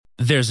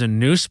There's a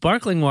new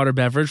sparkling water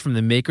beverage from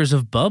the makers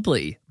of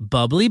Bubbly,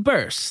 Bubbly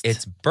Burst.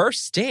 It's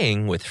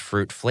bursting with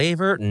fruit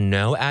flavor,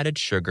 no added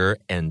sugar,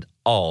 and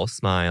all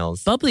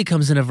smiles. Bubbly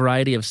comes in a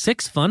variety of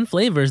 6 fun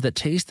flavors that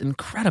taste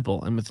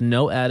incredible, and with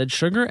no added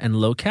sugar and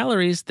low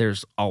calories,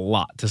 there's a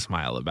lot to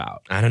smile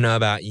about. I don't know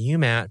about you,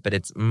 Matt, but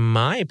it's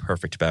my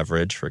perfect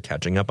beverage for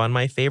catching up on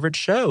my favorite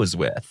shows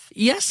with.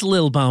 Yes,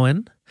 Lil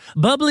Bowen.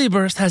 Bubbly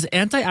Burst has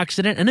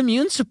antioxidant and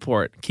immune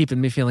support, keeping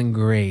me feeling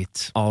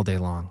great all day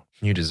long.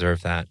 You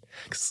deserve that.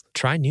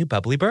 Try new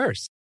Bubbly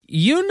Burst.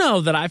 You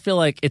know that I feel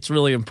like it's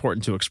really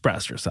important to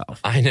express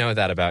yourself. I know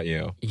that about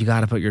you. You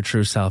got to put your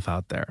true self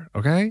out there,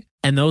 okay?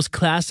 And those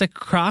classic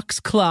Crocs,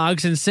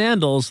 clogs, and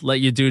sandals let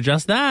you do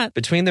just that.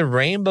 Between the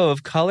rainbow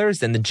of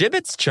colors and the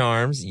Jibbitz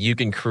charms, you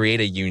can create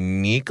a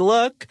unique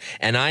look.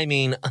 And I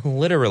mean,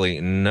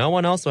 literally, no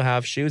one else will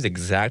have shoes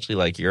exactly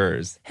like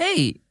yours.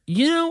 Hey,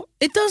 you know,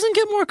 it doesn't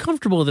get more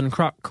comfortable than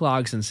Croc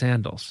clogs and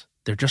sandals.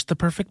 They're just the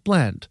perfect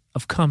blend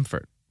of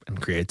comfort and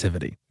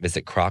creativity.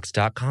 Visit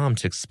crocs.com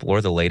to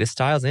explore the latest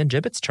styles and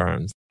Jibbitz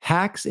charms.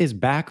 Hacks is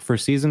back for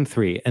season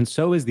 3, and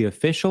so is the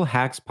official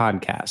Hacks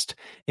podcast.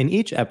 In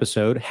each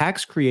episode,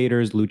 Hacks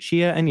creators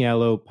Lucia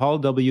Aniello, Paul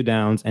W.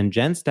 Downs, and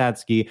Jen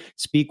Statsky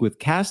speak with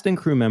cast and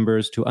crew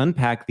members to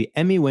unpack the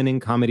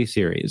Emmy-winning comedy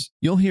series.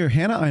 You'll hear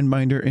Hannah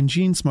Einbinder and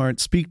Gene Smart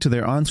speak to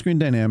their on-screen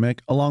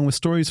dynamic, along with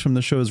stories from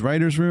the show's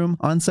writer's room,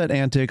 on-set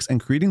antics, and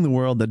creating the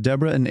world that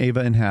Deborah and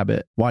Ava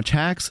inhabit. Watch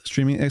Hacks,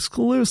 streaming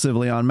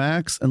exclusively on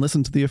Max, and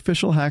listen to the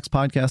official Hacks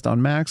podcast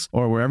on Max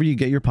or wherever you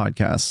get your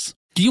podcasts.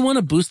 Do you want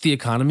to boost the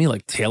economy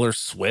like Taylor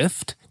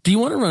Swift? Do you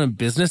want to run a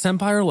business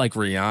empire like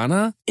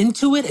Rihanna?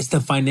 Intuit is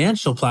the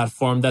financial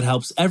platform that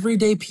helps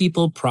everyday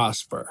people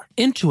prosper.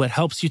 Intuit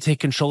helps you take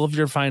control of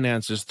your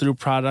finances through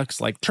products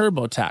like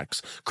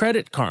TurboTax,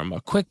 Credit Karma,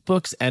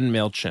 QuickBooks, and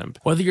MailChimp.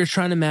 Whether you're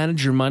trying to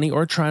manage your money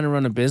or trying to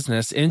run a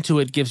business,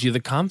 Intuit gives you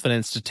the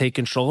confidence to take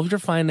control of your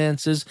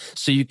finances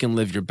so you can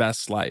live your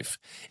best life.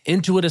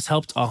 Intuit has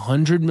helped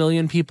 100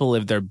 million people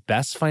live their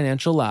best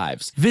financial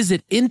lives.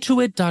 Visit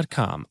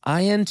Intuit.com,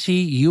 INTUIT.com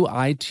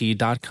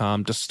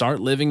to start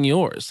living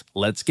yours.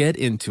 Let's get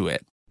into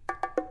it.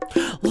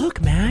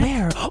 Look, man.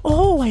 Where?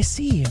 Oh, I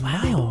see.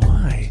 Wow. Oh,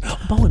 my.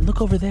 Bowen,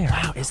 look over there.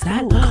 Wow, is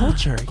that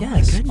culture?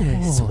 Yes. Oh, my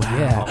goodness. Oh, wow.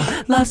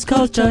 Yeah. Las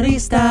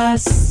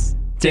Culturistas.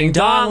 Ding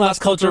dong, Las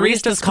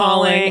Culturistas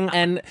calling.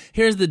 And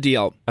here's the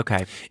deal.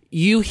 Okay.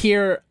 You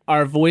hear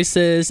our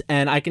voices,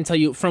 and I can tell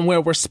you from where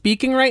we're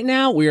speaking right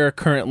now, we are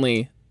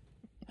currently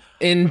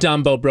in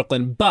Dumbo,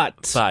 Brooklyn.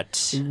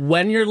 But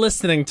when you're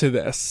listening to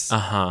this,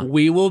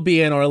 we will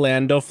be in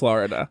Orlando,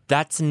 Florida.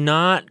 That's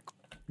not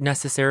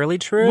necessarily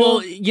true.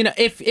 Well, you know,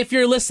 if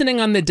you're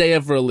listening on the day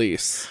of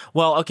release.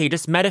 Well, okay,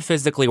 just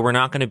metaphysically, we're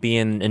not going to be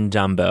in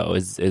Dumbo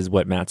is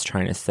what Matt's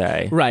trying to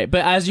say. Right.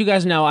 But as you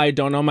guys know, I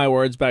don't know my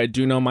words, but I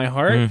do know my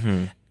heart.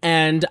 Mm-hmm.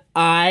 And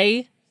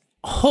I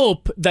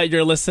hope that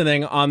you're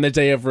listening on the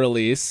day of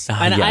release.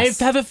 And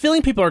yes. I have a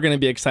feeling people are going to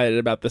be excited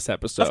about this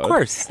episode. Of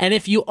course. And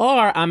if you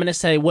are, I'm going to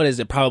say, what is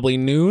it? Probably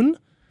noon?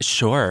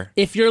 Sure.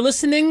 If you're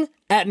listening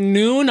at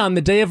noon on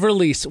the day of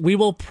release, we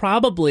will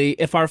probably,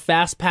 if our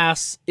Fast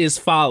Pass is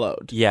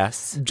followed,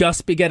 yes,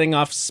 just be getting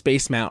off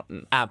Space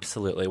Mountain.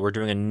 Absolutely. We're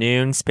doing a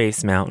noon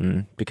Space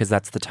Mountain because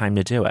that's the time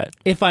to do it.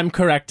 If I'm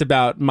correct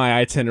about my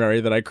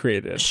itinerary that I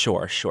created.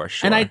 Sure.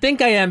 And I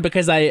think I am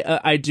because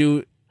I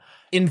do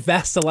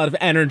invest a lot of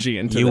energy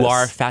into this. You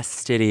are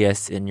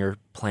fastidious in your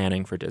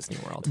planning for Disney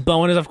World.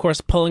 Bowen is, of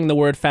course, pulling the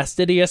word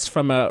fastidious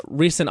from a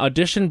recent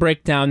audition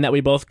breakdown that we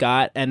both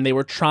got, and they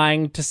were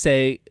trying to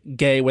say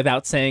gay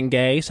without saying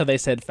gay, so they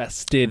said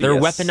fastidious. They're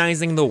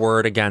weaponizing the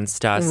word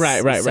against us.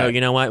 Right. So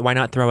you know what? Why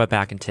not throw it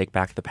back and take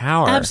back the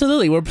power?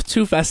 Absolutely. We're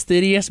two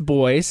fastidious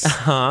boys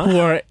who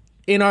are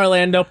in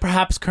Orlando,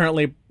 perhaps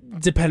currently,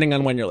 depending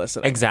on when you're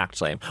listening.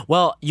 Exactly.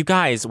 Well, you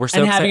guys, we're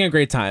so having a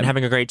great time.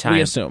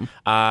 We assume.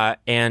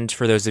 And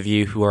for those of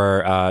you who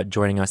are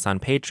joining us on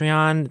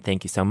Patreon,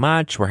 thank you so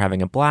much. We're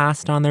having a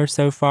blast on there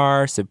so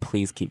far, so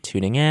please keep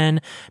tuning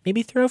in.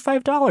 Maybe throw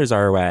 $5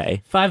 our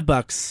way.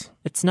 $5.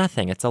 It's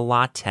nothing. It's a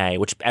latte,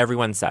 which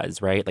everyone says,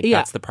 right? Like,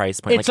 that's the price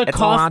point. It's a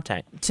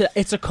latte.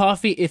 It's a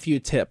coffee if you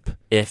tip.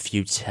 If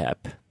you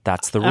tip.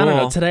 That's the rule. I don't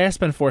know. Today I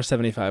spent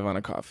 $4.75 on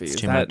a coffee. It's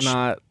Is too that much.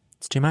 not...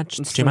 It's too much.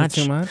 It's too much.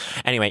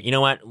 Anyway, you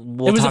know what? It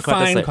was talk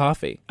about this a fine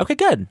coffee. Okay,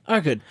 good. All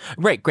right, good.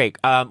 Great.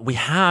 We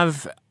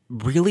have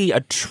really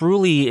a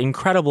truly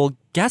incredible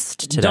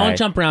guest today. Don't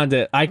jump around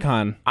it.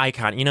 Icon.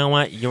 You know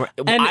what?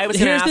 I was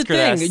going to ask her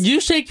this. Here's the thing.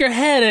 You shake your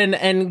head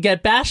and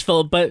get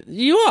bashful, but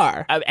you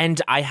are.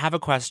 And I have a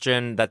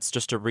question that's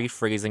just a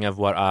rephrasing of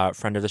what a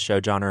friend of the show,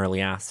 John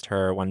Early, asked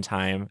her one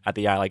time at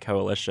the Ally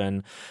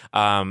Coalition,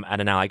 at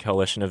an Ally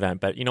Coalition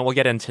event. But, we'll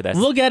get into this.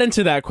 We'll get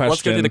into that question.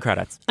 Let's go through the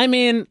credits. I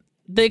mean,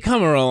 they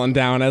come rolling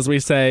down, as we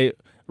say.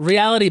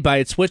 Reality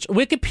Bites, which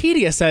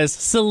Wikipedia says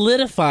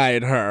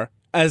solidified her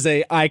as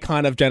a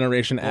icon of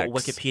Generation X.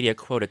 Wikipedia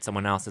quoted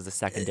someone else as a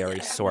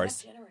secondary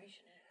source.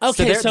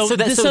 Okay, so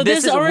this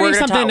is already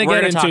something to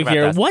get into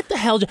here. This. What the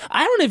hell?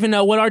 I don't even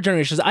know what our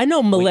generation is. I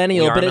know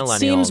millennial, but it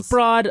seems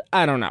broad.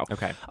 I don't know.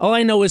 Okay. All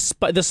I know is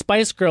the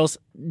Spice Girls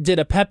did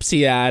a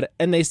Pepsi ad,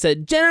 and they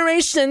said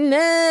Generation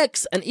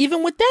X, and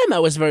even with them, I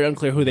was very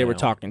unclear who they were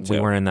talking to. We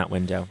were in that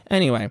window.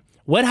 Anyway,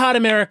 Wet Hot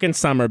American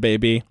Summer,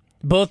 baby.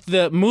 Both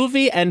the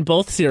movie and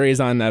both series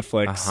on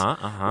Netflix.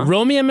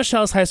 Romy and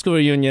Michelle's high school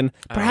reunion.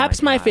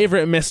 Perhaps my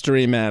favorite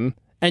Mystery Men.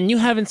 And you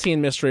haven't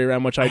seen Mystery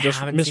Men, which I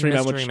haven't seen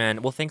Mystery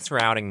Men. Well, thanks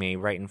for outing me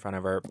right in front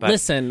of her. But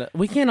listen,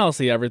 we can't all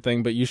see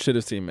everything, but you should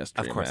have seen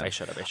Mystery Men. Of course, I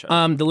should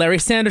have. The Larry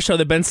Sanders Show,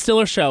 the Ben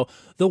Stiller Show,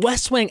 The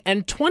West Wing,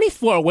 and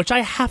 24, which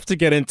I have to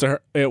get into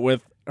it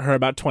with her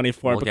about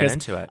 24. We'll get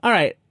into it. All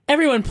right,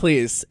 everyone,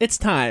 please, it's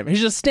time. He's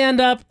just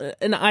stand up,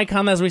 an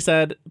icon, as we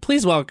said.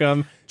 Please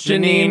welcome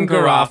Janeane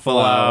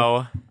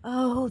Garofalo.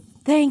 Oh,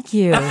 thank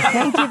you.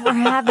 Thank you for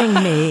having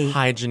me.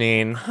 Hi,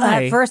 Janeane.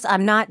 Hi. First,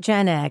 I'm not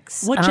Gen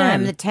X. What gen?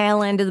 I'm the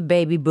tail end of the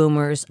baby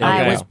boomers. Okay.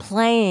 I was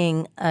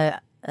playing a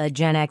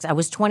Gen X. I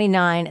was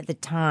 29 at the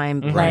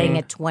time, playing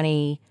a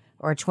 20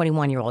 or a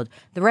 21-year-old.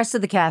 The rest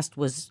of the cast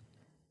was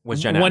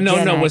Gen X. No,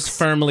 Gen was X.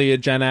 firmly a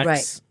Gen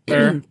X.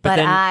 right. But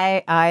then-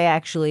 I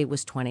actually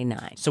was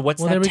 29. So what's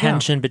there that we go.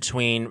 tension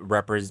between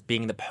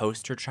being the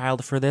poster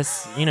child for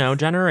this,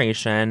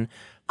 generation?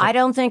 I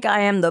don't think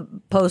I am the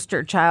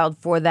poster child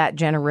for that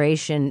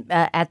generation.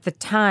 At the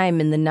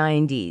time in the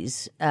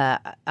 90s,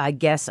 I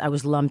guess I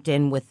was lumped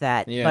in with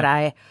that. Yeah. But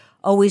I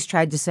always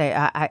tried to say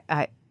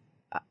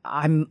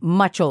I'm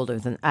much older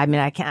than. I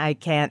mean, I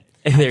can't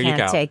There you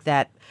go. take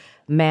that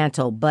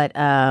mantle. But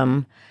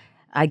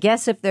I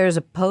guess if there's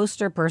a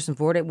poster person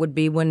for it, it would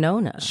be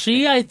Winona.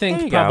 She, I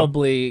think,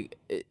 probably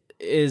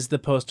is the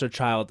poster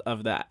child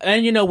of that.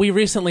 And, we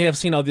recently have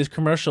seen all these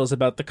commercials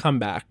about the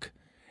comeback.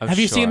 Have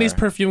you seen these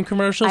perfume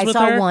commercials with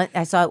her?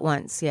 I saw it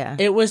once, yeah.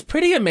 It was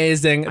pretty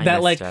amazing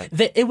that missed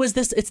it.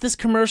 It's this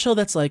commercial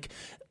that's like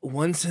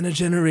once in a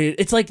generation.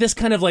 It's like this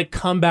kind of like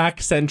comeback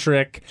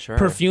centric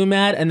perfume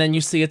ad, and then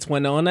you see it's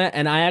Winona,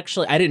 and I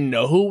didn't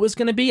know who it was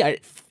going to be.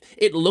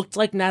 It looked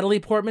like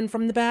Natalie Portman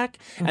from the back,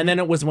 and then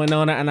it was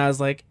Winona, and I was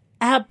like,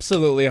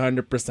 absolutely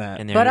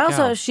 100%. But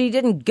also, she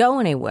didn't go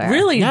anywhere.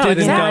 Really didn't go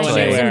Exactly. She was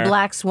anywhere. in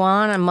Black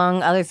Swan,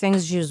 among other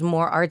things. She was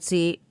more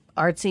artsy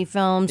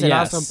films, and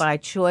Yes. also by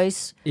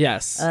choice.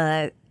 Yes.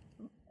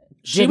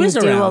 she Didn't was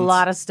do around. a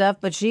lot of stuff,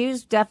 but she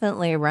was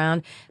definitely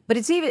around. But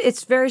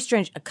it's very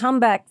strange. A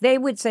comeback. They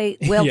would say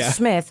Will Yeah.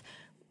 Smith,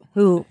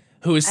 who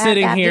is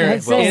sitting after here,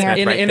 he's sitting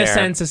here. in a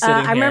sense, is sitting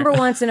here. I remember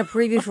once in a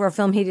preview for a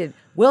film he did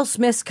Will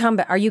Smith's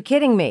comeback. Are you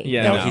kidding me?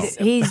 Yeah, No, no.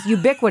 he's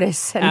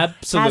ubiquitous and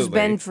Absolutely. has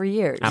been for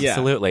years. Yeah.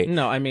 Absolutely.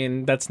 No, I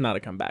mean, that's not a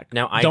comeback.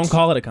 Now, don't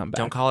call it a comeback.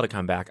 Don't call it a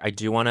comeback. I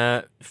do want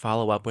to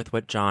follow up with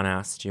what John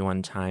asked you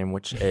one time,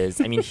 which is,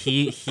 I mean,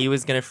 he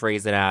was going to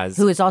phrase it as...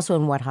 Who is also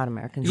in Wet Hot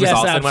American He was Yes,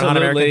 also in Wet Hot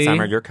American absolutely.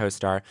 Summer, your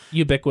co-star.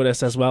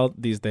 Ubiquitous as well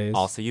these days.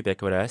 Also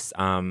ubiquitous.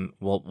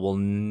 Will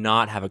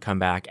not have a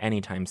comeback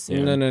anytime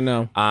soon.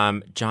 No.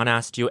 John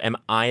asked you, am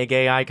I a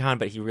gay icon?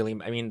 But he really,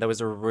 I mean, that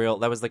was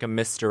like a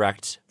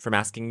misdirect from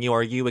asking you,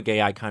 are you a gay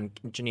icon?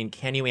 Janeane,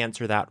 can you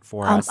answer that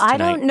for us tonight? I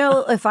don't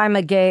know if I'm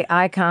a gay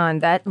icon.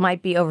 That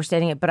might be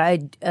overstating it, but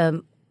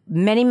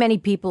many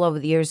people over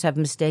the years have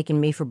mistaken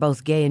me for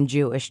both gay and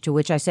Jewish, to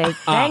which I say,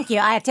 thank you.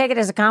 I take it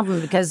as a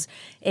compliment because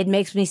it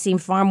makes me seem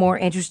far more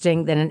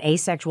interesting than an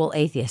asexual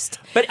atheist.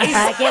 But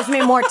it gives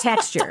me more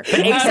texture.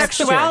 But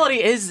asexuality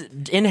is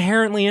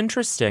inherently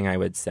interesting, I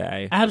would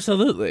say.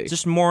 Absolutely.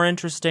 Just more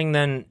interesting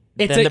than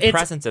the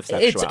presence of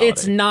sexuality.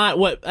 It's not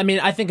what I mean.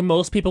 I think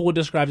most people would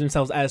describe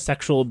themselves as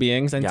sexual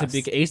beings, and to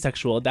be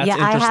asexual, that's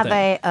interesting.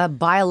 I have a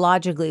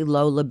biologically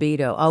low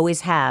libido.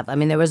 Always have. I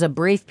mean, there was a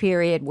brief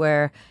period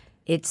where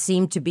it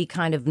seemed to be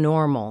kind of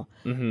normal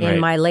in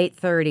my late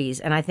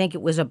 30s, and I think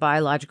it was a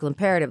biological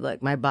imperative,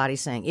 like my body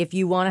saying, if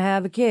you want to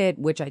have a kid,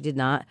 which I did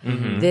not,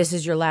 this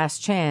is your last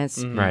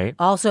chance. Right.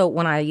 Also,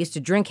 when I used to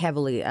drink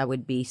heavily, I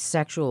would be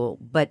sexual,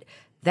 but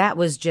that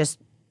was just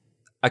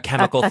a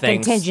chemical a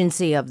thing.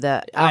 contingency of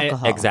the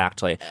alcohol.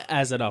 Exactly.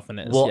 as it often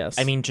is. Well, yes.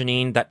 I mean,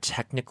 Janeane, that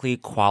technically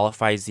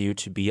qualifies you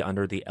to be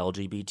under the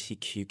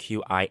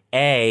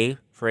LGBTQIA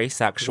for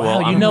asexual wow,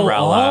 you umbrella. know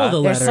all the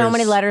letters. There's so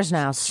many letters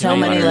now. So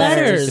many many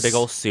letters. letters. It's a big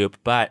old soup,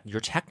 but you're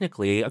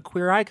technically a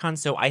queer icon,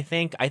 so I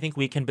think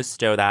we can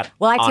bestow that.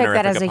 Well, I take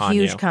that honorific as a upon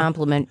huge you.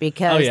 compliment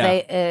because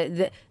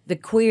the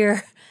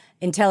queer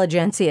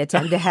intelligentsia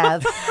tend to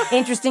have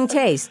interesting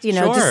taste,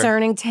 Sure.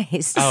 discerning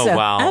taste. Oh So-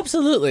 wow,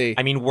 Absolutely.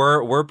 I mean,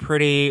 we're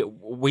pretty.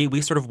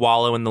 We sort of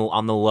wallow on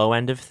the low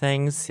end of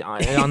things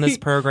on this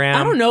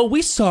program. I don't know.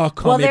 We saw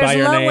Call Well, Me by there's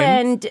Your low Name.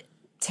 end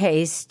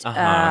taste,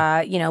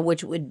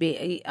 which would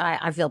be,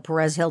 I feel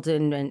Perez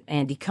Hilton and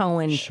Andy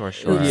Cohen. Sure.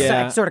 Who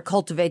Yeah. sort of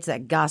cultivates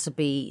that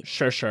gossipy,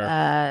 Sure.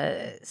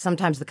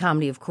 sometimes the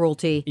comedy of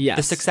cruelty. Yes.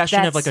 The succession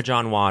of That's- like a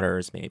John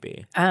Waters,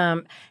 maybe.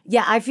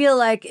 Yeah, I feel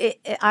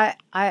like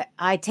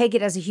I take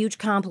it as a huge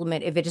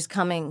compliment if it is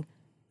coming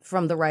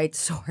from the right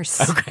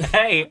source.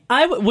 Okay.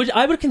 I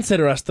would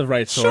consider us the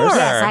right source. Sure.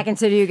 Yes, I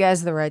consider you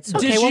guys the right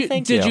source. Okay, well,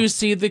 thank you. Did you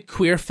see the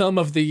queer film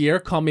of the year,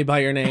 Call Me By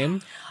Your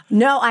Name?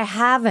 No, I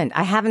haven't.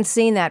 I haven't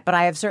seen that, but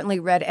I have certainly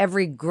read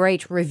every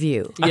great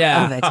review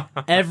of it.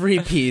 Every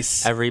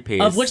piece. Every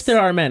piece. Of which there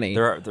are many.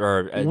 There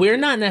are We're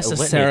not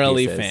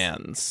necessarily pieces.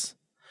 fans.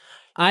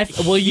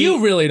 You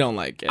really don't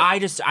like it.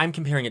 I'm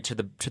comparing it to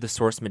the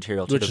source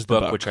material, to Which the is the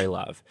book, book. which I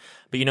love.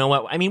 But you know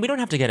what? I mean, we don't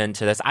have to get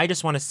into this. I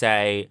just want to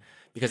say,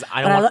 because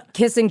I But don't I want... love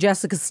kissing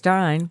Jessica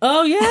Stein.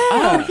 Oh,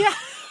 yeah.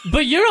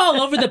 But you're all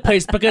over the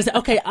place because,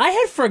 okay, I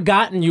had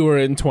forgotten you were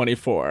in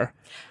 24.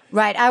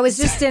 Right, I was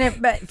just in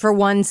it for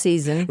one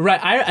season. Right,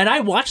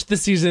 I watched the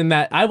season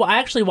that I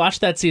actually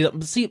watched that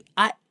season. See,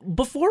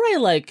 before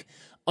I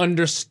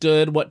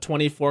understood what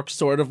 24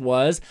 sort of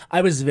was,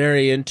 I was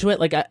very into it.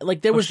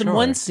 There was the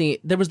one scene.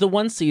 There was the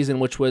one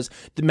season which was,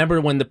 remember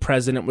when the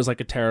president was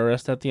like a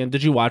terrorist at the end?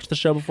 Did you watch the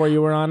show before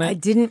you were on it? I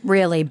didn't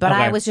really, but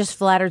Okay. I was just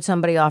flattered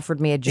somebody offered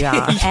me a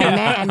job.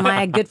 And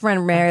my good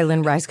friend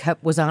Marilyn Rice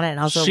Cup was on it, and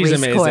also She's Reese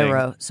amazing.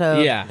 Coiro.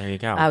 So Yeah. There you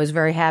go. I was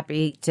very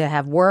happy to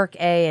have work,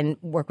 and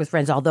work with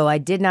friends, although I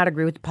did not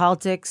agree with the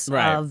politics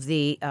Right. of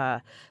the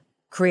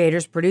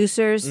creators,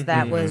 producers.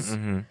 That was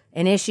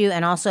an issue.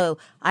 And also,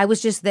 I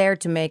was just there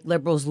to make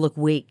liberals look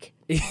weak.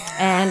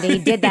 And he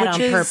did that on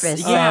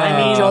purpose. I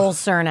mean, Joel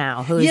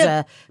Surnow, who's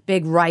a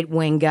big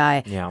right-wing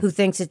guy who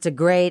thinks it's a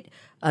great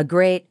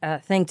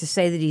thing to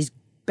say that he's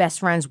best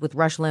friends with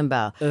Rush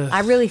Limbaugh.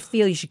 I really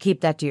feel you should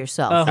keep that to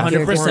yourself.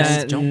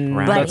 100%. Don't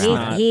brag But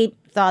about it. he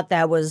thought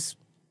that was,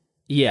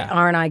 Yeah.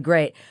 aren't I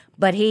great?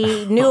 But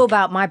he knew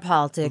about my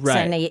politics, Right.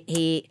 and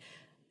he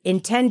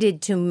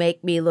intended to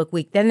make me look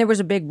weak. Then there was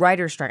a big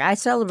writer's strike. I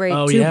celebrated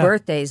Oh, 2 yeah.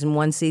 birthdays in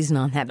one season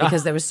on that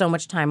because there was so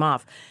much time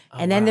off.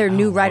 And then their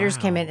new writers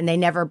came in, and they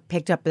never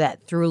picked up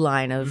that through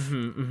line of.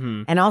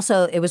 And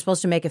also, it was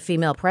supposed to make a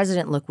female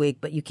president look weak,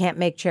 but you can't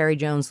make Cherry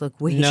Jones look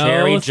weak. No.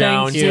 Cherry thank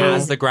Jones you.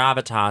 has the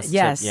gravitas.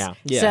 Yes. Yeah.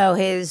 So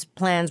his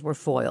plans were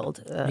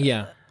foiled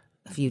Yeah.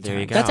 a few There you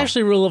times. go. That's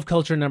actually rule of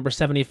culture number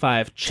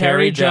 75.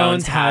 Cherry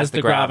Jones has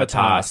the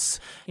gravitas.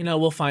 You know,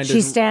 we'll find She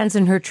it. stands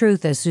in her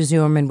truth, as Susie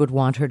Orman would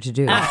want her to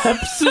do.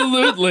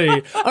 Absolutely.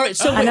 All right,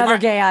 so wait, Another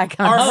gay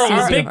icon. are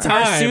Susie big Orman.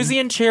 time. Are Susie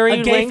and Cherry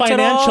A gay linked at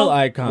financial all?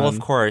 icon. Well, of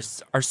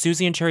course. Are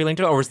Susie and Cherry linked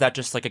at all, or was that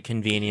just like a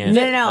convenient?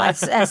 No.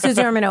 It's,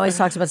 Susie Orman always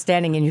talks about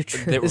standing in your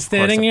truth. There- of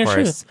standing course, in of your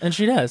course. truth, and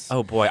she does.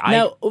 Oh boy,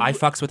 Now- I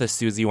fucks with a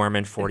Susie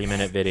Orman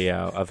 40-minute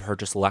video of her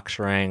just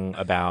lecturing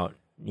about,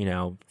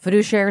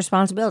 Fiduciary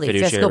responsibility,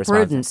 Fiduciary fiscal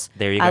responsibility. prudence.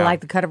 There you I go. like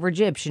the cut of her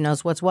jib. She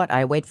knows what's what. I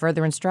await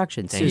further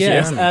instructions. Thank Susie you.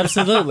 Yes, Orman.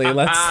 absolutely.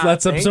 Let's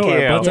Thank absorb. you.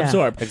 Let's Yeah.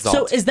 absorb.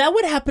 Exalt. So, is that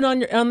what happened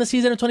on the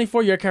season of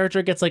 24? Your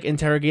character gets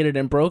interrogated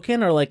and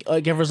broken, or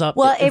gives up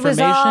Well, it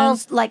information?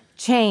 was all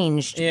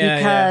changed Yeah,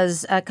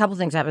 because a couple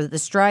things happened. The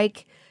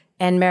strike,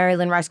 and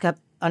Marilyn Rice Cup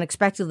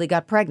unexpectedly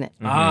got pregnant.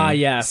 Ah,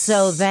 yes.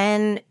 So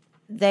then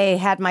they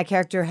had my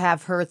character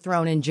have her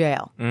thrown in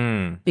jail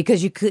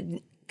because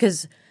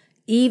because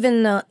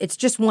even though it's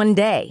just one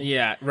day.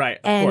 Yeah, right.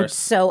 Of And course.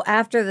 so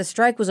after the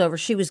strike was over,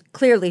 she was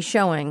clearly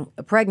showing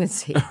a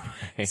pregnancy.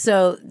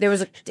 So there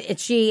was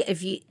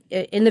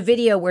in the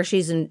video where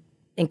she's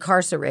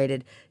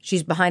incarcerated,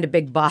 she's behind a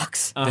big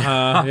box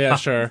Yeah,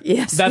 sure.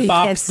 Yes, that you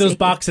box, can't those see.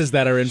 boxes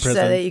that are in so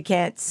prison. that you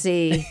can't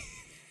see.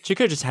 she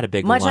could have just had a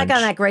big Much lunch. like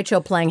on that great show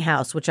Playing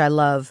House, which I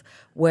love,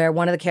 where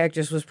one of the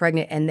characters was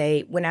pregnant and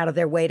they went out of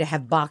their way to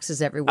have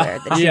boxes everywhere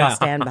that she Yeah. would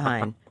stand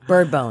behind.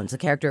 Bird Bones, the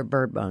character of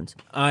Bird Bones.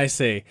 I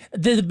see.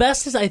 The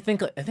best is I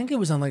think it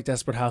was on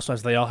Desperate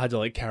Housewives. They all had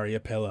to carry a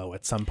pillow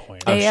at some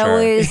point. They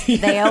sure.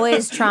 they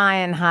always try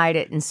and hide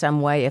it in some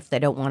way if they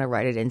don't want to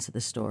write it into the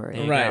story.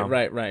 you Right, go.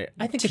 right.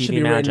 I think it TV should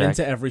be written magic.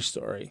 into every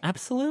story.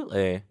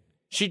 Absolutely.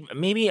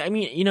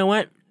 You know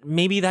what?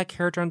 Maybe that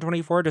character on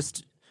 24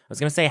 just, I was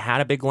going to say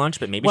had a big lunch,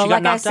 but maybe Well, she got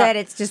like I knocked said,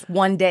 up. it's just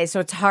one day, so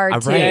it's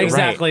hard to. Right, Yeah, right.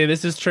 exactly.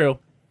 This is true.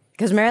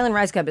 Because Marilyn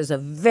Rice Cup is a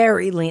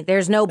very lean.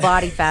 There's no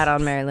body fat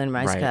on Marilyn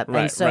Rice Right, Cup,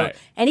 right, and so right.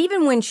 and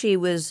even when she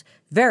was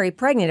very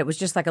pregnant, it was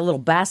just like a little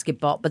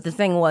basketball. But the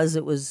thing was,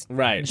 it was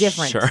Right.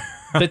 different. Sure.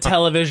 The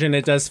television,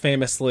 it does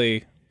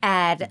famously.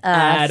 Add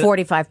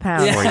 45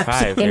 pounds.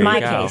 45. there In you my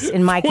go. case,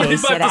 in my case,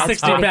 45 it to adds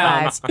 60 45.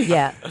 pounds.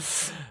 Yeah.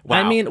 Wow.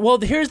 I mean, well,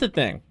 here's the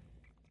thing.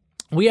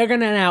 We are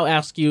going to now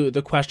ask you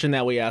the question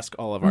that we ask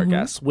all of our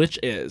guests, which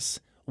is,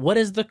 what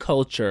is the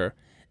culture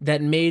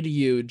that made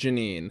you,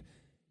 Janine,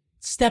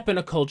 step in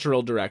a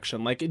cultural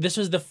direction? This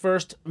was the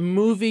first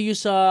movie you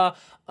saw,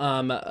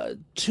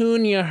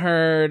 tune you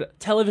heard,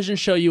 television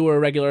show you were a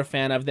regular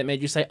fan of that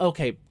made you say,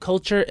 okay,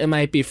 culture, it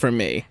might be for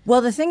me. Well,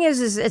 the thing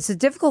is it's a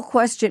difficult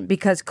question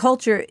because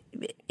culture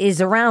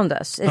is around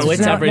us. It's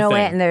everything.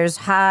 And there's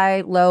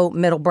high, low,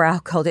 middle brow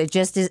culture. It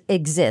just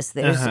exists.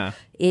 There's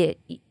it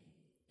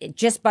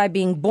just by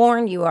being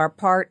born, you are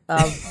part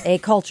of a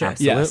culture.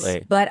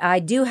 Absolutely. But I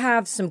do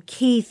have some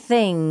key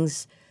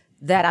things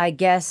that I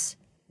guess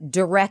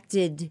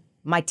directed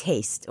my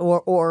taste,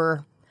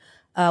 or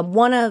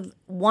one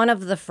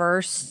of the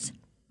first.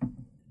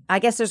 I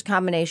guess there's a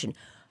combination.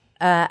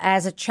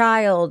 as a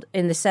child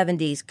in the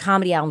 70s,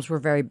 comedy albums were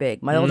very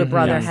big. My older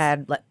brother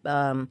had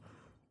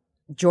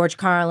George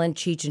Carlin,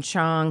 Cheech and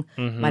Chong.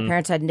 My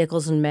parents had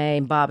Nichols and May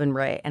and Bob and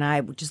Ray, and I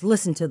would just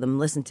listen to them.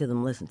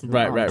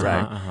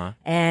 Right.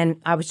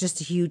 And I was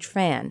just a huge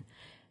fan.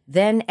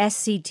 Then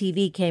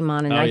SCTV came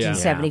on in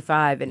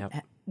 1975 and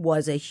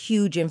was a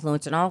huge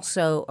influence. And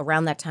also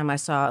around that time, I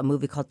saw a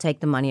movie called Take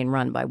the Money and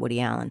Run by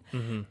Woody Allen.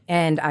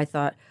 And I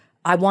thought,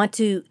 I want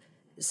to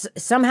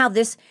somehow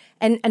this,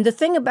 and the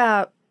thing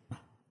about,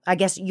 I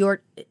guess,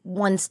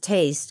 one's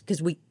taste,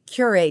 because we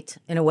curate,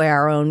 in a way,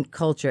 our own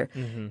culture.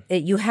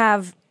 You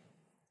have,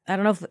 I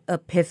don't know if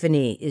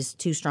epiphany is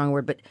too strong a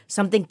word, but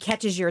something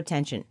catches your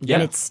attention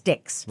and it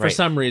sticks. For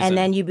some reason. And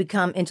then you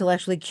become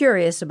intellectually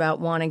curious about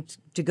wanting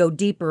to go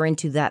deeper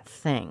into that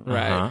thing.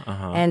 Right.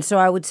 And so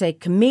I would say,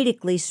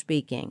 comedically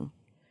speaking,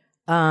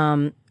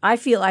 I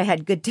feel I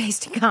had good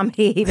taste in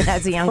comedy even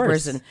as a young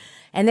person.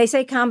 And they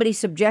say comedy's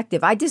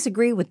subjective. I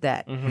disagree with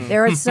that.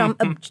 There are some...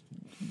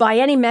 by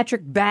any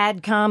metric,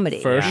 bad comedy.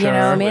 For sure. You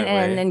know what I mean?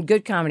 And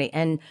good comedy.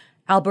 And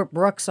Albert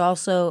Brooks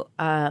also,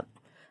 I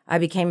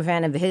became a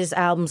fan of his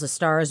albums, A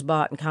Star Is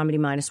Bought and Comedy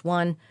Minus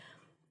One.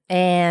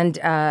 And,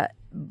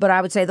 but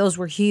I would say those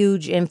were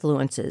huge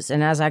influences.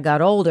 And as I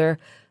got older,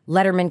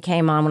 Letterman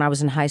came on when I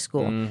was in high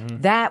school.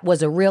 That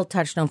was a real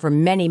touchdown for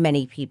many,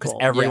 many people.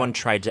 Because everyone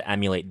tried to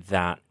emulate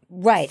that.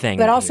 Right, thing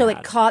but that also you it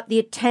had. caught the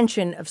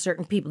attention of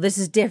certain people. This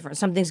is different.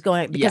 Something's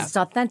going on because it's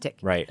authentic.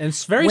 Right. And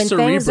it's very when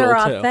cerebral, things are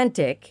too.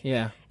 authentic,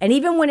 and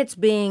even when it's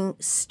being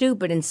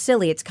stupid and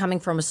silly, it's coming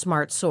from a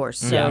smart source.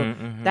 So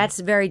that's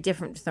very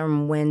different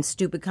from when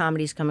stupid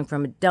comedy is coming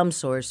from a dumb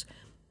source.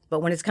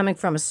 But when it's coming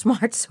from a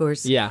smart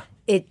source,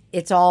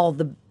 it's all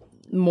the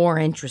more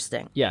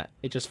interesting. Yeah,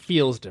 it just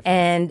feels different.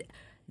 And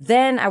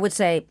then I would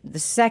say the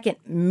second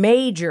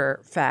major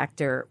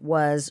factor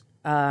was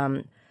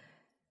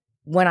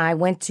when I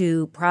went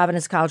to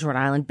Providence College, Rhode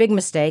Island. Big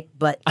mistake,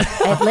 but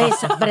at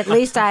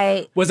least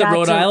I was it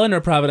Rhode Island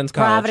or Providence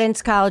College?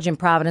 Providence College in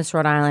Providence,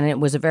 Rhode Island. It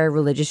was a very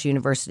religious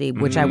university,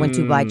 which I went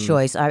to by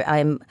choice.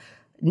 I'm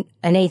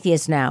an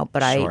atheist now,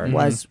 but I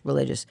was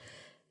religious.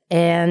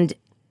 And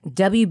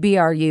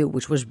WBRU,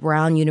 which was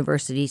Brown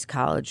University's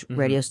college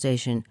radio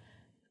station,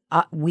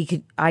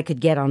 I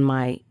could get on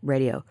my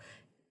radio,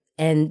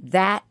 and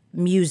that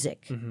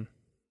music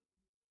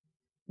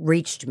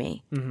reached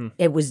me.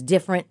 It was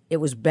different. It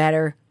was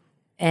better,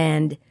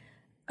 and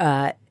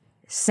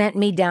sent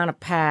me down a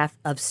path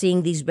of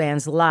seeing these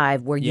bands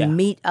live, where you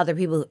meet other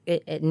people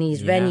in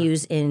these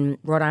venues in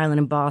Rhode Island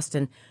and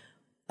Boston,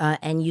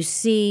 and you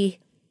see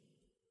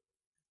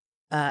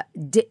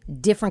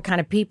different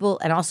kind of people,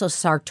 and also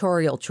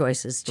sartorial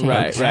choices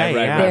change.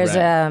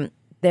 Right.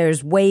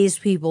 There's ways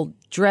people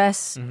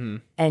dress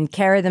and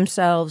carry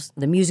themselves,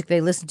 the music they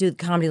listen to, the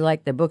comedy they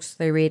like, the books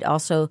they read.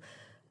 Also,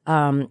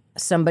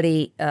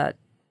 somebody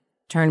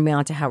turned me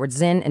on to Howard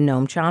Zinn and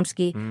Noam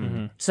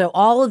Chomsky. So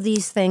all of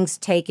these things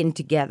taken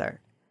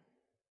together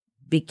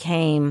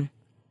became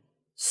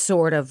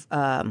sort of,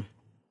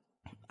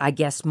 I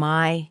guess,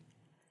 my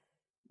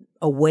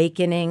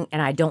awakening.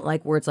 And I don't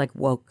like words like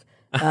woke.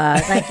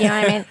 Like, you know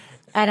what I mean?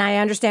 And I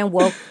understand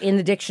woke in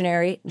the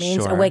dictionary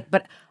means awake,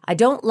 but I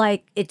don't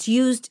like, it's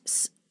used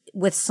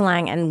with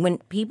slang, and when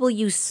people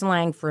use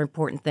slang for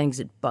important things,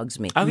 it bugs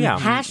me. Oh, yeah.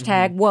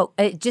 Hashtag woke.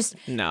 Just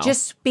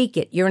speak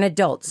it. You're an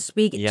adult.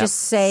 Speak it. Just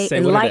say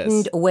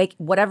enlightened, awake,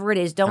 whatever it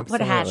is. Don't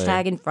put a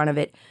hashtag in front of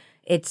it.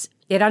 It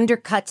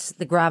undercuts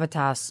the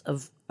gravitas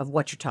of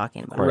what you're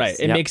talking about. Right.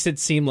 It makes it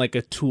seem like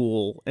a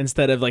tool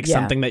instead of like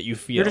something that you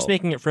feel. You're just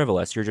making it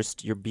frivolous.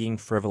 You're being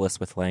frivolous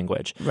with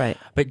language. Right.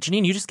 But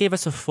Janine, you just gave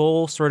us a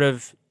full sort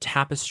of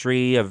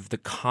tapestry of the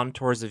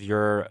contours of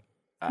your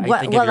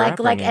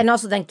and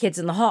also then Kids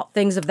in the Hall,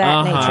 things of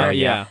that nature.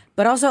 Yeah.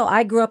 But also,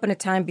 I grew up in a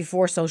time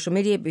before social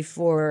media,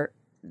 before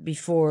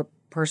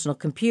personal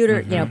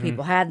computer. You know,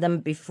 people had them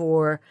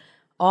before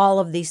all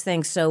of these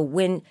things. So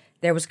when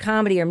there was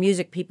comedy or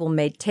music, people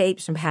made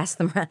tapes and passed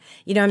them around.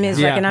 You know what I mean?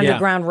 It's like an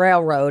underground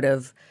railroad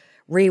of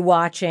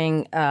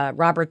rewatching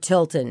Robert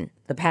Tilton,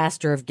 the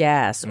pastor of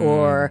Gas,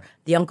 or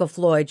the Uncle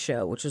Floyd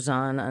Show, which was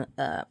on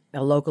a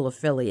local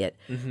affiliate,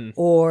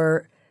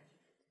 or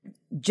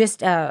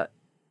just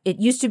it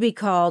used to be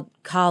called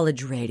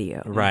college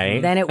radio.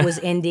 Right. Then it was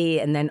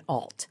indie and then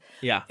alt.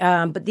 Yeah.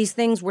 But these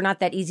things were not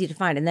that easy to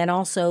find. And then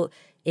also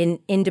in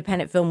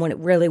independent film, when it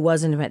really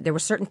was independent, there were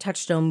certain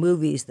touchstone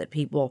movies that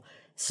people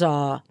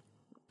saw.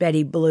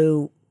 Betty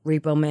Blue,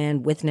 Repo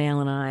Man, With Nail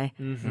and I,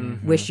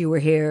 Wish You Were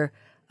Here,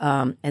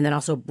 and then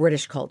also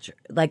British culture.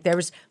 Like there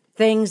was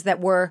things that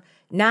were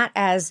not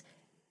as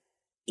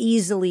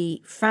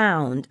easily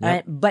found,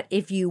 but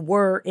if you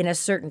were in a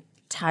certain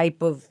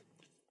type of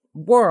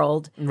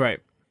world,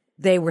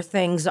 they were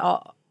things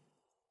that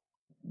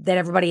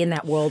everybody in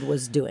that world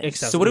was doing.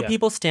 So what do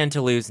people stand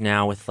to lose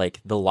now with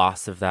like the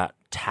loss of that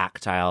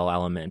tactile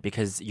element?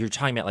 Because you're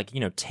talking about like, you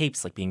know,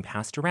 tapes like being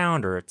passed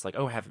around, or it's like,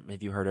 oh, have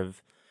you heard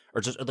of,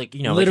 or just like,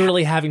 you know,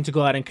 literally having to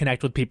go out and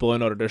connect with people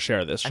in order to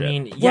share this shit. I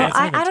mean, Well,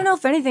 I don't know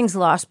if anything's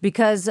lost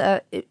because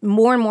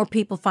more and more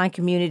people find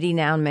community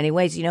now in many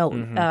ways. You know,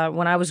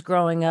 when I was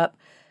growing up,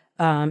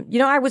 you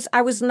know,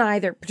 I was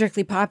neither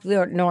particularly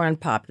popular nor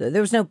unpopular.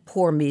 There was no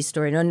poor me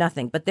story, no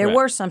nothing. But there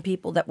were some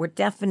people that were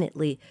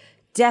definitely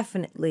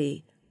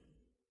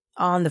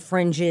on the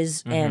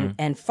fringes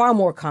and far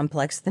more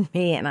complex than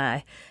me and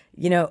I,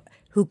 you know,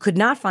 who could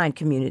not find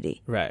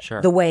community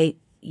Sure. the way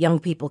young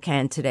people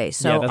can today.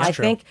 So that's I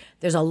true. think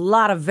there's a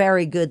lot of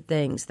very good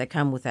things that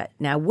come with that.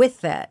 Now,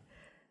 with that,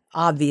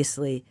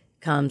 obviously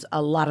comes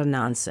a lot of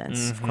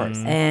nonsense, of course,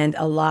 and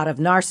a lot of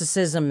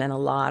narcissism and a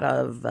lot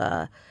of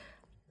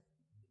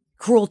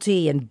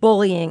cruelty and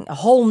bullying, a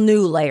whole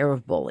new layer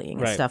of bullying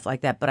and stuff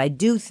like that. But I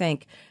do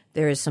think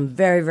there is some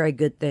very, very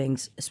good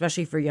things,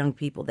 especially for young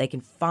people. They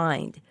can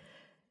find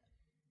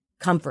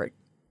comfort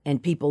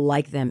and people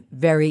like them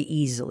very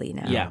easily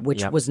now,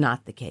 which was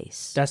not the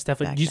case. That's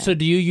definitely. So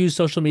do you use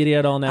social media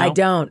at all now? I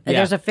don't. Yeah.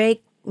 There's a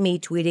fake me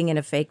tweeting and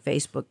a fake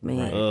Facebook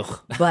me,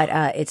 but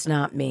it's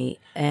not me,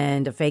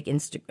 and a fake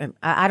Instagram.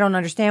 I don't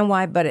understand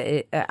why,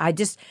 but I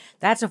just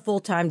that's a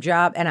full-time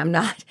job, and I'm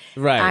not.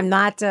 Right. I'm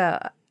not.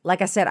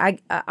 Like I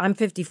said, I'm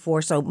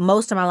 54, so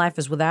most of my life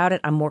is without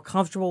it. I'm more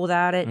comfortable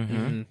without it,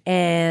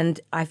 and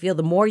I feel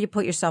the more you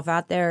put yourself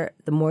out there,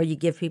 the more you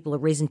give people a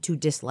reason to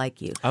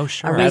dislike you. Oh,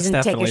 sure. A That's reason to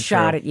take a definitely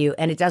shot true. at you,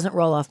 and it doesn't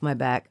roll off my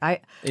back.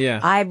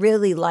 I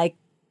really like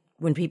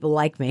when people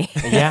like me,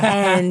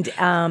 and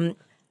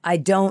I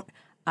don't.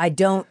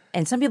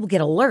 And some people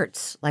get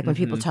alerts, like when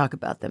people talk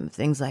about them,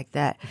 things like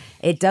that.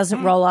 It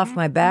doesn't roll off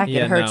my back.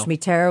 Yeah, it hurts no. me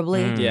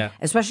terribly. Yeah.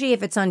 Especially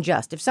if it's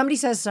unjust. If somebody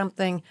says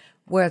something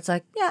where it's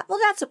like, yeah, well,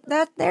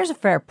 there's a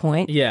fair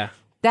point. Yeah.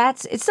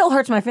 It still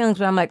hurts my feelings,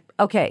 but I'm like,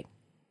 okay.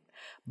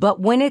 But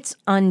when it's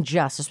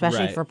unjust,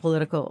 especially Right. for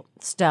political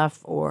stuff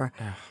or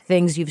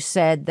things you've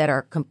said that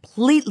are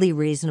completely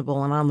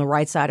reasonable and on the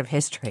right side of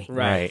history,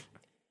 Right.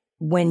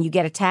 when you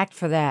get attacked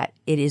for that,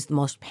 it is the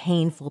most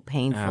painful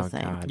thing.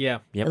 Yeah.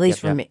 Yep, At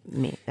least yep, for yep.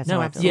 me. That's No,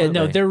 how I feel. Yeah, no,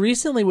 Absolutely. there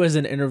recently was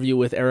an interview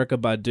with Erykah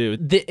Badu.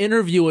 The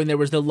interview, and there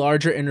was the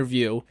larger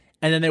interview,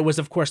 and then there was,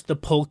 of course, the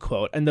pull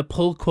quote. And the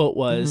pull quote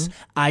was,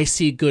 I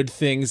see good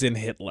things in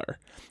Hitler.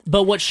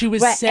 But what she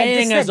was Right,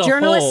 saying and as a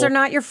journalists whole... are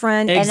not your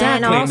friend.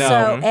 Exactly, And then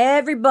also, no.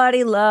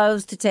 everybody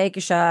loves to take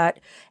a shot.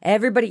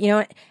 Everybody, you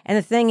know, and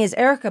the thing is,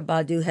 Erykah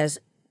Badu has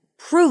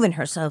proven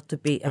herself to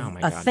be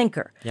a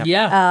thinker,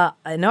 Yeah.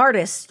 an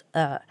artist,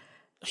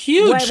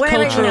 Huge whatever,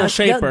 cultural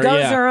shaper.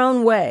 goes yeah. her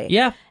own way.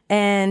 Yeah.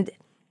 And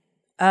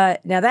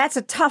now that's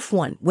a tough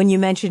one when you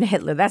mention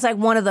Hitler. That's like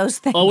one of those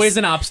things. Always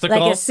an obstacle.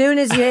 Like as soon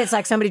as you, it's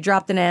like somebody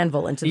dropped an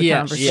anvil into the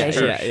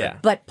conversation. Yeah.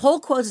 But pull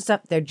quotes and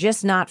stuff, they're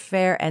just not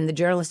fair, and the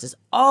journalist is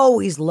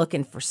always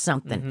looking for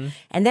something.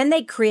 And then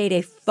they create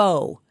a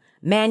faux,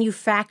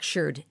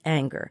 manufactured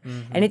anger.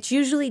 And it's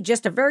usually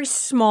just a very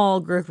small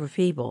group of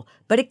people,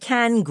 but it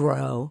can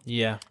grow.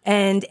 Yeah.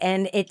 And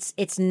it's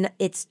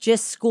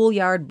just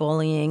schoolyard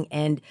bullying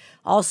and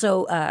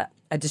also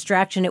a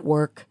distraction at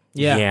work.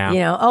 Yeah. Yeah. You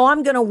know,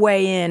 I'm going to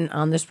weigh in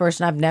on this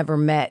person I've never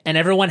met. And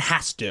everyone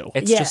has to.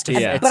 It's Yeah, just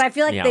Yeah. but I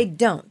feel like they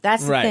don't.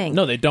 That's the Right. thing.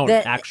 No, they don't,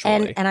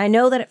 actually. And I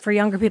know that for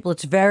younger people,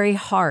 it's very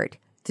hard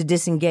to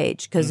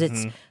disengage because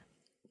it's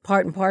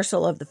part and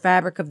parcel of the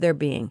fabric of their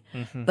being.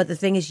 But the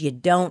thing is, you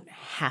don't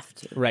have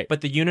to. Right.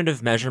 But the unit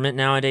of measurement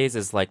nowadays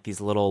is like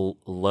these little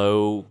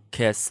low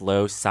kiss,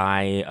 low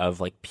sigh of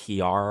like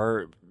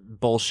PR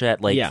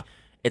bullshit. Like, Yeah.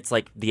 it's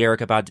like this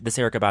Erykah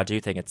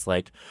Badu thing. It's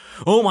like,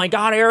 oh my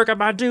God, Erykah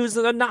Badu's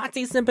a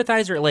Nazi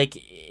sympathizer. Like,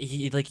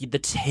 the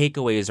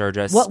takeaways are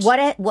just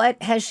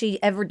What has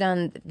she ever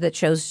done that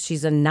shows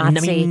she's a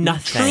Nazi?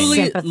 nothing.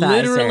 Truly, sympathizer?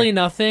 literally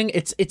nothing.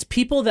 It's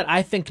people that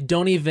I think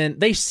don't even,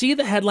 they see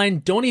the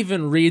headline, don't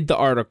even read the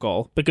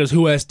article because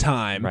who has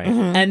time? Right.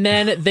 And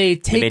then they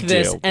take they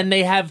this do, and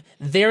they have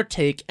their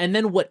take. And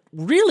then what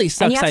really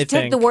sucks, And you have I to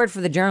take think. the word for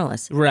the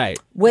journalist. Right.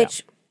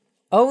 Which,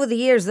 over the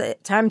years,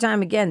 time and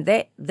time again,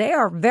 they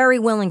are very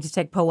willing to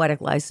take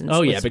poetic license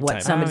Oh, yeah, with big what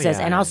time. somebody Oh, says,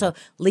 yeah, and yeah. also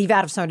leave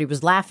out if somebody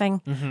was laughing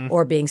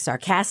or being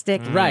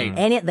sarcastic. Right.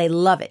 And they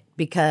love it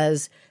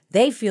because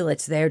they feel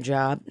it's their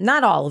job.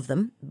 Not all of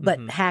them, but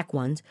hack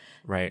ones.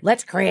 Right.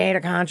 Let's create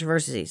a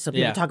controversy so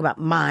people Yeah. talk about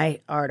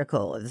my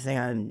article or the thing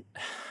I'm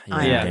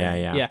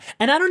Yeah.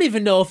 And I don't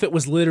even know if it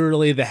was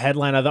literally the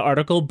headline of the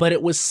article, but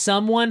it was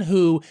someone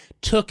who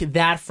took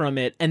that from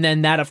it. And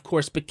then that, of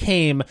course,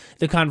 became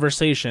the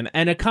conversation,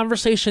 and a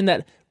conversation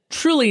that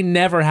truly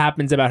never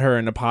happens about her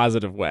in a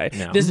positive way.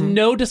 No. There's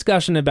no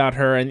discussion about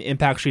her and the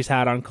impact she's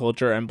had on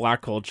culture and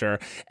Black culture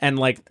and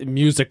like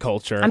music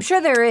culture. I'm sure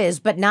there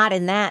is, but not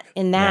in that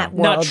Not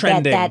world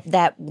trending.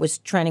 that was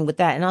trending with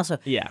that. And also,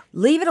 Yeah.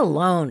 leave it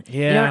alone.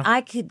 You know, Yeah.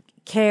 I could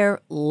care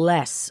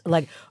less.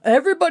 Like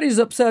everybody's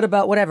upset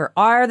about whatever.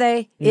 Are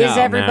they? Is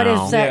No. everybody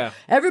No. upset? Yeah.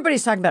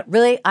 Everybody's talking about.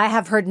 Really, I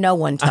have heard no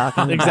one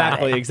talking.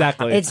 about it.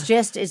 Exactly. It's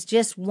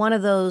just one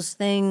of those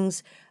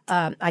things.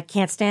 I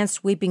can't stand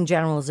sweeping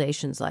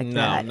generalizations like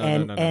that. No.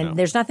 And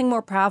there's nothing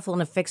more powerful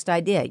than a fixed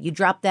idea. You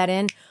drop that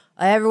in,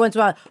 every once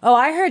in a while, oh,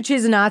 I heard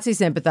she's a Nazi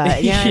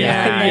sympathizer.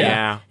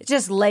 Yeah. It's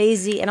just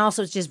lazy, and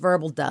also it's just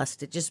verbal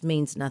dust. It just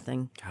means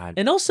nothing. God.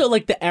 And also,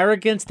 like, the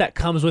arrogance that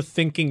comes with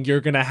thinking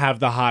you're going to have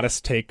the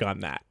hottest take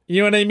on that.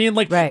 You know what I mean?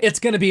 Like, it's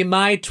going to be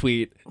my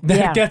tweet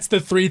that gets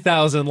the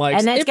 3,000 likes.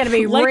 And that's going to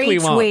be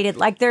retweeted.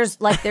 Like there's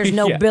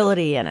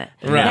nobility in it.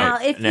 Right. Now,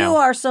 if you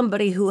are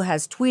somebody who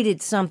has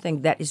tweeted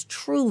something that is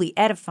truly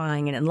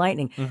edifying and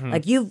enlightening,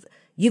 like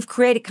you've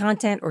created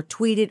content or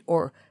tweeted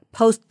or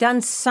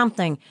done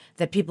something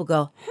that people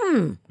go,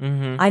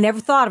 I never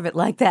thought of it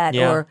like that.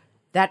 Yeah. Or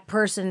that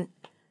person,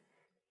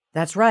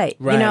 that's right.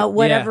 You know,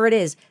 whatever it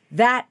is,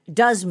 that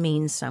does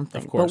mean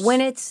something. But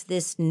when it's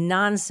this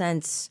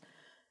nonsense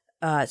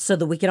so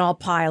that we can all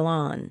pile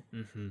on,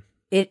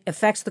 it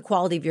affects the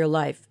quality of your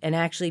life. And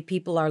actually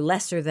people are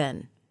lesser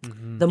than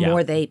the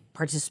more they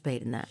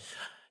participate in that.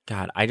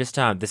 God, I just,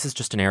 this is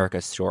just an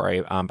Erica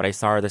story, but I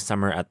saw her this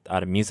summer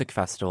at a music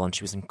festival and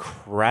she was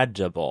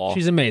incredible.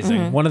 She's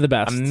amazing. One of the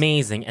best.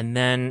 Amazing. And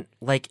then,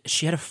 like,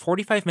 she had a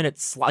 45-minute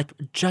slot,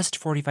 like, just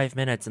 45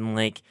 minutes. And,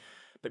 like,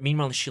 but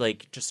meanwhile, she,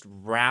 like, just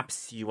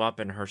wraps you up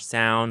in her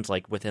sound,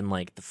 like, within,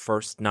 like, the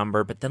first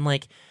number. But then,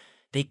 like,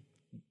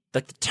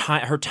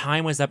 her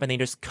time was up and they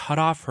just cut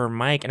off her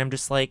mic. And I'm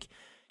just like,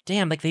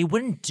 damn, like they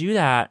wouldn't do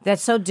that.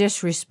 That's so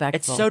disrespectful.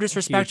 It's so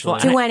disrespectful.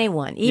 To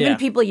anyone, even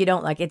people you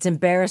don't like. It's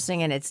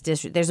embarrassing and it's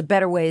there's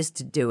better ways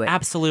to do it.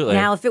 Absolutely.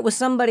 Now, if it was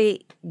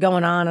somebody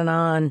going on and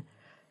on,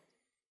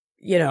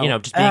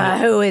 just being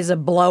who is a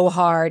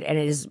blowhard and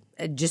is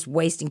just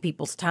wasting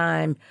people's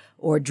time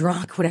or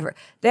drunk, whatever,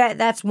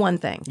 that's one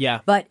thing. Yeah.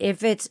 But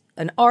if it's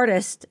an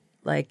artist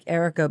like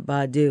Erykah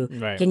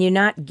Badu, can you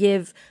not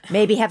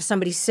maybe have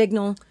somebody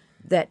signal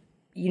that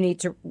you need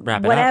to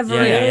wrap it whatever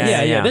up. it is.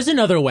 Yeah. There's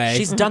another way.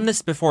 She's done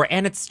this before,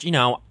 and it's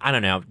I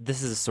don't know.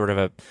 This is sort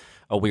of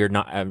a weird,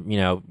 not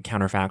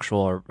counterfactual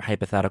or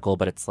hypothetical,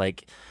 but it's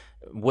like,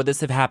 would this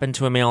have happened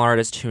to a male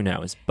artist? Who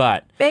knows?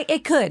 But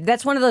it could.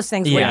 That's one of those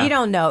things where you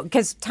don't know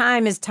because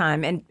time is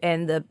time,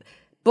 and the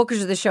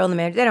bookers of the show and the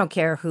manager, they don't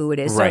care who it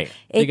is. Right. So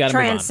it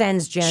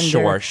transcends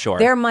gender. Sure.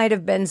 There might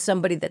have been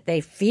somebody that they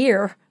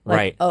fear,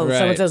 like,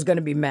 so-and-so's going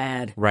to be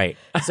mad. Right.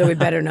 So we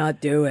better not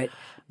do it.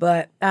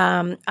 But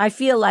I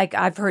feel like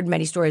I've heard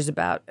many stories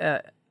about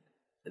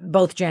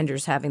both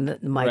genders having the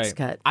mics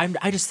cut.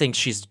 I just think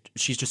she's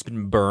just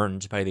been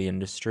burned by the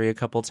industry a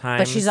couple times.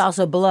 But she's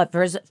also beloved.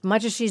 For as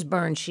much as she's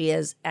burned, she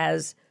is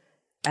as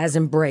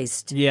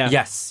embraced. Yeah.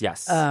 Yes.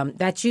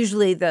 That's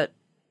usually the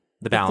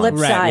balance.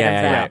 flip side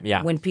of that. Right.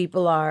 Yeah. When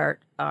people are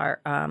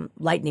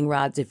lightning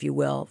rods, if you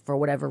will, for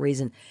whatever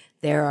reason,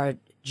 there are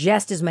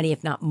just as many,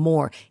 if not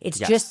more. It's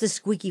just the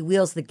squeaky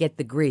wheels that get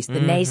the grease. The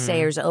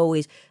naysayers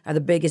always are the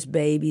biggest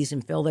babies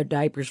and fill their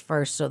diapers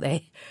first, so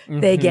they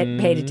get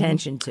paid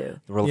attention to.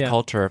 The rule of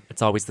culture,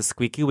 it's always the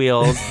squeaky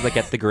wheels that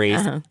get the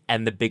grease,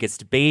 and the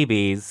biggest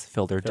babies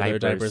fill their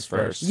diapers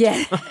first.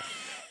 Yeah.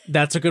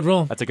 That's a good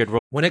rule.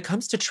 When it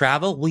comes to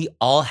travel, we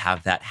all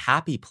have that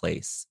happy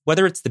place.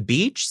 Whether it's the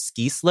beach,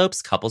 ski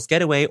slopes, couples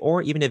getaway,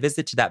 or even a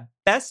visit to that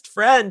best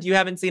friend you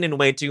haven't seen in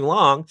way too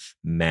long,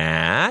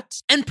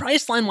 Matt. And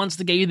Priceline wants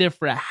to get you there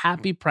for a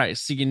happy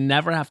price so you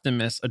never have to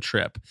miss a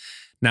trip.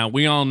 Now,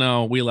 we all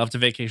know we love to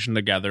vacation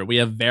together. We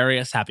have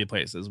various happy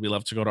places. We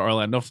love to go to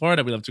Orlando,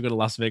 Florida. We love to go to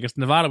Las Vegas,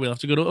 Nevada. We love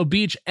to go to a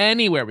beach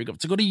anywhere. We love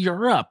to go to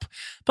Europe.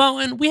 But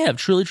when we have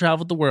truly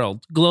traveled the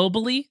world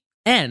globally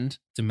and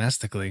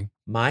domestically.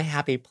 My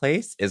happy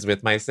place is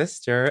with my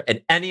sister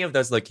in any of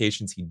those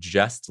locations he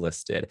just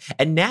listed.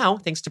 And now,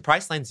 thanks to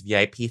Priceline's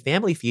VIP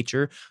family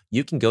feature,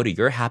 you can go to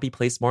your happy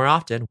place more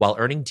often while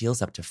earning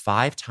deals up to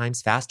 5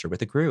 times faster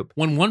with a group.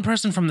 When one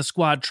person from the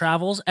squad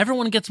travels,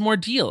 everyone gets more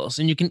deals,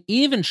 and you can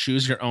even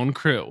choose your own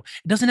crew.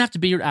 It doesn't have to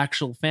be your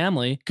actual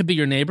family. It could be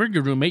your neighbor,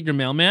 your roommate, your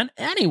mailman,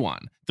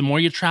 anyone. The more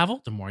you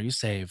travel, the more you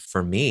save.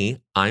 For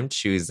me, I'm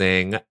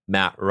choosing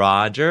Matt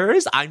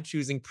Rogers. I'm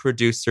choosing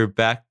producer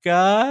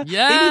Becca.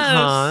 Yes! Baby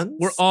Hans.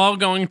 We're all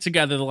going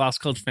together, the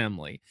Lost Coach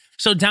family.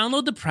 So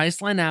download the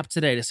Priceline app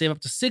today to save up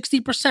to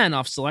 60%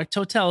 off select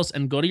hotels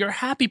and go to your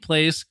happy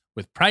place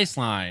with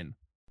Priceline.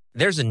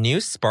 There's a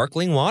new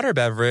sparkling water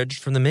beverage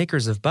from the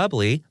makers of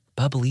Bubbly,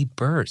 Bubbly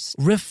Burst.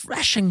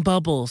 Refreshing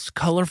bubbles,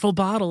 colorful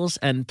bottles,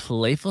 and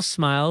playful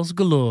smiles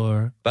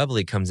galore.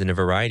 Bubbly comes in a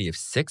variety of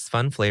 6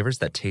 fun flavors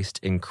that taste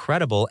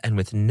incredible, and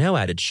with no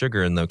added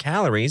sugar and low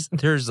calories,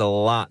 there's a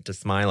lot to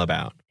smile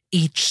about.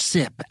 Each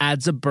sip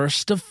adds a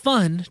burst of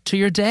fun to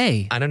your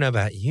day. I don't know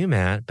about you,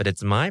 Matt, but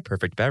it's my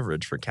perfect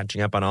beverage for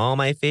catching up on all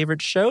my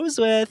favorite shows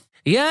with.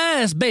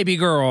 Yes, baby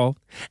girl.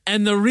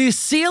 And the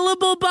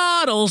resealable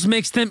bottles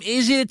makes them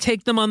easy to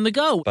take them on the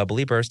go.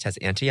 Bubbly Burst has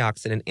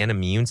antioxidant and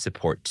immune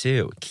support,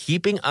 too,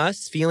 keeping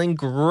us feeling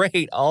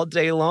great all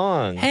day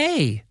long.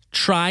 Hey,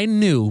 try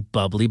new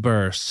Bubbly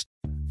Burst.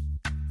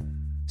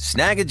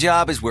 Snag a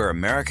Job is where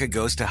America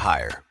goes to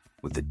hire,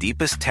 with the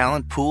deepest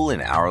talent pool in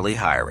hourly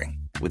hiring.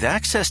 With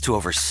access to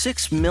over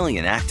 6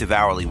 million active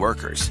hourly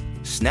workers,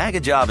 Snag a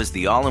Job is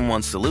the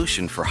all-in-one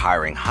solution for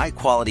hiring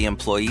high-quality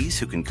employees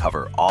who can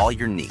cover all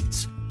your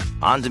needs.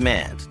 On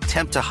demand,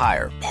 temp to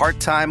hire,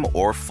 part-time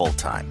or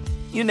full-time.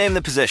 You name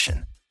the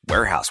position,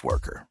 Warehouse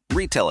worker,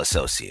 retail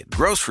associate,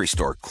 grocery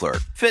store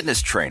clerk,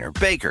 fitness trainer,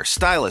 baker,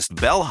 stylist,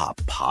 bellhop,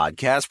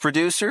 podcast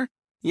producer?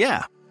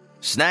 Yeah,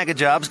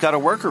 Snag-a-Job's got a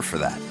worker for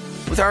that.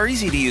 With our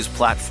easy-to-use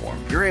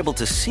platform, you're able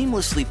to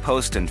seamlessly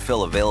post and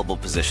fill available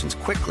positions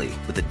quickly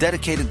with a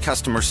dedicated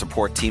customer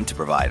support team to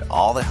provide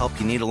all the help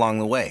you need along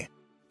the way.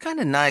 Kind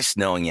of nice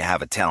knowing you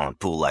have a talent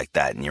pool like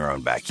that in your own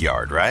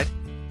backyard, right?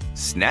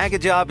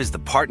 Snag-a-Job is the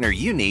partner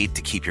you need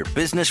to keep your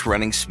business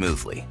running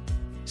smoothly.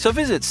 So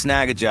visit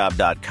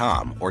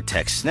snagajob.com or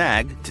text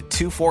snag to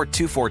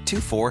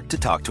 242424 to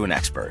talk to an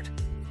expert.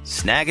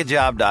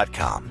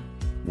 Snagajob.com,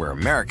 where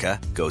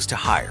America goes to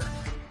hire.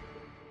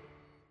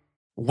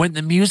 When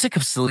the music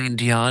of Celine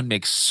Dion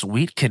makes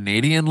sweet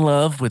Canadian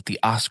love with the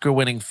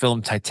Oscar-winning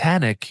film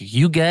Titanic,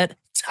 you get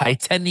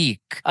Titanic,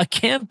 a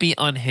campy,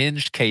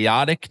 unhinged,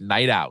 chaotic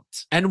night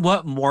out. And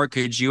what more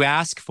could you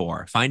ask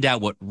for? Find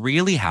out what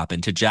really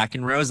happened to Jack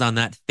and Rose on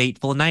that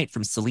fateful night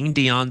from Celine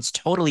Dion's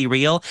totally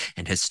real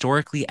and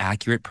historically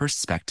accurate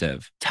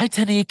perspective.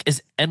 Titanic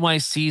is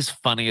NYC's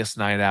funniest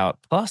night out.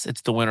 Plus,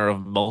 it's the winner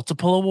of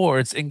multiple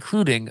awards,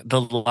 including the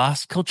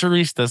Las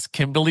Culturistas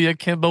Kimberly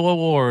Akimbo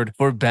Award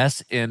for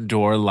Best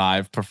Indoor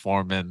Live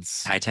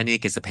Performance.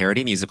 Titanic is a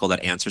parody musical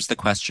that answers the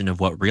question of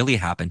what really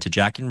happened to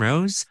Jack and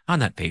Rose on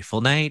that fateful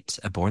night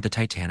aboard the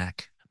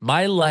Titanic.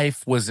 My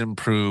life was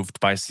improved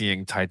by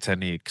seeing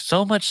Titanic,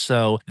 so much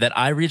so that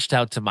I reached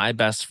out to my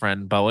best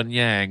friend, Bowen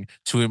Yang,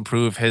 to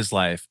improve his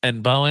life.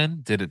 And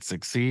Bowen, did it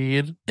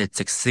succeed? It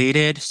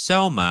succeeded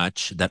so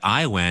much that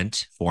I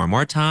went 4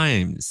 more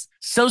times.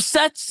 So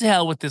set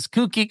sail with this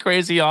kooky,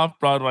 crazy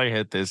off-Broadway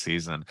hit this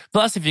season.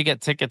 Plus, if you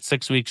get tickets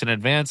 6 weeks in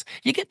advance,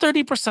 you get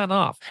 30%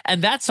 off.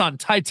 And that's on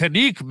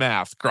Titanic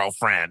math,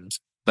 girlfriend.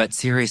 But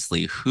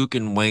seriously, who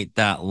can wait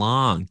that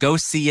long? Go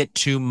see it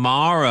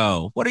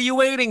tomorrow. What are you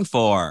waiting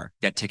for?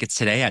 Get tickets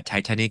today at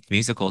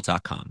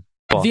TitanicMusical.com.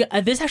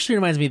 This actually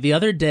reminds me, the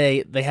other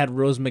day they had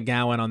Rose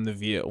McGowan on The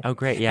View. Oh,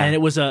 great, yeah. And it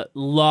was a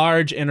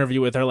large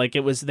interview with her. Like,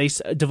 they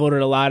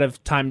devoted a lot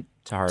of time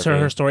to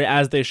her story,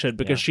 as they should,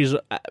 because she's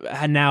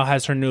now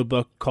has her new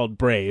book called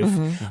Brave,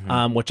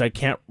 which I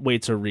can't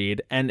wait to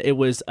read. And it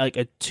was like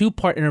a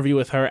 2-part interview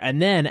with her. And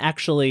then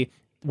actually,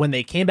 when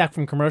they came back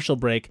from commercial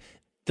break,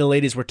 the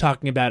ladies were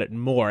talking about it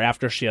more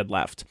after she had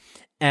left.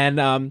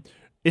 And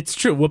it's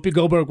true. Whoopi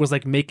Goldberg was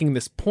like making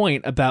this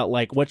point about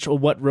like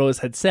what Rose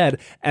had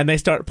said, and they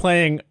start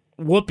playing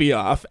Whoopi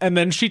off, and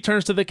then she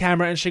turns to the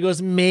camera and she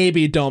goes,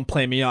 maybe don't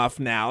play me off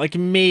now. Like,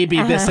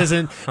 maybe this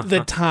isn't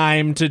the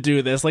time to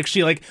do this. Like,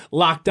 she like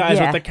locked eyes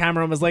with the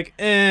camera and was like,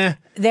 eh.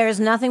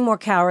 There's nothing more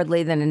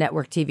cowardly than a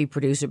network TV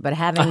producer, but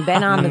having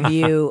been on The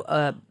View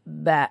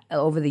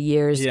over the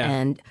years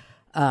and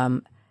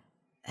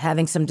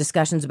having some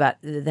discussions about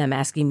them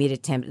asking me to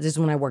temp. This is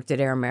when I worked at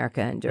Air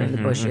America and during the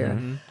Bush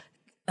era.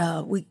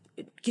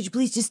 Could you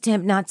please just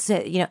temp, not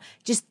say,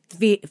 just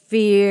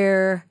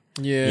fear,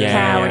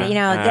 coward.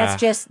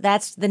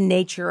 That's the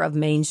nature of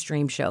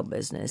mainstream show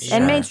business.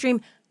 And mainstream,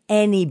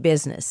 any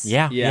business.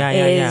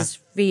 Is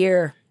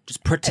fear.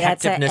 Just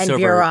protectiveness and over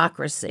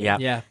bureaucracy.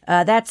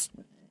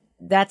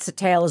 That's a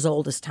tale as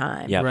old as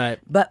time. Yep. Right.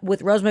 But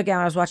with Rose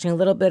McGowan, I was watching a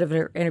little bit of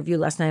her interview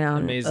last night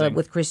on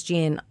with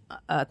Christian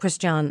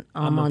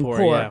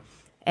Amanpour,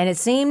 and it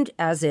seemed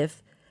as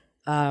if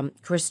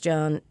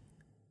Christian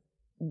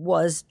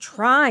was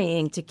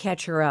trying to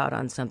catch her out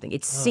on something.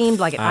 It seemed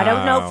like it. I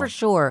don't know for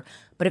sure,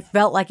 but it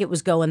felt like it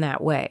was going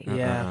that way.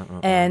 Yeah.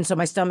 And so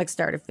my stomach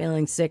started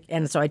feeling sick,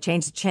 and so I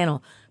changed the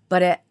channel.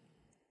 But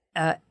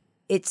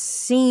it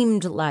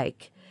seemed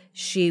like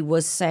she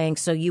was saying,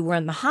 "So you were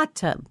in the hot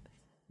tub."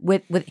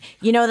 With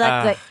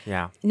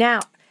Now,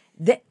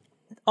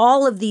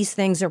 all of these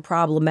things are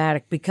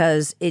problematic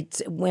because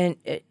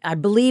I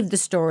believe the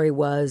story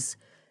was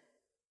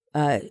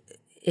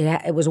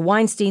it was a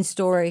Weinstein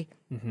story,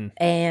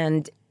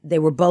 and they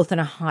were both in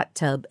a hot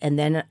tub, and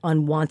then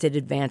unwanted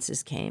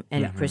advances came,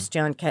 and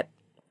Christian kept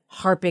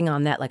harping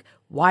on that, like,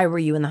 why were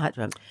you in the hot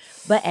tub?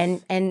 But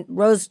and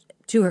Rose,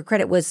 to her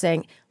credit, was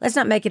saying, let's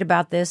not make it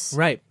about this,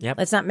 right? Yep.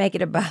 Let's not make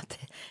it about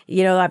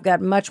I've got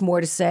much more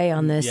to say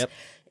on this. Yep.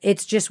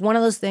 It's just one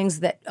of those things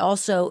that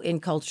also in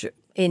culture,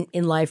 in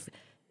life,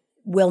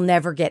 will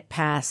never get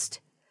past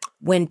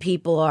when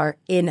people are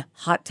in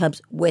hot tubs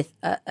with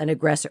an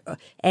aggressor.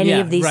 Any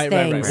of these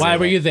things. Right. Why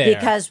were you there?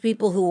 Because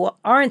people who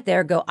aren't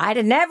there go, I'd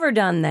have never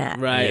done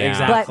that. Right,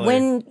 exactly. But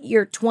when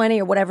you're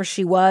 20 or whatever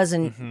she was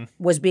and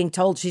was being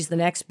told she's the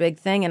next big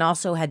thing and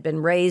also had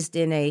been raised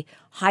in a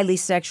highly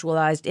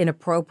sexualized,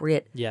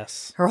 inappropriate.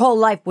 Yes. Her whole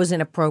life was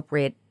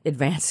inappropriate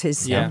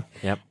advances. Yeah.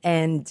 Yep.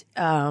 And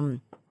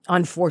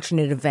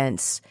unfortunate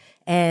events.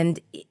 And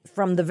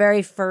from the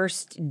very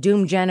first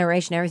Doom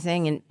generation,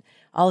 everything and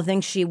all the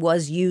things, she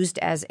was used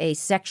as a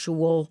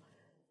sexual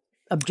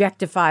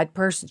objectified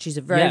person. She's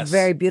a very,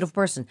 very beautiful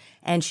person.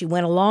 And she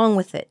went along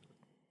with it.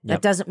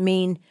 That doesn't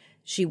mean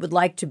she would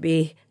like to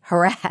be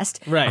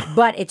harassed. Right.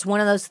 But it's one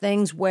of those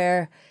things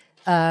where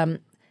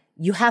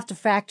you have to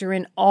factor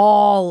in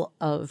all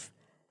of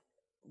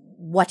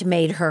what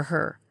made her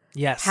her.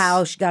 Yes.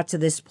 How she got to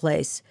this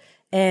place.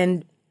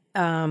 And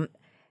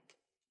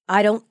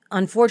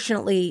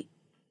unfortunately,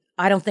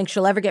 I don't think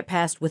she'll ever get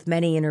past with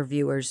many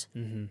interviewers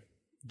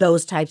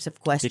those types of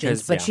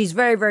questions. But she's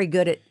very, very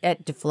good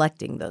at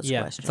deflecting those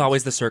questions. It's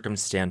always the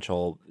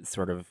circumstantial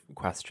sort of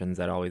questions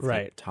that always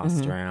get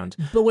tossed around.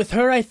 But with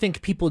her, I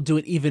think people do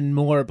it even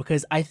more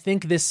because I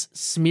think this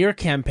smear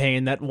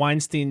campaign that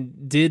Weinstein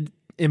did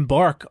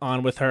embark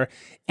on with her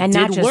and did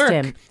not just work.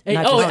 him.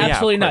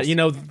 Absolutely not. You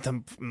know,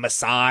 the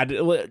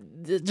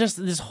Mossad,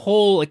 just this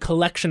whole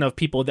collection of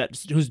people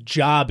whose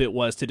job it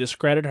was to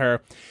discredit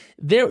her.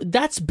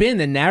 That's been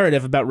the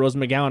narrative about Rose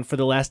McGowan for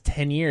the last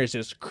 10 years.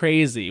 It's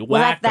crazy,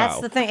 wacko. That's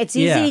the thing. It's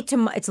easy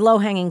it's low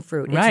hanging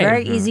fruit. It's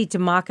very easy to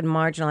mock and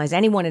marginalize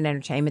anyone in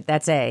entertainment.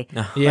 That's a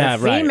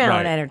female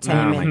in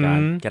entertainment. Oh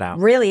my God, get out.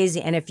 Really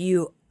easy. And if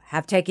you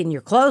have taken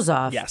your clothes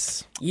off,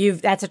 yes,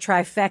 that's a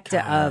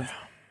trifecta of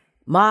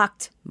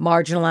mocked,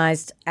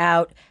 marginalized,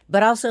 out.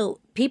 But also,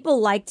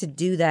 people like to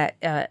do that.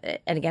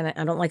 And again,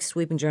 I don't like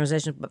sweeping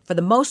generalizations, but for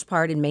the most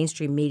part in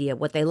mainstream media,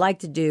 what they like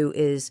to do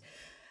is,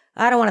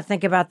 I don't want to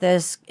think about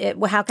this.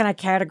 How can I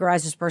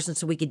categorize this person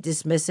so we could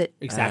dismiss it?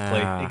 Exactly.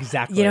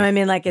 You know what I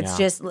mean? Like, it's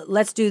just,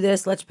 let's do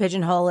this. Let's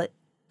pigeonhole it.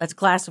 Let's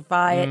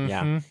classify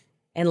it.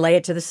 And lay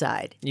it to the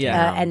side.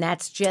 And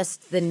that's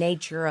just the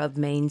nature of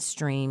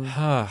mainstream,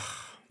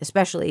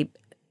 especially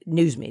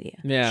news media.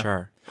 Yeah.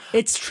 Sure.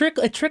 It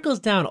trickles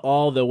down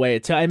all the way.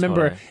 I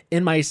remember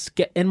in my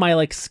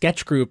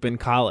sketch group in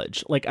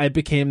college, like I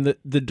became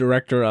the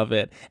director of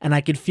it, and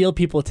I could feel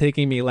people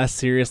taking me less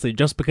seriously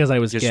just because I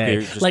was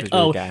gay.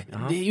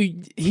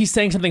 He's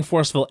saying something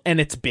forceful and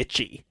it's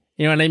bitchy.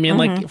 You know what I mean?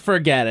 Like,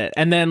 forget it.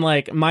 And then,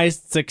 like, my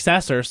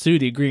successor,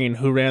 Sudie Green,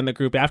 who ran the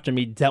group after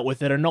me, dealt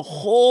with it on a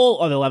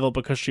whole other level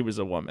because she was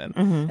a woman.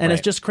 And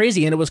it's just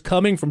crazy. And it was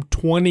coming from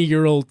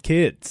 20-year-old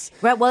kids.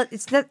 Right. Well,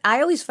 I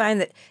always find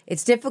that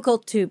it's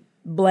difficult to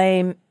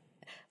blame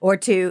or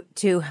to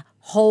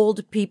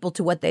hold people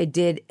to what they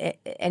did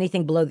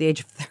anything below the age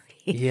of 30.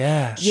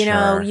 Yeah, you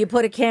know, you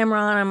put a camera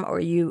on them or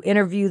you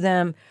interview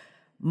them.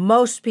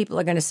 Most people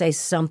are going to say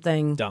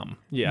something dumb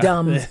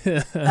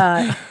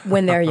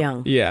when they're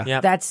young.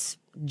 That's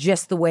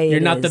just the way it is.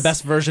 You're not the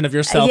best version of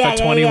yourself at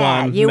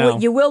 21.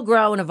 You will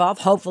grow and evolve,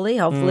 hopefully.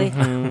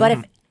 But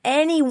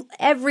if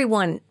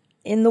everyone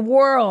in the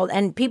world,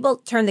 and people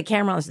turn the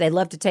camera on, so they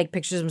love to take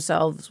pictures of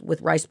themselves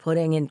with rice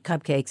pudding and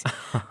cupcakes.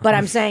 But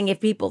I'm saying if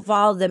people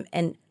followed them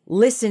and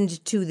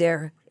listened to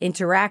their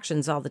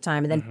interactions all the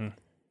time and then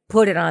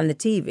put it on the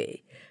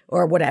TV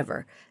or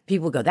whatever,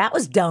 people go, that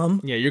was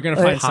dumb. Yeah, you're going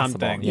to find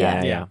something.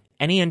 Yeah.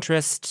 Any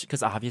interest,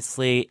 because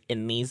obviously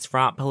in these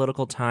fraught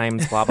political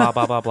times, blah, blah,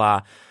 blah, blah,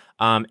 blah,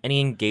 any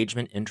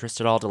engagement,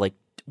 interest at all to, like,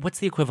 what's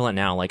the equivalent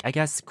now? Like, I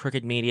guess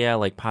crooked media,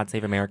 like Pod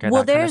Save America,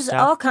 well, that there's kind of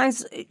stuff? all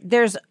kinds,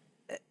 there's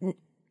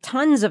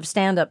tons of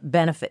stand-up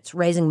benefits,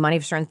 raising money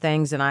for certain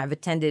things, and I've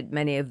attended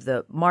many of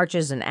the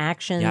marches and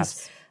actions.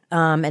 Yes.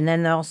 And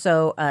then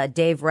also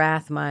Dave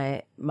Rath,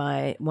 my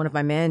one of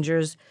my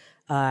managers,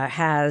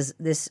 has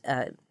this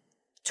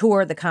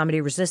tour, the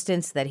Comedy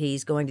Resistance, that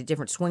he's going to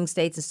different swing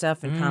states and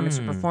stuff, and comics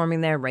are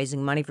performing there,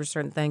 raising money for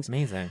certain things.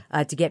 Amazing.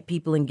 To get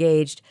people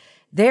engaged.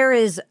 There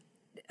is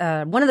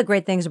one of the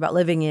great things about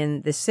living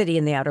in this city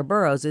in the outer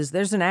boroughs is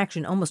there's an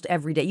action almost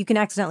every day. You can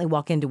accidentally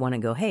walk into one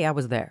and go, "Hey, I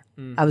was there.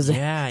 I was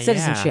there."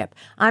 Citizenship.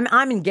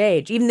 I'm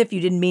engaged, even if you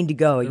didn't mean to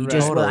go. You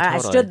just Totally. I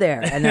stood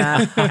there and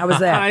I was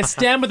there. I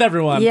stand with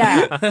everyone.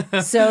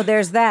 Yeah. So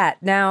there's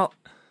that. Now,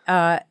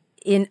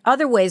 in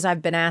other ways,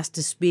 I've been asked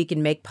to speak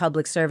and make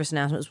public service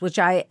announcements, which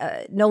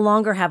I no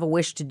longer have a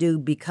wish to do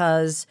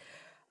because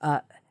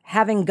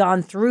having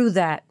gone through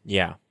that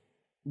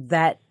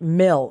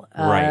mill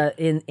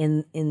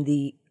in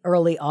the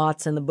early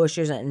aughts and the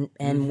Bushes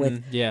and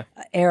with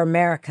Air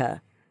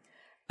America,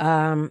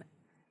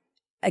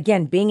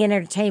 again, being in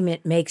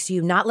entertainment makes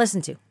you not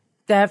listen to.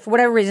 For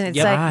whatever reason, it's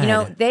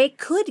like, they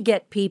could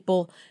get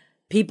people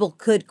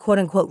could, quote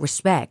unquote,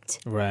 respect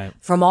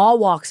from all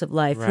walks of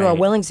life who are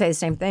willing to say the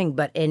same thing,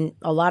 but in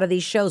a lot of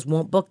these shows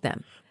won't book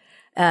them.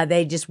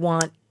 They just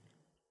want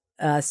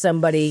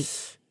somebody.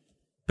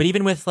 But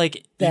even with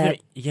like, but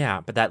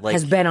that like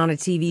has been on a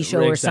TV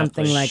show or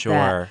something like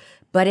that.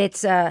 But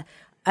it's,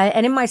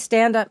 and in my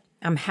stand-up,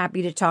 I'm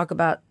happy to talk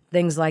about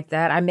things like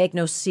that. I make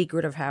no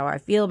secret of how I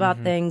feel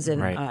about things,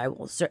 and I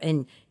will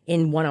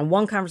in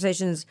one-on-one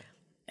conversations.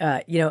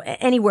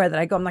 Anywhere that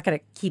I go, I'm not going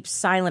to keep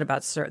silent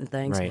about certain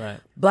things. Right.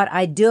 But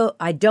I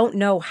don't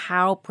know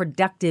how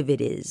productive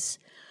it is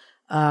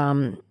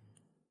all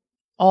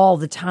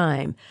the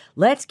time.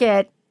 Let's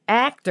get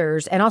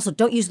actors, and also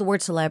don't use the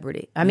word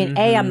celebrity. I mean,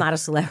 A, I'm not a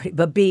celebrity,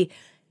 but B,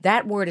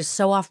 that word is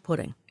so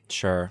off-putting.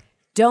 Sure.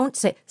 Don't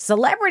say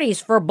celebrities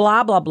for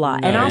blah, blah, blah.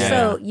 No, and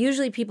also,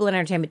 usually people in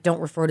entertainment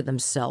don't refer to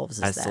themselves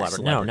as that.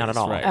 Celebrity. No, not at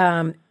all.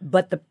 Right.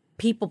 But the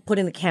people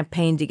putting the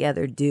campaign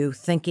together do,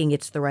 thinking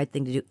it's the right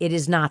thing to do. It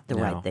is not the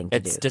right thing to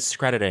do. It's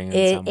discrediting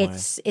in some way.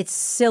 It's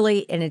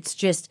silly, and it's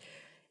just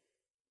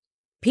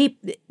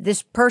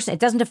this person, it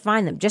doesn't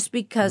define them. Just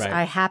because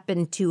I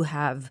happen to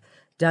have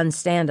done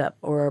stand-up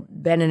or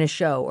been in a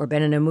show or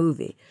been in a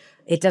movie,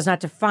 it does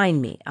not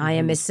define me. I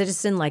am a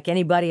citizen like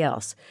anybody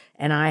else,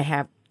 and I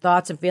have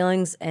thoughts and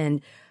feelings.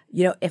 And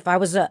if I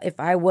was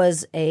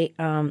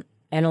an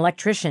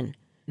electrician,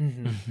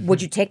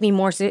 would you take me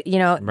more?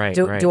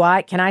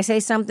 Can I say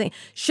something?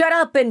 Shut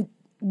up and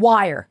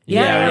wire.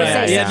 Shut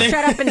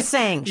up and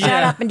sing.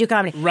 Shut up and do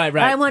comedy. Right.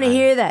 I want to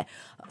hear that.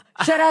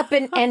 Shut up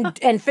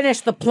and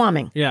finish the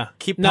plumbing. Yeah.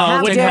 Keep it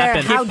wouldn't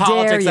happen. How Keep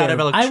politics dare out of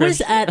you? electricity. I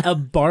was at a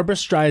Barbra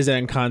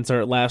Streisand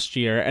concert last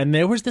year, and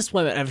there was this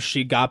woman, and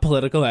she got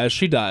political as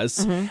she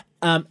does,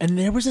 and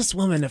there was this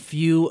woman a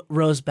few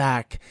rows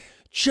back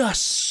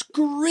just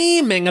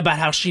screaming about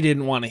how she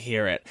didn't want to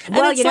hear it. And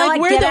Well, it's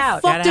like, where the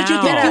fuck did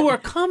you think you were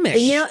coming?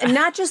 And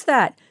not just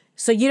that.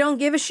 So you don't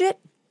give a shit?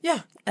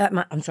 Yeah.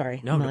 I'm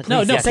sorry. No, please.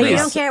 no, So you please.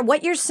 don't care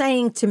what you're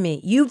saying to me.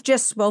 You've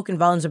just spoken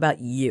volumes about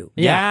you.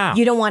 Yeah.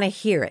 You don't want to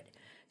hear it.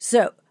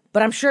 So,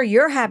 but I'm sure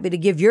you're happy to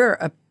give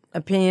your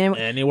opinion.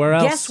 Anywhere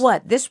else. Guess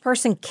what? This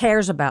person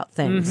cares about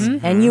things.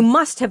 And you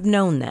must have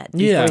known that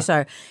before Yeah. you saw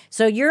her.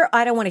 So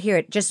I don't want to hear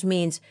it just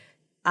means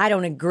I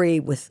don't agree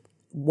with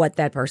what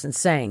that person's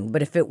saying.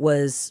 But if it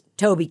was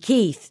Toby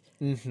Keith,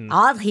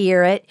 I'll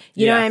hear it.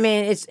 You know what I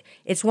mean?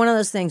 It's one of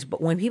those things.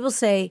 But when people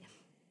say,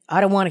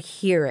 I don't want to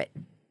hear it,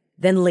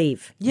 then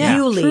leave. Yeah,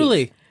 you leave.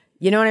 truly.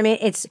 You know what I mean?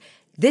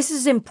 This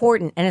is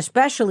important, and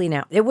especially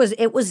now. It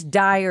was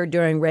dire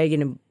during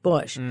Reagan and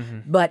Bush,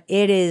 but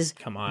it is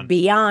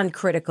beyond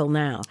critical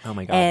now. Oh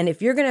my God. And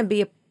if you're going to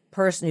be a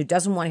person who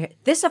doesn't want to hear,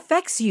 this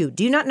affects you.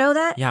 Do you not know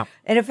that? Yeah.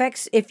 It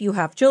affects if you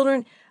have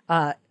children,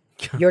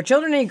 your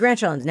children and your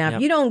grandchildren. Now,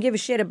 if you don't give a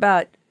shit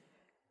about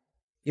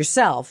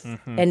yourself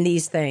and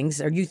these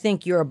things, or you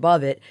think you're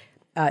above it,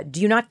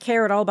 do you not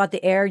care at all about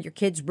the air your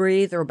kids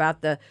breathe, or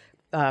about the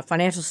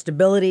financial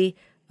stability,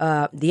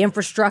 the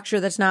infrastructure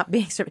that's not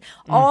being served?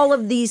 All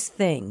of these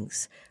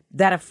things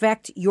that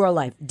affect your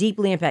life,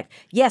 deeply impact.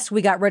 Yes,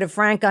 we got rid of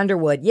Frank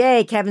Underwood.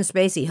 Yay, Kevin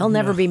Spacey. He'll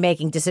never be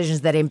making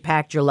decisions that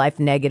impact your life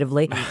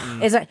negatively.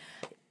 It's like,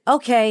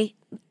 okay,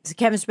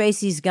 Kevin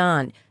Spacey's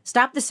gone.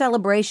 Stop the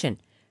celebration.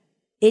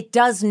 It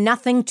does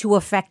nothing to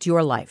affect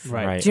your life.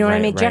 Right. Do you know what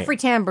I mean? Right. Jeffrey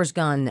Tambor's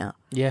gone now.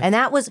 Yeah. And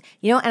that was,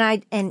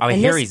 I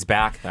hear he's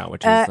back now,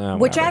 which is which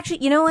whatever.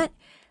 actually, you know what?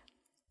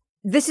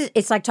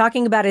 It's like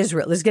talking about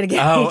Israel. This is going to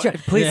get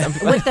please.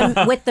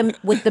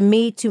 with the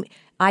Me Too.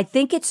 I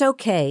think it's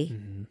okay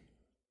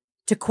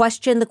to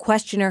question the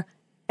questioner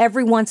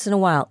every once in a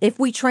while. If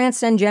we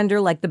transcend gender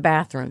like the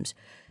bathrooms,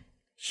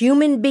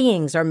 human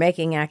beings are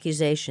making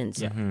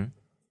accusations.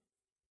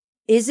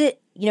 Is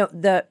it,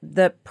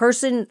 the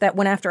person that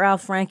went after Al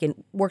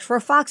Franken works for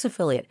a Fox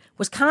affiliate,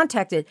 was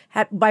contacted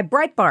by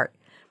Breitbart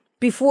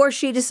before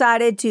she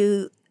decided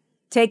to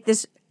take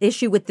this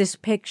issue with this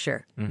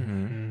picture.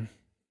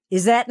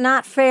 Is that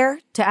not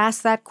fair to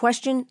ask that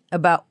question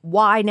about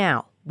why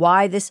now?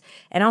 Why this?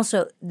 And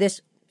also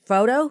this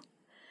photo.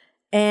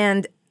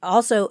 And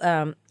also,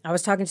 I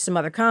was talking to some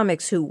other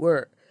comics who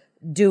were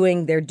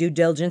doing their due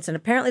diligence, and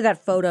apparently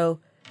that photo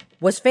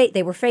was fake.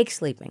 They were fake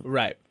sleeping.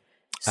 Right.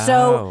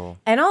 So,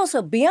 and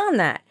also beyond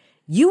that,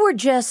 you were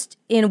just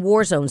in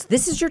war zones.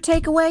 This is your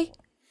takeaway?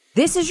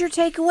 This is your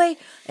takeaway?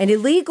 An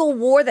illegal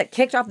war that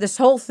kicked off this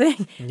whole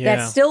thing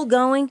that's still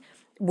going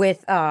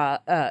with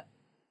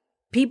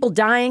people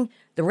dying,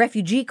 the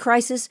refugee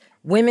crisis,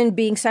 women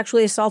being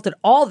sexually assaulted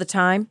all the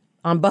time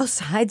on both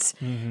sides,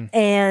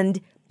 and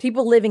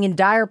people living in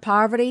dire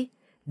poverty.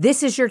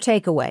 This is your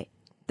takeaway,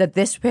 that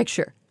this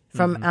picture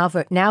from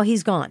Alpha, now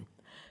he's gone.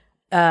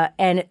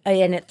 And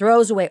it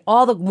throws away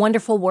all the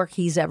wonderful work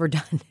he's ever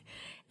done.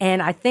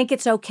 And I think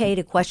it's okay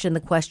to question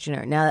the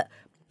questioner. Now,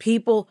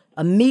 people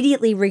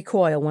immediately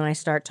recoil when I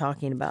start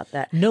talking about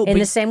that. In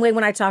the same way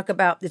when I talk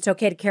about it's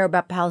okay to care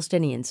about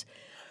Palestinians.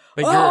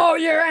 But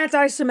you're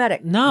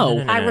anti-Semitic. No.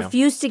 I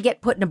refuse to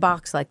get put in a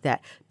box like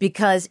that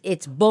because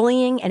it's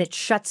bullying and it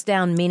shuts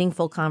down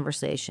meaningful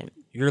conversation.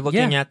 You're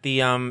looking at the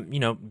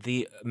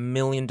the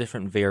million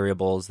different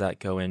variables that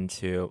go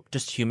into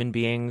just human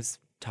beings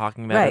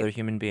talking about other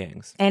human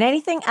beings. And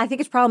anything, I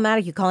think it's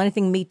problematic. You call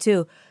anything Me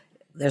Too.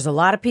 There's a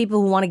lot of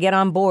people who want to get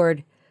on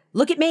board.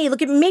 Look at me.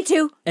 Look at Me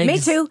Too. Me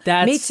Too.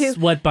 That's Me Too.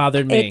 what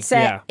bothered me.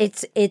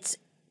 It's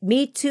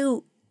Me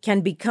Too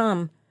can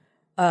become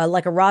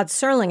like a Rod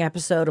Serling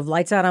episode of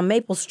Lights Out on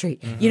Maple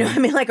Street. You know what I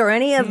mean? Or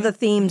any of the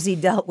themes he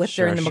dealt with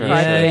during the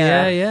McCarthy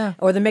era.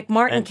 Or the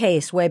McMartin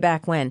case way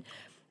back when.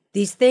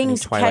 These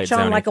things catch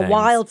on like a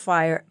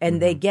wildfire and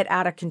they get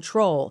out of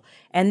control.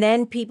 And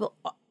then people,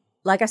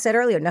 like I said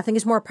earlier, nothing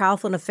is more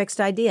powerful than a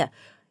fixed idea.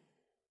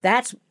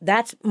 That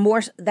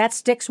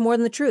sticks more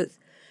than the truth.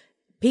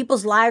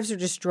 People's lives are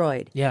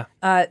destroyed. Yeah.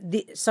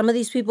 Some of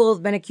these people who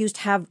have been accused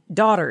have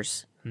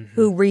daughters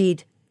who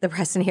read the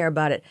press and hear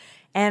about it.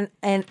 And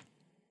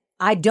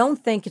I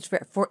don't think it's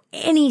fair for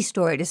any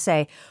story to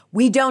say,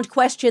 we don't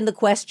question the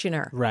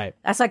questioner. Right.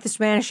 That's like the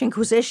Spanish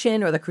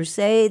Inquisition or the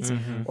Crusades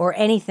or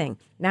anything.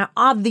 Now,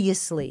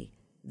 obviously,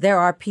 there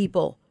are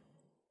people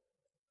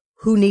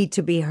who need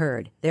to be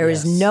heard. There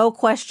is no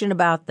question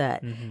about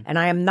that. And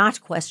I am not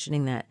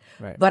questioning that.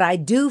 Right. But I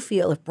do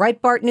feel if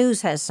Breitbart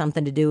News has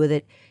something to do with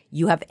it,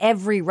 you have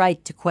every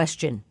right to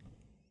question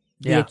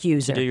the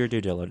accuser. To do your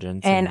due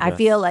diligence. And I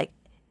feel like,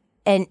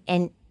 and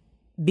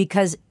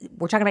because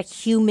we're talking about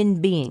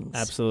human beings.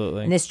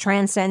 Absolutely. And this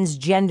transcends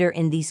gender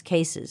in these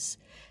cases.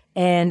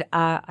 And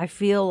I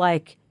feel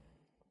like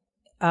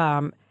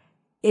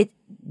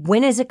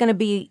when is it going to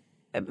be,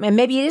 and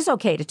maybe it is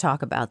okay to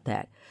talk about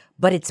that,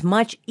 but it's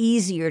much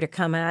easier to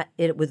come at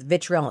it with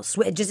vitriol.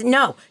 Just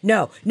no,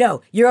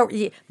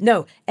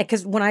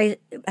 because when I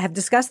have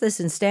discussed this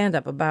in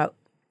stand-up about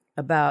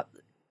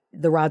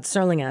the Rod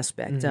Serling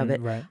aspect of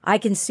it, right. I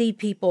can see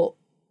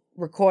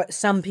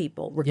some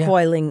people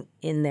recoiling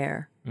in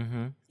their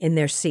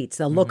seats.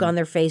 The look on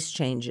their face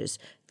changes.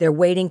 They're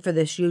waiting for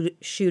the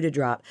shoe to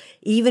drop.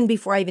 Even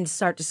before I even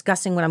start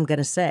discussing what I'm going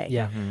to say.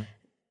 Yeah.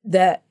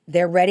 They're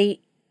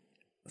ready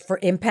for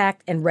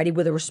impact and ready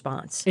with a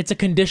response. It's a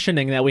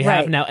conditioning that we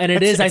have now, and I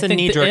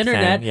think the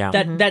internet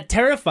that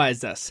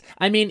terrifies us.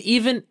 I mean,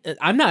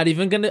 I'm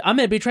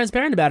gonna be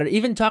transparent about it.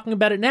 Even talking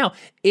about it now,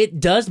 it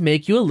does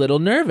make you a little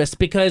nervous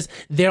because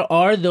there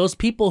are those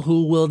people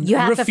who will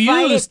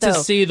refuse to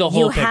see the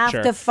whole picture. You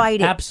have to fight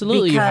it.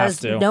 Absolutely, you have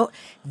to. No,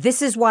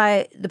 this is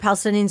why the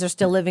Palestinians are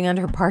still living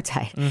under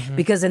apartheid,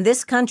 because in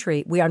this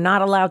country we are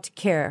not allowed to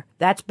care.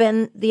 That's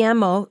been the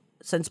MO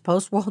since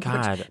post-World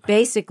War II,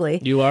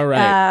 basically. You are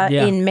right.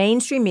 In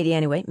mainstream media,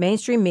 anyway,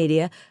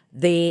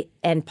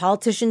 and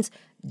politicians,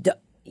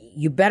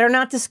 you better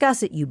not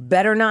discuss it. You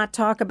better not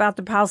talk about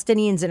the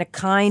Palestinians in a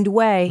kind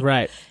way.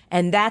 Right.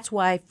 And that's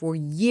why for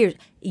years,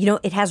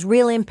 it has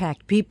real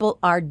impact. People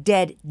are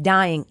dead,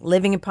 dying,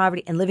 living in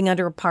poverty, and living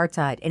under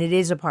apartheid. And it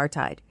is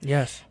apartheid.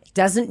 Yes. It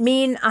doesn't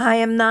mean I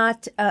am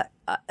not,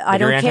 I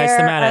don't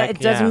care. It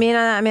doesn't mean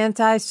I'm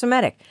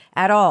anti-Semitic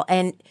at all.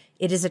 And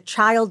it is a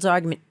child's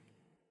argument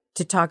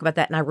to talk about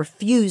that, and I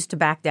refuse to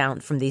back down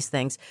from these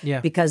things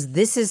because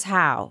this is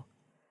how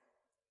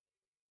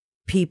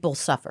people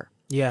suffer.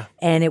 Yeah.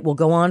 And it will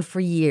go on for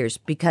years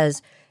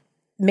because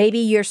maybe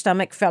your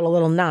stomach fell a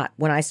little knot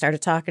when I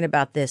started talking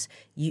about this.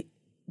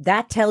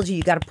 That tells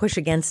you got to push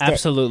against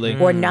it,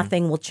 or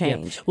nothing will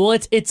change. Yeah. Well,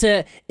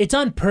 it's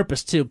on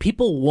purpose too.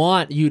 People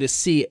want you to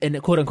see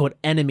an quote unquote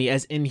enemy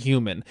as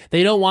inhuman.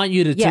 They don't want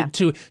you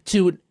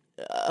to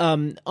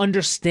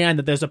understand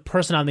that there's a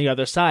person on the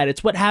other side.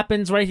 It's what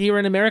happens right here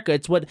in America.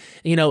 It's what,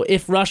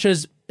 if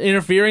Russia's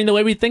interfering the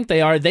way we think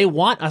they are, they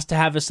want us to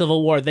have a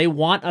civil war. They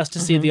want us to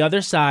see the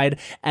other side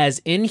as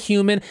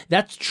inhuman.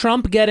 That's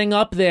Trump getting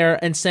up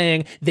there and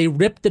saying they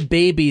ripped the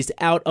babies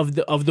out of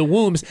the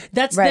wombs.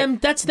 That's them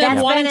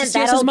wanting to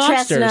see us as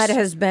monsters. That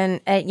has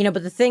been,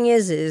 but the thing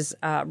is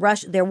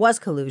Russia, there was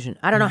collusion.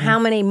 I don't know how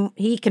many,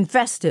 he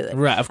confessed to it.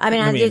 Right.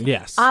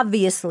 Yes.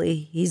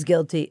 Obviously, he's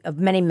guilty of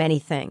many, many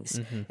things,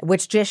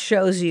 which just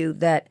shows you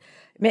that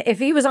if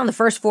he was on the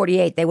first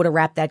 48, they would have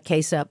wrapped that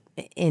case up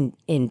in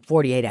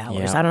 48 hours.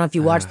 Yeah. I don't know if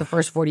you watched the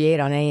first 48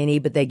 on A&E,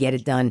 but they get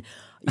it done.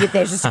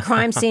 There's just a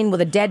crime scene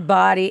with a dead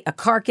body, a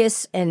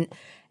carcass, and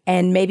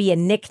maybe a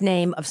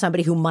nickname of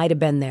somebody who might have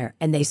been there,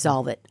 and they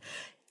solve it.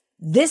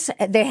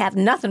 They have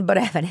nothing but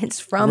evidence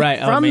from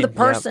the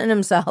person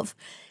himself.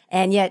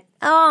 And yet,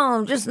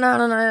 just not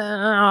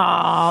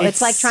enough.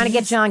 It's like trying to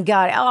get John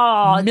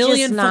Gotti.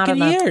 Million fucking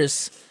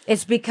years.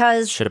 It's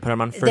because should have put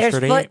him on first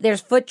 38.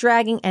 There's foot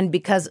dragging, and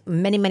because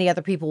many, many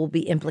other people will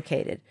be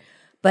implicated.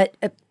 But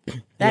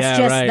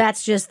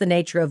that's just the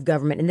nature of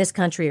government in this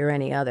country or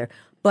any other.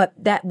 But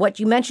what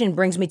you mentioned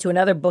brings me to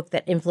another book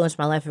that influenced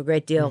my life a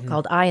great deal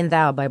called I and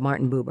Thou by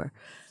Martin Buber,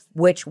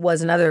 which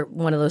was another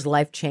one of those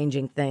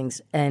life-changing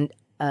things. And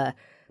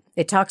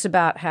it talks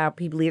about how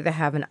people either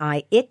have an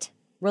I-it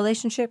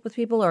relationship with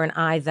people or an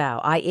I-thou.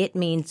 I-it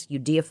means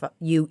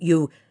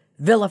you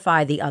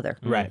vilify the other.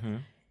 Right.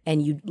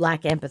 And you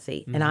lack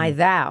empathy. And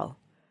I-thou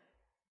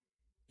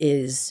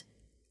this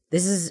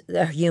is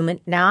a human.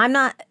 Now, I'm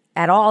not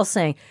at all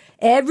saying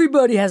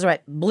everybody has a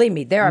right. Believe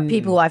me, there are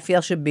people who I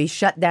feel should be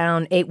shut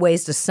down 8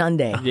 ways to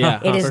Sunday.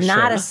 Yeah, it is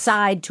not a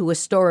side to a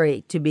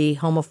story to be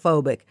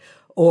homophobic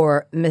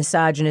or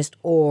misogynist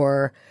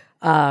or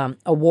a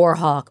war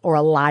hawk or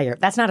a liar.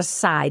 That's not a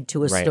side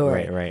to a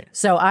story. Right.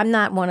 So I'm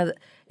not one of the...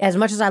 As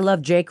much as I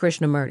love J.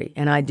 Krishnamurti,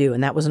 and I do,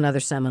 and that was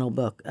another seminal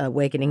book,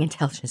 Awakening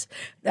Intelligence,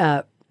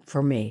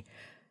 for me,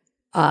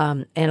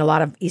 and a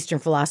lot of Eastern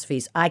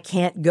philosophies, I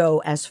can't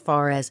go as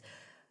far as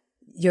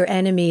your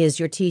enemy is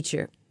your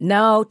teacher.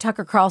 No,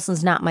 Tucker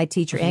Carlson's not my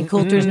teacher. Ann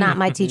Coulter's not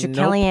my teacher.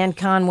 Nope. Kellyanne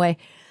Conway,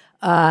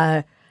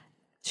 Sean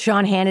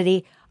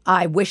Hannity,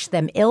 I wish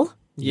them ill.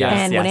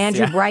 Yes, when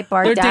Andrew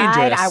Breitbart died,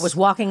 dangerous. I was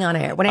walking on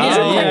air. When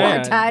Andrew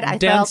Breitbart died, I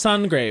Dan felt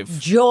Sungrave.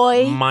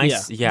 joy.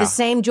 The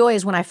same joy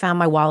as when I found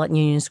my wallet in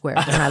Union Square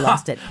when I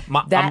lost it.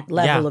 That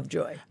level of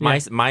joy.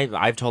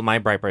 I've told my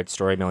Breitbart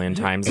story a million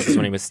times. This is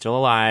when he was still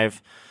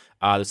alive.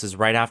 This is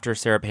right after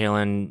Sarah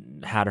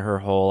Palin had her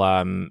whole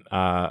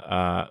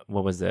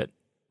what was it?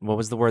 What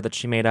was the word that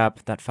she made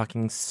up? That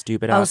fucking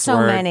stupid ass word. So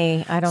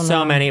many. I don't know.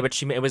 So many, but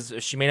she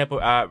made up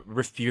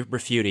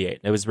refudiate.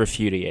 It was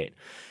refudiate.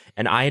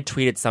 And I had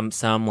tweeted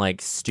some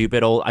like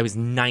stupid old. I was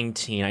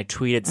 19. I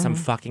tweeted some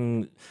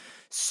fucking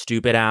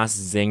stupid ass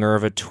zinger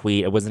of a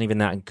tweet. It wasn't even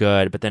that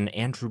good. But then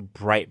Andrew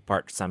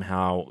Breitbart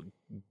somehow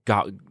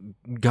got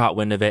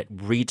wind of it,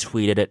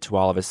 retweeted it to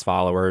all of his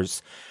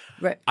followers,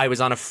 Right. I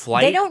was on a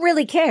flight. They don't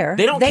really care.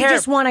 They don't They care.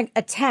 just want to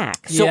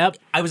attack. So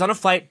I was on a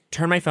flight,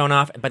 turned my phone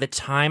off, and by the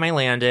time I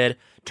landed,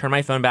 turned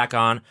my phone back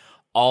on,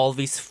 all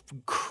these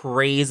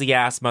crazy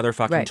ass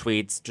motherfucking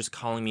tweets just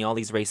calling me all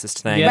these racist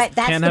things. Yes, Right,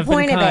 that's can the have been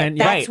point of it. kind.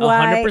 That's Right,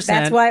 why 100%.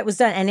 that's why it was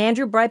done. And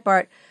Andrew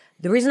Breitbart,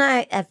 the reason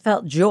I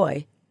felt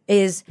joy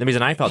is The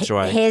reason I felt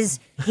joy.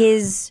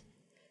 His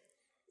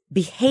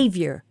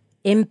behavior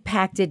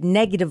impacted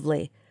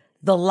negatively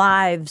the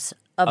lives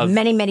of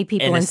many, many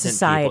people in innocent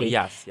society. people.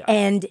 Yes.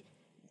 And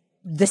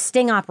the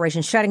sting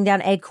operation, shutting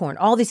down Acorn,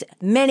 all these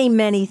many,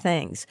 many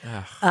things.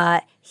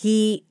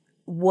 He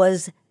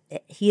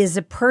is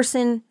a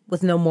person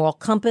with no moral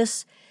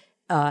compass,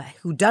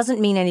 who doesn't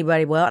mean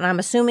anybody well. And I'm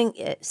assuming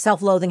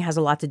self-loathing has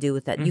a lot to do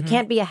with that. You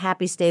can't be a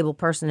happy, stable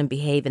person and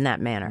behave in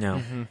that manner.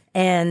 No.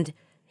 And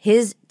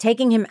his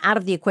taking him out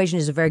of the equation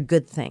is a very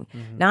good thing.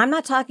 Now, I'm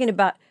not talking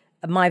about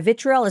my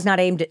vitriol is not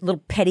aimed at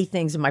little petty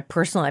things in my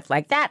personal life,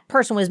 like that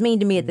person was mean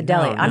to me at the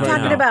deli. I'm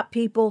talking about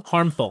people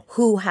harmful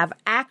who have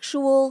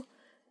actual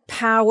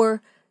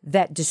power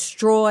that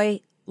destroy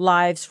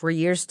lives for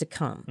years to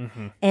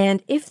come.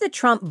 And if the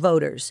Trump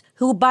voters,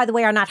 who, by the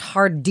way, are not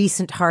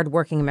decent,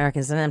 hardworking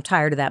Americans, and I'm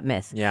tired of that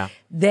myth. Yeah.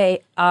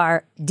 They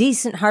are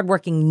decent,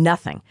 hardworking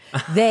nothing.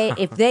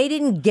 If they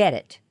didn't get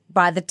it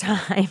by the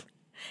time,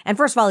 and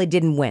first of all, he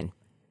didn't win.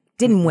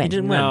 Didn't win. He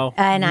didn't win. No,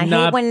 And I hate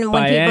not when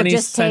by people any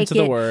just sense take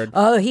of it. the word.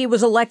 Oh, he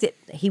was elected.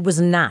 He was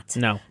not.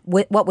 No.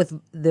 With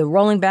the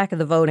rolling back of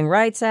the Voting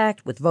Rights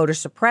Act, with voter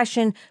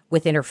suppression,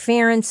 with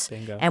interference,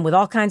 and with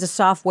all kinds of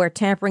software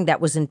tampering that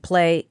was in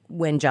play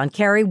when John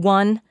Kerry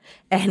won,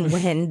 and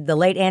when the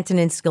late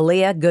Antonin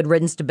Scalia, good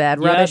riddance to bad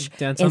rubbish,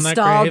 dance on that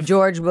installed grave.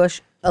 George Bush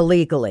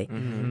illegally.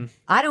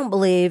 I don't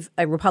believe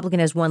a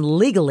Republican has won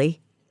legally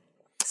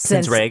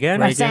Since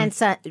Reagan?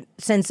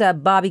 Since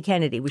Bobby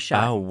Kennedy was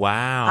shot. Oh,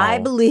 wow. I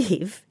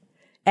believe,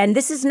 and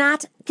this is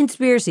not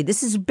conspiracy,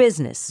 this is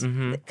business.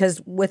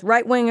 Because with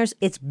right wingers,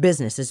 it's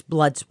business, it's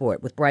blood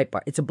sport. With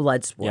Breitbart, it's a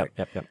blood sport.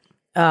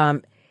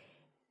 Yep.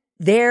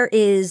 There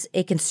is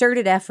a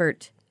concerted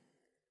effort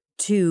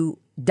to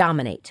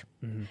dominate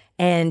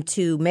and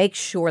to make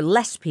sure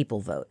less people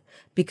vote.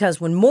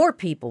 Because when more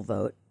people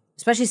vote,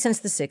 especially since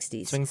the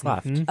 60s, Swings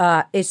left.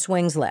 it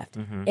swings left.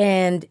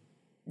 And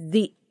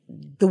the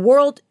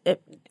world,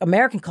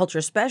 American culture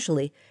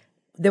especially,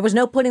 there was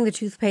no putting the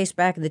toothpaste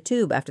back in the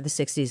tube after the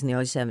 60s and the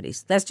early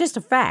 70s. That's just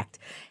a fact.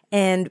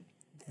 And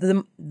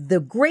the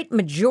great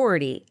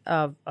majority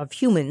of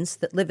humans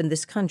that live in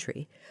this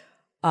country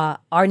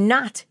are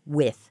not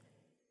with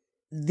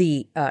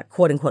the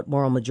quote-unquote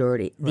moral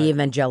majority, the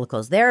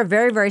evangelicals. They're a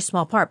very, very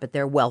small part, but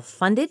they're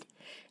well-funded,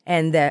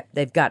 and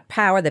they've got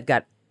power. They've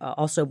got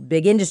also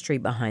big industry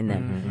behind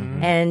them.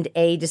 And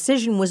a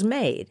decision was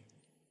made,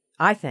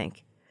 I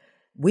think.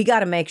 We got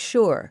to make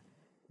sure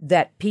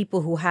that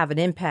people who have an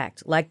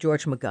impact, like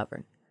George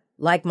McGovern,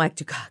 like Mike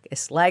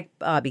Dukakis, like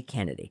Bobby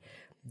Kennedy,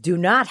 do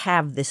not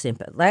have this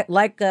impact.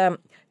 Like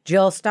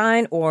Jill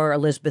Stein or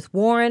Elizabeth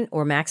Warren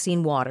or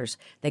Maxine Waters.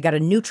 They got to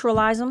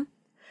neutralize them,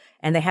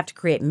 and they have to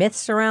create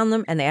myths around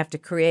them, and they have to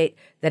create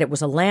that it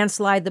was a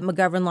landslide that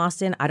McGovern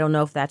lost in. I don't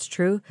know if that's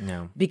true.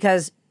 No.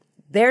 Because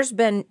there's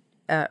been...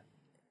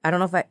 I don't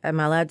know if am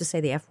I allowed to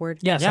say the F word?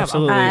 Yes,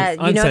 absolutely.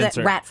 You know that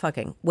Uncensored. rat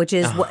fucking, which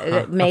is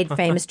made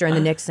famous during the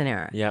Nixon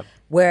era. Yep.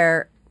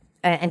 Where,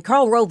 and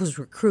Karl Rove was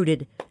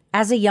recruited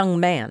as a young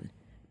man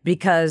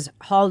because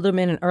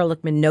Haldeman and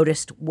Ehrlichman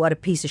noticed what a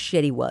piece of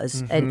shit he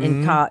was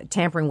in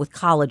tampering with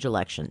college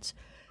elections.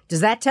 Does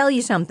that tell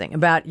you something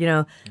about,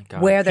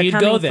 where they're He'd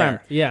coming go from?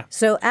 there, yeah.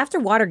 So after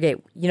Watergate,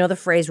 the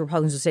phrase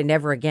Republicans would say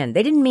never again.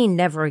 They didn't mean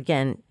never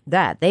again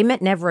that. They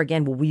meant never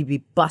again will we be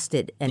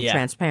busted and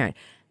transparent.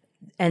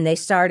 And they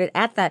started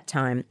at that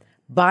time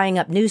buying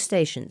up news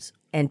stations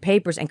and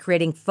papers and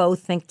creating faux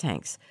think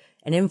tanks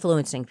and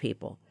influencing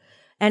people.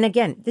 And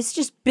again, this is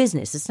just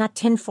business. It's not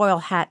tinfoil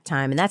hat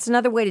time. And that's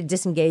another way to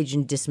disengage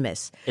and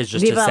dismiss. It's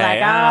just People to are say, like,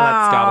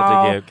 that's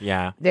gobbledygook.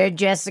 Yeah. They're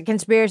just a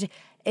conspiracy.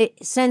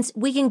 Since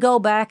we can go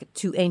back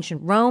to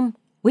ancient Rome,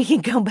 we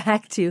can go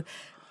back to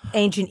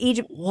ancient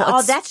Egypt.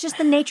 That's just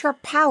the nature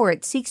of power.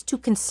 It seeks to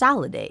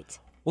consolidate.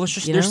 Well, it's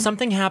just there's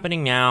something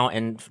happening now,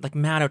 and like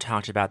Maddow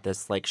talked about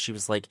this. Like she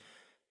was like,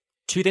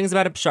 two things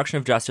about obstruction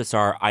of justice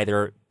are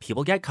either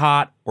people get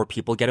caught or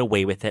people get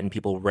away with it, and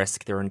people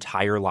risk their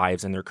entire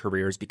lives and their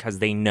careers because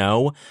they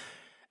know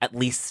at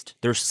least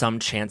there's some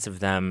chance of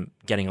them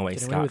getting away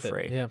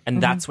scot-free. Yeah.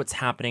 And that's what's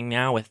happening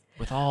now with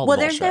all the Well, bullshit.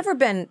 there's never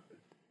been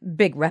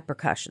big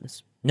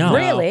repercussions. No.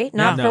 Really?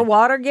 Not No. for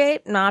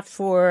Watergate, not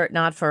for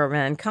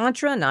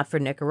Iran-Contra, not for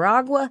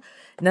Nicaragua.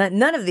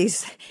 None of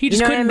these. He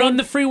just couldn't run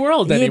the free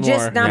world anymore.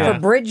 Just not for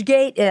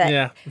Bridgegate.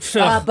 Yeah.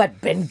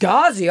 But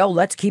Benghazi,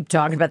 let's keep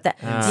talking about that.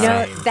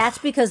 That's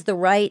because the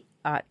right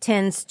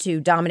tends to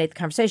dominate the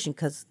conversation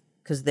because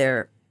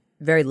they're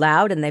very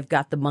loud and they've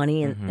got the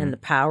money and the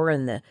power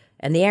and the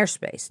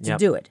airspace to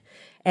do it.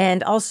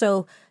 And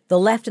also, the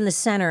left and the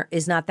center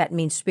is not that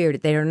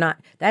mean-spirited. They are not.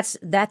 That's.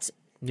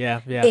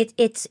 Yeah.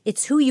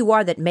 It's who you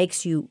are that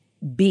makes you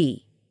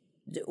be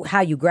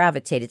how you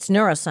gravitate. It's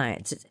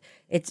neuroscience.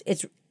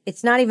 It's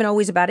it's not even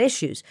always about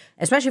issues,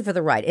 especially for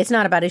the right. It's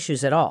not about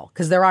issues at all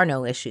because there are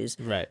no issues.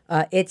 Right.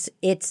 It's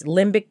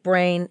limbic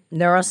brain,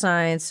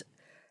 neuroscience,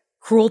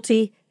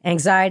 cruelty,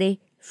 anxiety,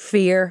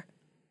 fear,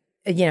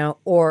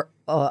 or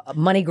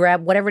money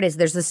grab, whatever it is.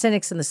 There's the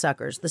cynics and the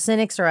suckers. The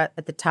cynics are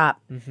at the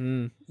top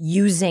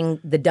using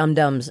the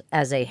dum-dums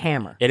as a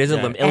hammer. It is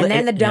and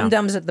then the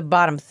dum-dums at the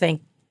bottom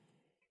think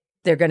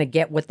they're going to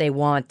get what they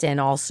want, and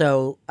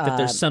also that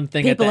there's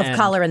something people at the of end.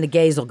 color and the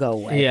gays will go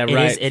away. Yeah,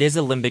 right. It is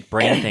a limbic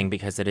brain thing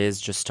because it is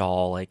just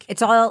all like...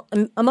 It's all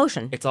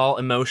emotion. It's all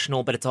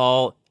emotional, but it's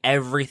all...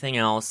 Everything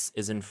else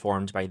is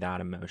informed by that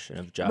emotion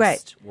of just...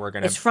 Right. We're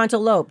going to... It's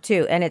frontal lobe,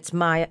 too, and it's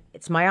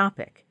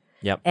myopic.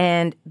 Yep.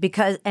 And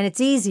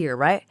it's easier,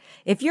 right?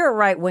 If you're a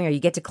right winger,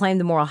 you get to claim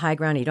the moral high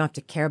ground. And you don't have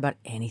to care about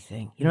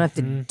anything. You don't have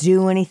to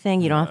do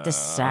anything. You don't have to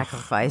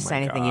sacrifice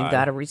anything. You've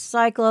got to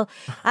recycle.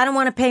 I don't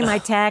want to pay my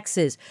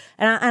taxes.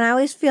 And I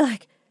always feel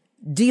like,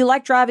 do you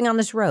like driving on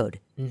this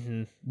road?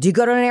 Mm-hmm. Do you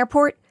go to an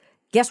airport?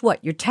 Guess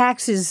what? Your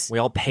taxes. We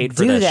all paid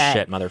for this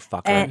shit,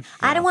 motherfucker. And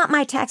I don't want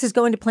my taxes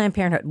going to Planned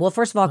Parenthood. Well,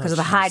 first of all, because of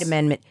the Hyde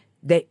Amendment.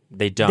 They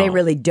don't. They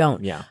really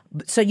don't. Yeah.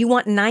 So you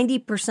want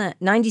 90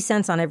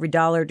 cents on every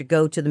dollar to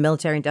go to the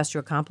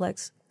military-industrial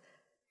complex?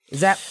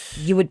 Is that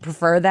you would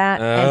prefer that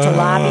and to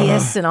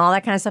lobbyists and all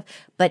that kind of stuff?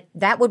 But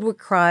that would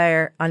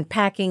require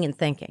unpacking and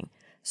thinking.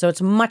 So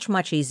it's much,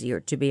 much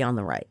easier to be on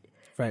the right,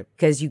 Right.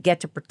 Because you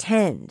get to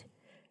pretend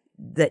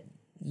that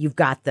you've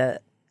got the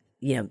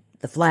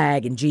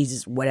flag and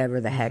Jesus,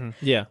 whatever the heck.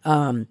 Yeah. You're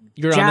on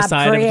job the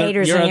side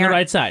creators you're and on the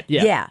right side.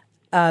 Yeah.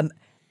 Yeah.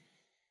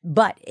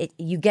 But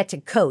you get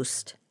to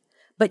coast.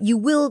 But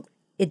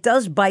it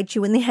does bite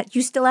you in the head.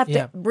 You still have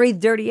to breathe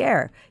dirty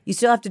air. You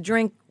still have to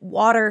drink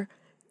water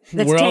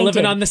that's We're all tainted.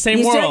 living on the same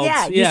You still-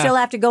 world. You still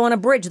have to go on a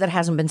bridge that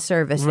hasn't been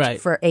serviced Right.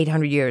 for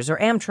 800 years, or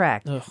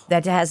Amtrak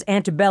that has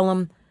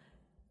antebellum,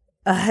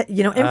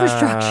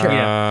 infrastructure.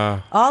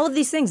 Yeah. All of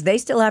these things, they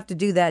still have to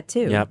do that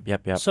too.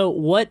 Yep. So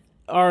what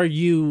are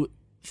you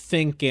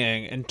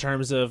thinking in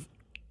terms of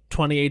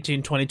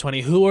 2018,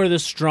 2020? Who are the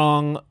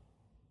strong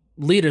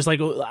leaders?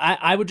 Like,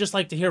 I would just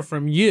like to hear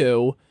from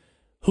you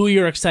who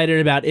you're excited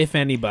about, if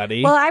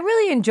anybody. Well, I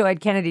really enjoyed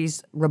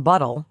Kennedy's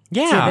rebuttal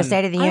to the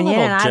State of the I Union,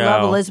 love and I Joe.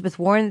 love Elizabeth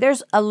Warren.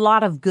 There's a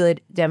lot of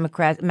good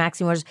Democrats,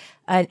 Maxine Waters,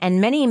 and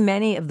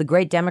many of the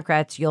great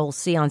Democrats you'll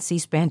see on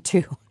C-SPAN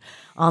too,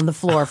 on the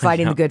floor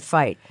fighting the good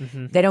fight.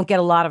 Mm-hmm. They don't get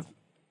a lot of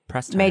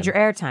Press time. major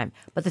airtime.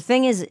 But the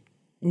thing is,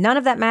 none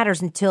of that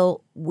matters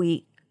until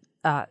we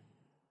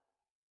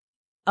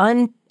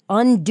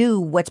undo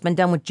what's been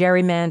done with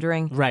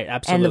gerrymandering, Right,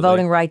 absolutely. and the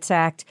Voting Rights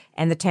Act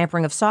and the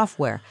tampering of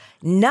software.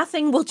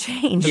 Nothing will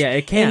change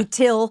it can't.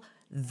 until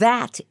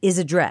that is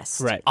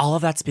addressed. Right. All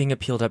of that's being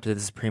appealed up to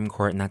the Supreme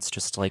Court, and that's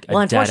just like a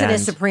Well, dead unfortunately,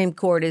 end. the Supreme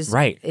Court is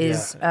Right.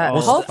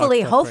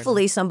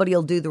 hopefully somebody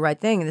will do the right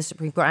thing in the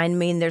Supreme Court. I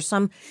mean, there's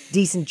some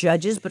decent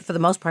judges, but for the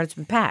most part, it's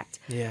been packed.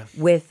 Yeah.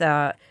 With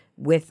a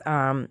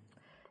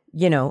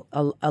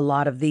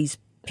lot of these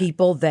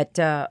people that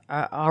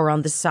are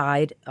on the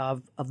side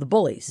of the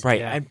bullies.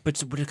 Right. Yeah.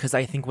 But because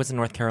I think was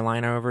North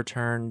Carolina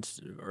overturned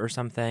or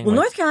something? Well,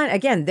 Like- North Carolina,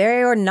 again,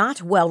 they are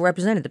not well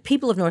represented. The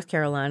people of North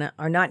Carolina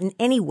are not in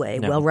any way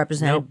well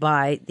represented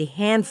by the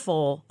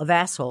handful of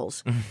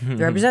assholes.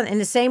 They're represented in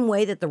the same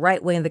way that the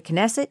right wing of the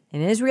Knesset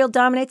in Israel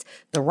dominates,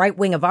 the right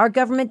wing of our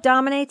government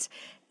dominates.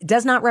 It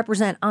does not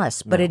represent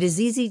us, but it is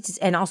easy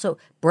to, and also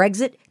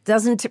Brexit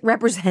doesn't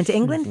represent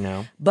England.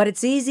 No. But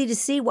it's easy to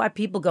see why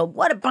people go,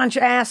 what a bunch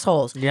of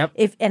assholes. Yep.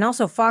 And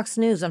also Fox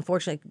News,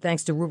 unfortunately,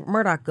 thanks to Rupert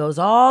Murdoch, goes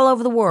all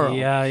over the world.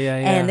 Yeah.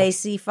 And they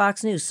see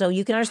Fox News. So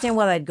you can understand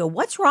why they'd go,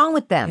 what's wrong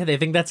with them? Yeah, they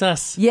think that's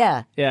us.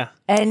 Yeah. Yeah.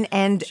 And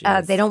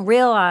they don't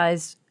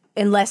realize,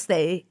 unless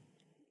they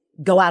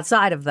go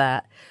outside of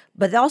that.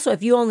 But also,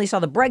 if you only saw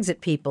the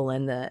Brexit people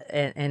and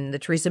the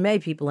Theresa May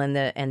people and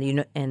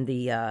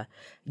the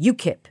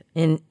UKIP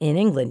in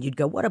England, you'd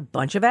go, what a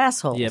bunch of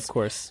assholes. Yeah, of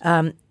course.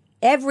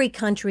 Every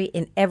country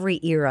in every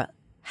era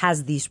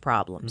has these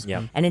problems.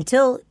 Yeah. And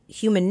until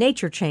human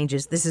nature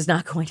changes, this is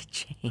not going to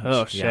change.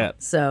 Oh, shit.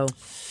 So,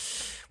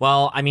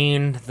 Well, I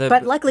mean,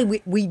 but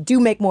luckily we do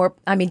make more.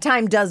 I mean,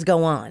 time does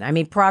go on. I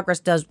mean, progress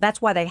does.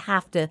 That's why they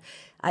have to.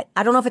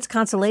 I don't know if it's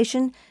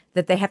consolation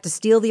that they have to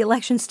steal the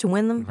elections to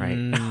win them.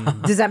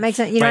 Right. Does that make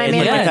sense? You know Right, what I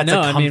mean? and like Yeah, that's no,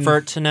 a I mean-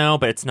 comfort to know,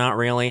 but it's not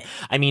really.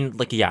 I mean,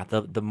 like, yeah,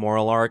 the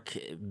moral arc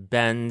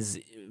bends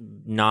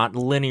not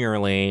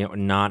linearly,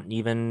 not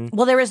even.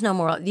 Well, there is no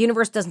moral. The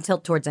universe doesn't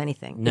tilt towards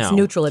anything. No. It's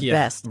neutral at Yeah.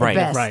 best. Right,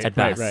 At best. Right. at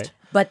best. Right.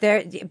 But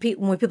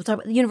when people talk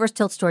about the universe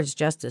tilts towards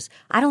justice,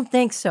 I don't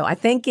think so. I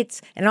think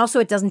and also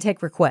it doesn't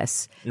take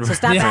requests. So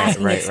stop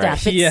asking it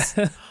stuff.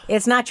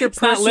 It's not your not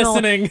personal.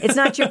 listening. It's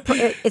not your.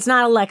 It's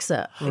not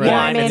Alexa. You know what I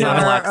Right, mean? it's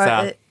not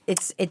Alexa.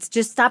 It's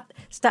just stop.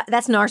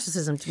 That's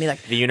narcissism to me.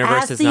 Like The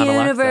universe ask is the not Alexa.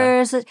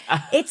 universe.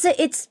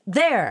 It's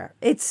there.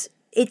 It's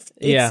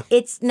Yeah.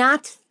 it's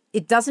not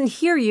it doesn't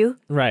hear you.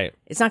 Right.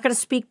 It's not going to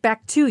speak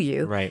back to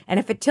you. Right. And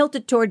if it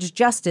tilted towards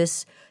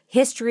justice,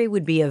 history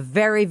would be a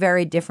very,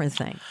 very different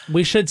thing.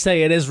 We should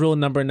say it is rule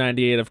number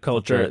 98 of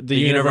culture. The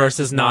universe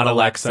is not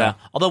Alexa.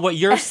 Although what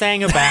you're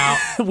saying about...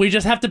 We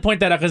just have to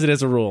point that out because it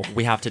is a rule.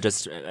 We have to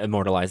just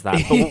immortalize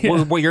that.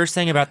 But what you're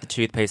saying about the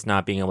toothpaste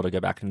not being able to go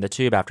back into the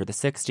tube after the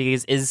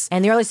 60s is...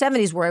 And the early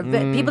 70s were...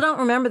 People don't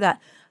remember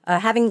that.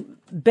 Having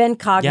been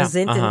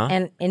cognizant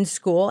and in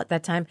school at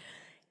that time,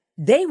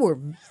 they were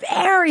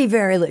very,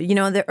 very...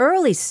 the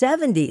early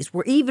 70s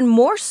were even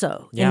more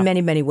so in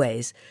many, many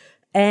ways.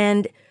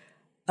 And...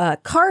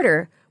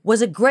 Carter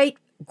was a great,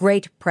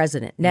 great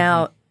president.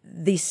 Now,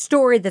 the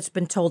story that's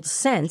been told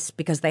since,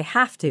 because they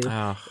have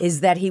to,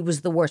 is that he was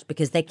the worst,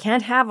 because they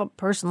can't have a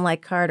person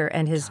like Carter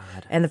and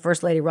and the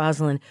First Lady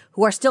Rosalind,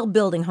 who are still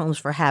building homes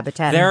for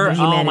Habitat and for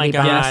Humanity. Oh my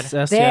God.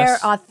 Yes, They're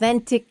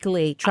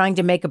authentically trying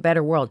to make a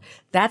better world.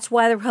 That's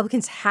why the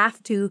Republicans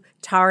have to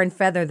tar and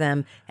feather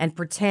them and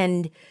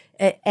pretend.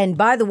 And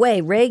by the way,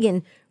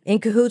 Reagan, in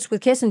cahoots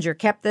with Kissinger,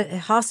 kept the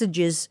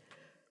hostages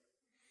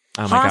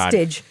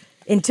hostage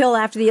until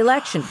after the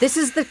election. This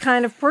is the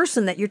kind of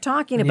person that you're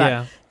talking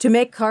about to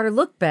make Carter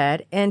look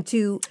bad and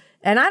to.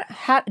 And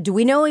do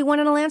we know he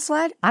won in a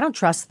landslide? I don't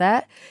trust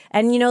that.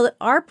 And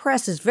our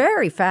press is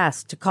very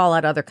fast to call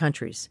out other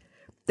countries.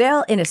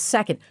 They'll in a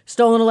second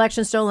stolen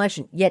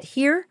election. Yet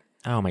here,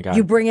 oh my God,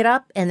 you bring it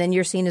up and then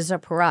you're seen as a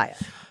pariah.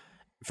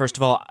 First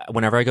of all,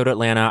 whenever I go to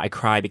Atlanta, I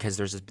cry because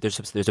there's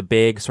a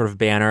big sort of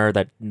banner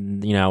that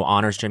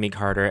honors Jimmy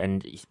Carter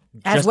and he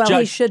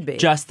should be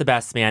just the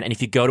best man. And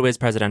if you go to his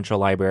presidential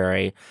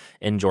library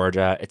in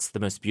Georgia, it's the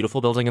most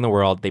beautiful building in the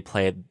world. They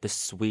played the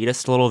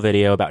sweetest little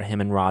video about him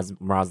and Rosalind,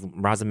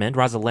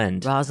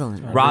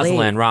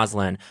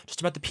 just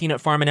about the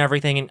peanut farm and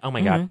everything. And oh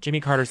my God, Jimmy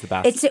Carter's the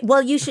best.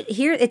 You should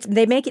hear it.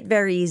 They make it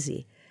very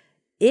easy.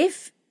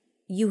 If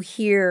you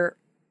hear.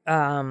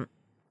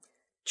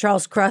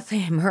 Charles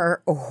Krauthammer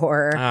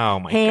or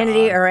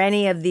Hannity or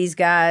any of these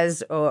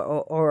guys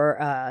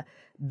or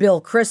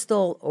Bill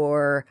Kristol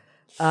or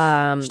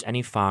just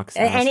any Fox,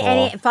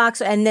 any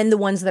Fox, and then the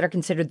ones that are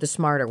considered the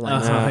smarter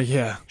ones.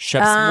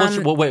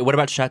 What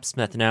about Shep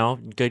Smith? No,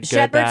 good.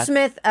 Shepard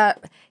Smith,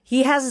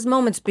 he has his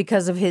moments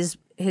because of his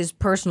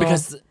personal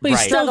but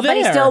he's still there. But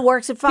he still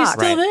works at Fox. He's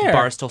still there. The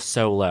bar is still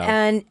so low.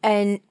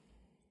 And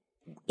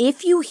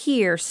if you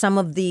hear some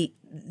of the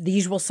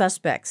usual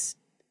suspects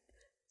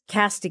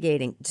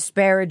castigating,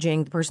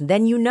 disparaging the person,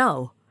 then you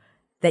know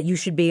that you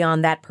should be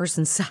on that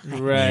person's side.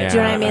 Right. Do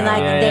you know what I mean?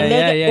 Like they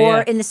make it,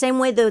 or in the same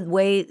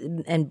way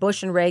and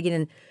Bush and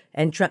Reagan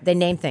and Trump, they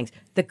name things.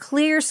 The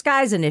Clear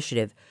Skies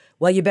Initiative.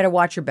 Well, you better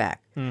watch your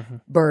back.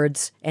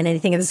 Birds and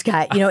anything in the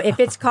sky. If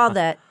it's called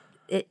that,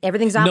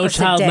 everything's opposite. No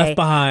child day. left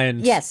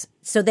behind. Yes.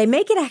 So they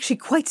make it actually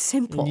quite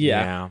simple.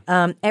 Yeah.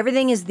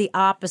 Everything is the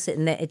opposite,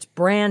 and it's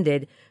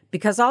branded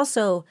because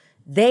also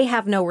they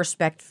have no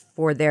respect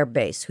for their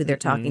base, who they're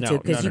talking to,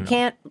 because you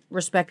can't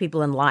respect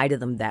people and lie to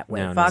them that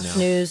way. Fox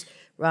News,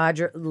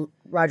 Roger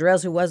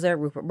Ailes, who was there,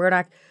 Rupert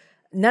Murdoch,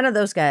 none of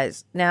those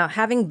guys. Now,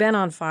 having been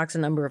on Fox a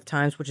number of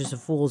times, which is a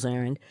fool's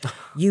errand,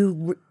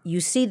 you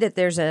see that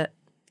there's a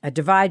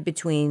divide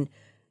between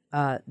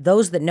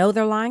those that know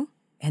they're lying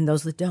and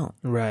those that don't.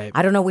 Right.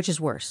 I don't know which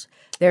is worse.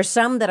 There's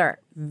some that are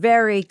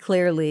very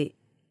clearly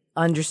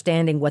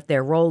understanding what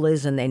their role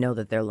is, and they know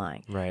that they're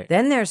lying. Right.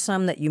 Then there's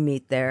some that you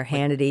meet there,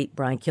 Hannity,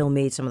 Brian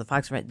Kilmeade, some of the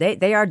Fox friends.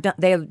 They are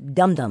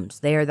dum-dums.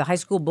 They are the high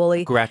school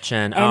bully.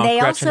 Gretchen. And they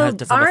Gretchen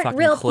also aren't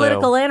real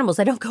political animals.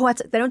 They don't go out.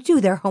 They don't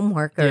do their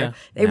homework, or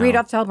they read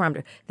off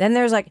teleprompter. Then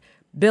there's like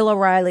Bill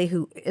O'Reilly,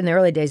 who in the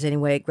early days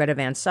anyway, Greta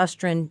Van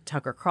Susteren,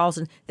 Tucker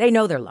Carlson. They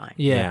know they're lying.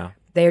 Yeah.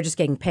 They are just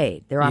getting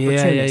paid. They're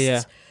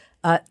opportunists.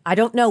 I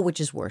don't know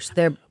which is worse.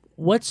 They're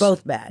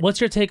both bad.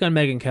 What's your take on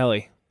Megyn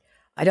Kelly?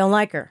 I don't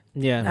like her.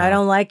 Yeah. I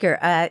don't like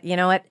her. You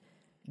know what?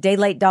 Day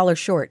late, dollar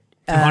short.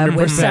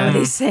 With some of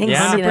these things.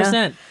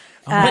 100%.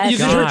 But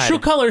her true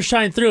colors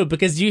shine through,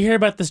 because you hear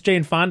about this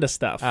Jane Fonda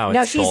stuff. Oh,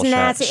 no, she's bullshit.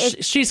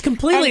 nasty. She's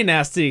completely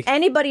nasty.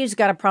 Anybody who's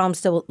got a problem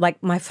still,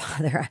 like my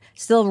father,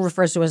 still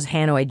refers to her as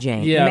Hanoi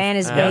Jane. Yeah. The man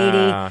is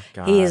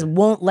 80. He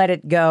won't let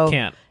it go.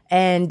 Can't.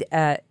 And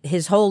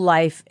his whole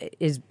life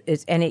is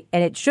and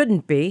it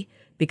shouldn't be,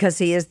 because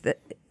he is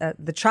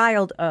the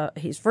child.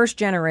 He's first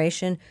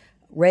generation,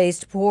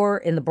 raised poor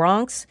in the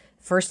Bronx,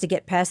 first to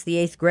get past the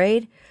 8th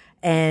grade,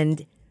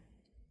 and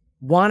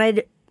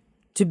wanted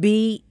to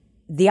be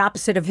the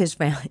opposite of his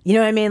family. You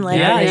know what I mean? Like,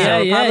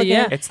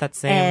 yeah. It's that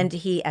same. And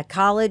he, at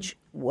college,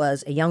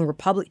 was a young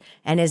Republican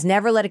and has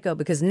never let it go,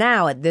 because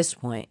now at this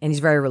point, and he's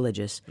very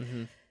religious,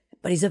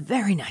 but he's a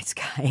very nice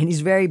guy and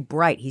he's very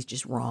bright. He's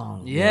just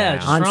wrong.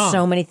 Yeah, on wrong.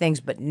 So many things.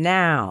 But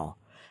now,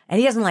 and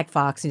he doesn't like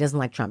Fox. He doesn't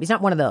like Trump. He's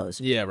not one of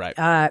those. Yeah,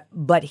 right.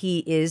 But he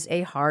is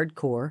a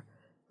hardcore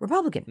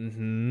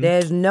Republican.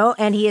 There's no,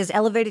 and he has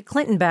elevated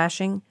Clinton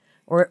bashing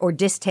or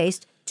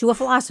distaste to a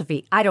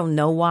philosophy. I don't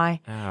know why.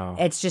 Oh.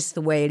 It's just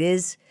the way it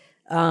is.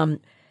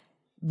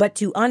 But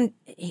to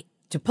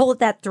pull at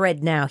that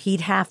thread now,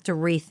 he'd have to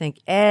rethink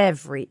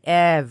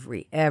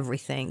everything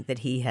that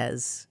he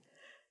has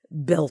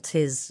built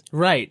his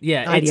right.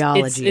 Yeah,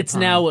 ideology. It's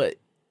now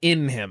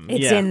in him.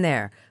 It's in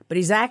there, but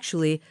he's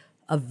actually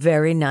a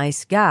very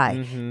nice guy.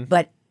 Mm-hmm.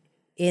 But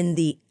in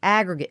the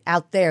aggregate,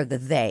 out there,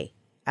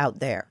 out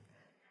there.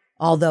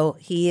 Although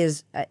he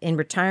is in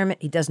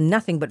retirement, he does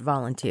nothing but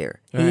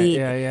volunteer. Right,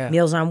 He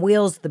Meals on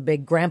Wheels, the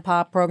big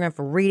grandpa program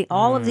for reading,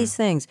 all of these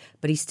things.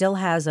 But he still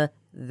has a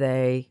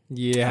they.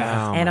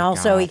 Yeah. Oh And my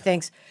also God. he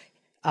thinks,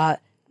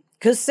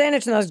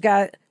 Kucinich and those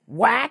guys,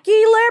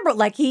 wacky liberal.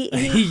 Like he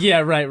yeah,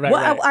 right.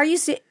 Are you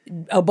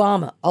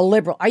Obama, a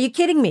liberal? Are you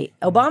kidding me?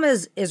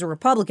 Obama is a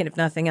Republican, if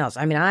nothing else.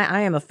 I mean,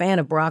 I am a fan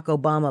of Barack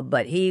Obama,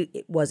 but he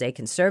was a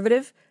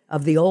conservative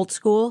of the old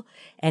school,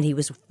 and he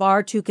was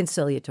far too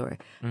conciliatory.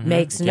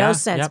 Makes no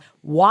sense yep.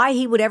 why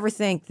he would ever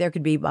think there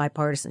could be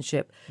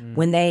bipartisanship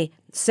when they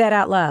said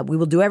out loud, "We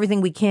will do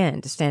everything we can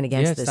to stand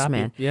against this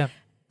man." Yeah.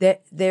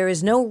 There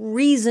is no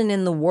reason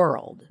in the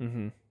world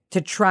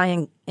to try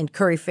and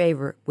curry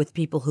favor with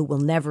people who will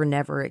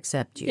never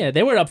accept you. Yeah,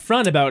 they were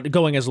upfront about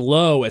going as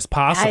low as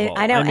possible.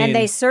 I know, mean, and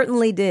they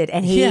certainly did.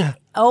 And he Yeah.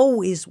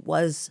 always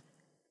was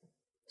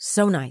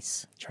so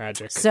nice.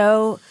 tragic.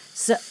 So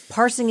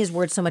parsing his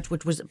words so much,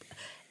 which was,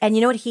 and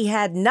you know what? He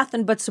had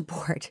nothing but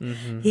support.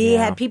 He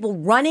had people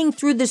running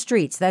through the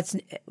streets.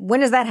 When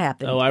does that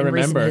happen? Oh, I in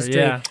recent remember, history?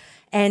 yeah.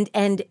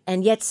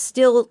 And yet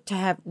still to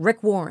have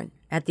Rick Warren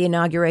at the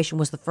inauguration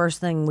was the first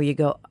thing where you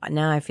go,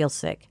 now I feel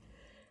sick.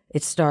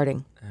 It's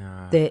starting.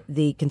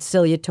 The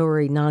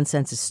conciliatory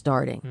nonsense is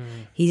starting.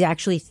 He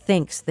actually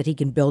thinks that he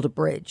can build a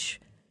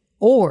bridge,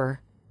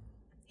 or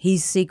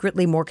he's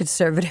secretly more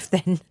conservative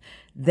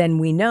than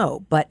we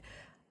know. But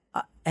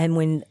and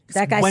when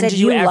that guy When said did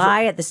you ever-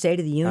 lie at the State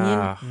of the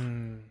Union,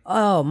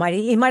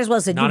 he might as well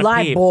have said, Not "You a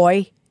lied, peep.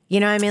 boy." You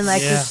know what I mean?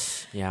 Like,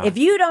 Yeah. if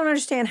you don't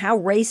understand how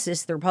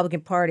racist the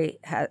Republican Party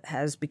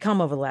has become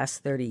over the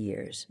last 30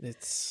 years,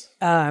 It's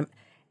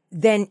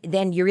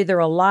then you're either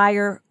a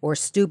liar or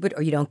stupid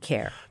or you don't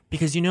care.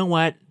 Because you know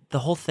what? The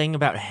whole thing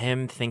about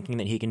him thinking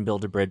that he can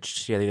build a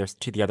bridge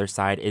to the other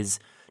side is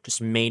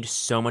just made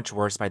so much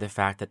worse by the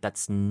fact that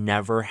that's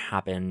never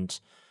happened.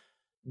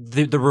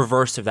 The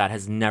reverse of that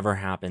has never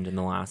happened in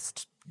the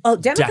last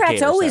Democrats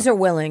decade or always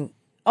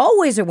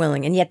so. are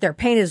willing, and yet they're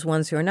painted as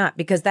ones who are not,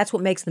 because that's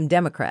what makes them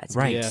Democrats.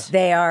 Right. Yeah.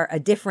 They are a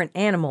different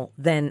animal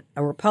than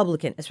a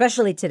Republican,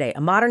 especially today.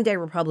 A modern day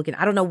Republican,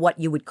 I don't know what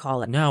you would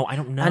call it. No, I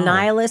don't know. A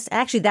nihilist?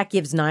 Actually, that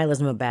gives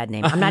nihilism a bad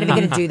name. I'm not even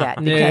going to do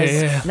that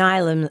because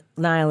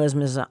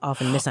nihilism is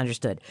often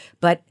misunderstood.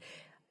 But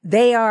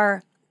they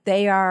are.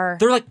 They're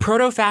like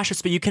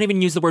proto-fascists, but you can't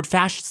even use the word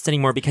fascists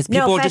anymore because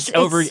No, people just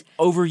it's-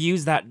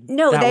 overuse that.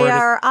 No, that they word.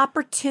 are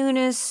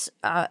opportunists,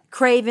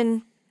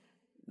 craven.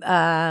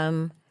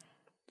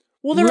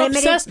 well, they're Limited-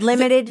 obsessed.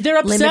 limited- They're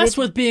obsessed limited.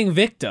 with being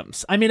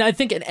victims. I mean, I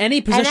think in any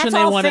And position that's they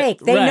all want to. fake.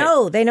 They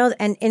know,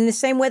 and in the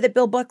same way that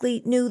Bill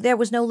Buckley knew there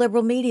was no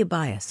liberal media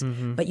bias.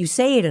 But you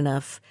say it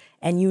enough,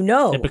 and you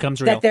know It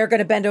becomes real. that they're going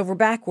to bend over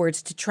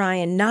backwards to try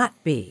and not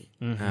be.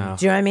 Do you know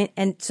what I mean?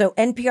 And so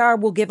NPR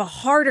will give a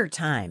harder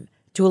time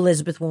to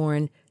Elizabeth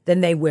Warren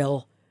than they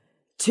will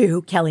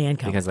to Kellyanne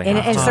Conway. Because they and,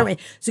 have and to. certainly,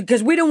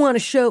 because we don't want to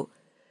show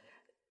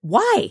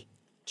why.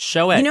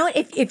 Show it. You know,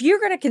 if you're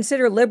going to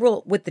consider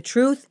liberal with the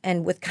truth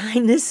and with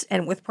kindness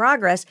and with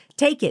progress,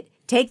 take it.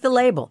 Take the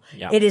label.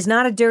 Yeah. It is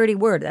not a dirty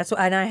word. That's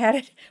why, and I had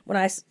it when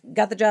I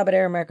got the job at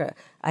Air America.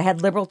 I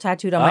had liberal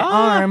tattooed on my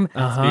arm,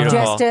 beautiful.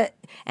 just to,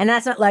 and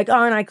that's not like,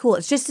 aren't I cool?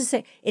 It's just to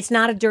say it's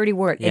not a dirty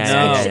word.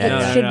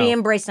 It should be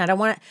embraced. And I don't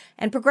want to.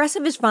 And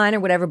progressive is fine or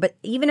whatever. But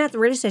even at the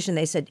radio station,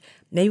 they said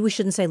maybe we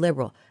shouldn't say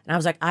liberal. And I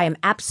was like, I am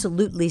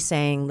absolutely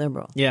saying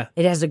liberal. Yeah.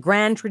 It has a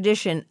grand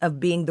tradition of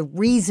being the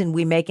reason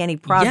we make any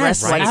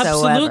progress Yes, whatsoever.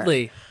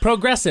 absolutely.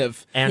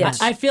 Progressive. And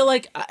Yes. I feel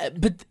like,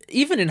 but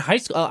even in high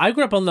school, I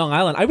grew up on Long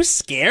Island. I was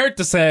scared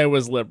to say I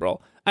was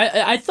liberal.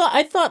 I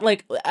thought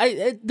like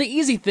the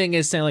easy thing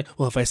is saying like,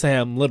 well, if I say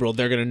I'm liberal,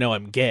 they're gonna know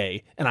I'm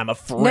gay, and I'm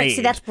afraid. No,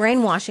 see, that's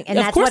brainwashing, and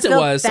Of that's course what it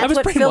was. I That's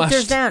was what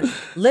filters brainwashed. down.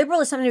 Liberal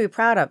is something to be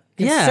proud of.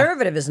 Yeah.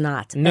 Conservative is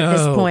not No. at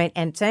this point.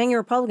 And saying you're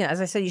Republican, as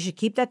I said, you should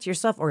keep that to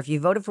yourself. Or if you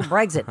voted for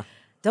Brexit,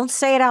 don't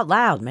say it out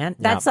loud, man.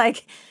 That's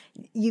like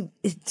you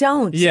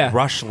don't. Yeah.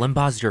 Rush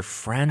Limbaugh's your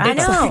friend. I What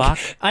the know. fuck?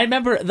 I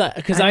remember that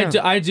because I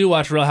know. I do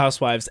watch Real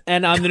Housewives,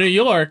 and on the New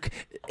York,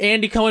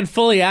 Andy Cohen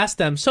fully asked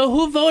them, so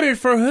who voted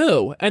for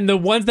who? And the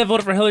ones that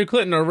voted for Hillary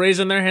Clinton are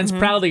raising their hands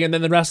proudly, and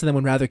then the rest of them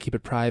would rather keep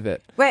it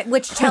private. Right,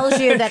 which tells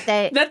you that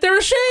they. That they're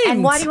ashamed.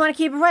 And why do you want to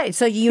keep it private?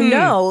 So you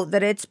know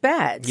that it's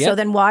bad. So Yep.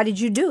 then why did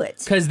you do it?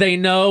 Because they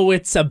know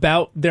it's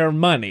about their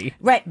money.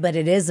 Right, but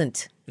it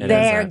isn't. It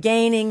They're isn't.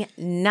 gaining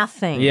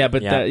nothing. Yeah,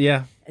 but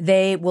Yeah.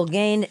 They will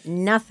gain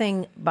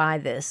nothing by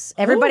this.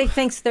 Everybody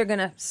thinks they're going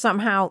to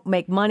somehow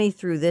make money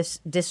through this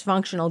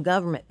dysfunctional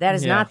government. That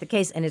is Yeah. not the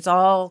case, and it's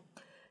all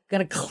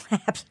going to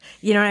collapse.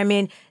 You know what I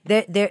mean?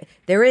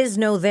 There is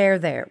no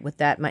there with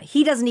that money.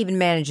 He doesn't even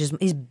manage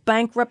he's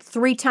bankrupt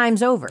 3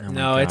 times over,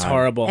 No, it's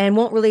horrible. and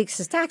won't release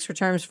his tax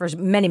returns for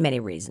many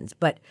reasons.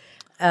 But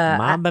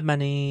Mamba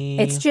money.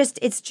 it's just,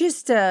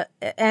 and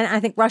I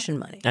think Russian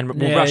money. and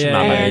Yeah, Russian yeah,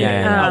 Mamba. yeah,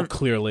 Yeah. Oh,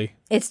 clearly.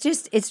 It's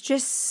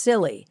just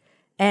silly.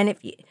 And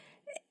if you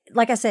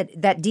like I said,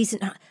 that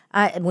decent.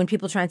 When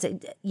people try and say,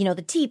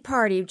 the Tea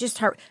Party, just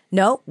hard.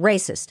 No,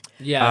 racist.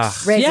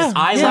 Yes. Racist.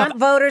 Yeah. Trump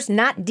voters,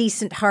 not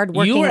decent,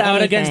 hardworking. You were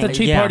out anything. against the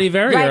Tea Party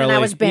very right, early. and I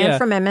was banned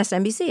from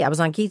MSNBC. I was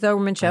on Keith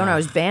Olbermann's show, and I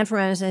was banned from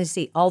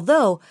MSNBC.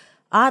 Although,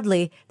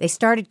 oddly, they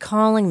started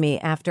calling me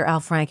after Al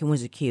Franken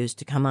was accused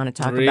to come on and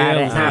talk about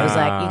it, and I was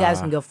like, "You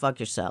guys can go fuck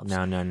yourselves."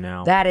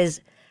 No. That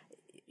is,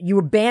 you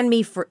were banned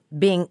me for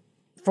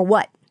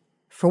what?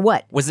 For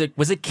what? Was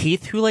it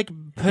Keith who put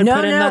in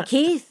No, that?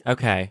 Keith.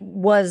 Okay.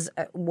 Was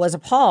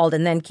appalled,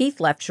 and then Keith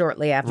left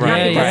shortly after.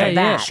 Right, Not because of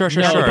that. Sure.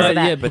 Not because of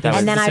that. But that was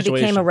and then the I became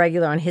situation. a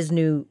regular on his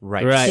new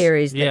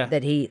series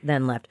that he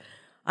then left.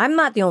 I'm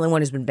not the only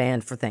one who's been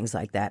banned for things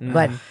like that,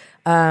 but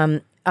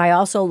I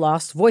also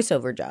lost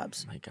voiceover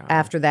jobs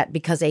after that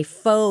because a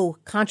faux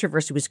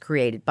controversy was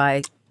created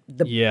by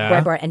the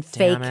web art and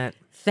fake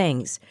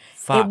things.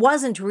 It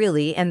wasn't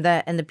really, and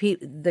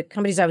the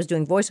companies I was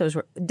doing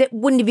voiceovers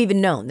wouldn't have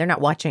even known. They're not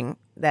watching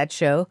that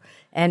show,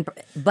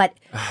 but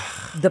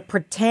the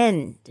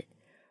pretend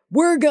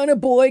we're gonna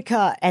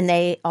boycott, and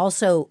they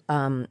also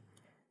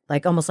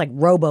almost like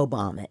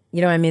robo-bomb it.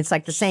 You know what I mean? It's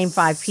like the same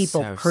 5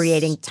 people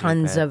creating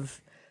tons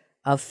of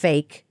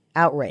fake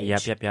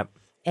outrage. Yep.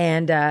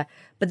 And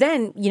but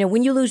then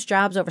when you lose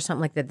jobs over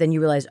something like that, then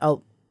you realize,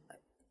 oh,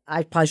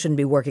 I probably shouldn't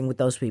be working with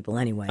those people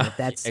anyway. If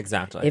that's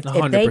exactly. If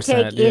they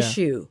take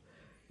issue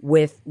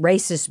with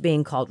racists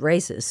being called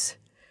racist,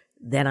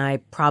 then I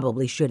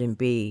probably shouldn't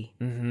be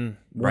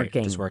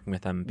working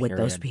with them. With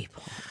those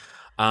people.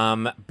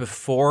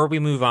 Before we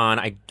move on,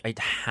 I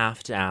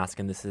have to ask,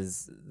 and this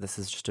is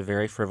just a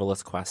very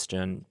frivolous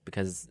question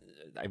because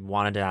I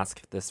wanted to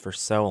ask this for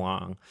so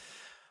long.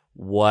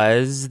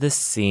 Was the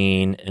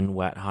scene in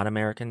Wet Hot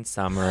American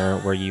Summer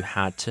where you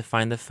had to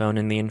find the phone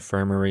in the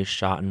infirmary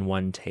shot in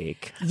one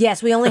take?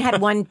 Yes, we only had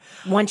one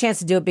chance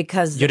to do it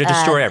because you had to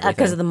destroy everything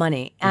because of the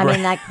money. I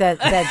mean, like the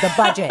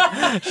budget.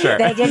 Sure,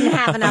 they didn't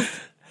have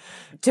enough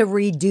to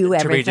redo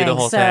everything. To redo the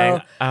whole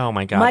thing. Oh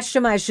my god! Much to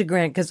my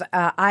chagrin, because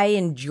I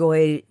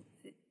enjoyed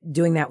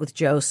doing that with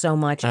Joe so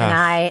much, and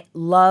I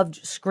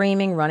loved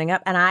screaming, running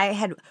up, and I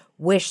had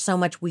wished so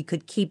much we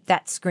could keep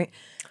that scream.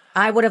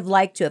 I would have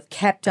liked to have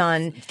kept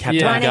on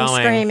running,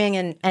 screaming,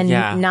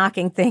 and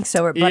knocking things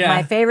over. But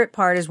my favorite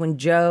part is when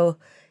Joe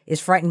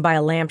is frightened by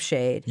a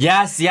lampshade.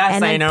 Yes,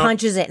 and then I know.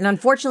 punches it. And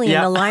unfortunately, in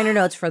the liner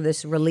notes for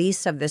this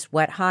release of this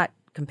Wet Hot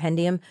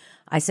compendium,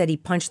 I said he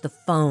punched the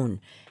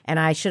phone. And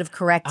I should have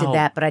corrected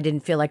that, but I didn't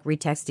feel like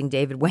retexting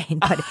David Wayne.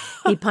 But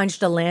he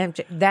punched a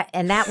lampshade.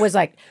 That was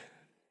like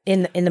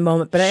in the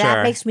moment. But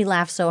that makes me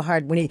laugh so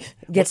hard when he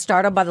gets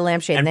startled by the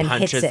lampshade and then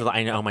punches hits it.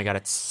 I know. Oh my god,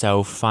 it's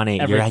so funny.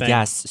 Everything.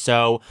 Yes.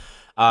 So,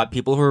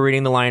 people who are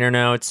reading the liner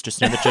notes just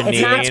know that Janine.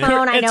 It's not a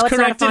phone. I know it's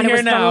not a phone. It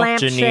was the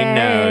lampshade. Janine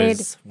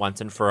knows once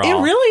and for all.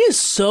 It really is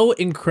so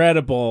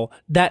incredible,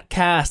 that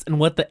cast and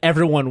what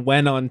everyone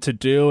went on to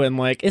do, and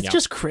it's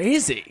just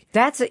crazy.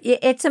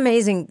 It's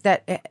amazing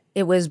that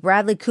it was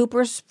Bradley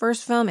Cooper's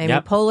first film, Amy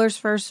Poehler's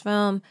first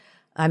film.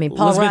 I mean,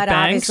 Paul Elizabeth Rudd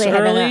Banks obviously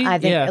had early? I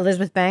think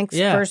Elizabeth Banks'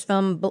 first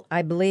film,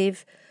 I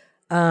believe.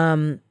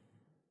 There's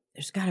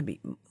got to be.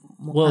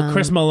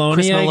 Chris Maloney.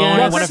 Chris Maloney,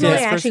 Well, one Chris of his Maloney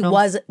first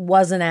actually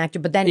was an actor,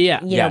 but then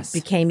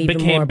became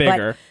even more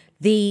bigger. But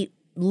the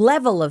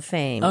level of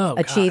fame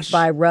achieved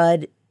by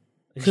Rudd,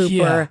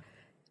 Cooper,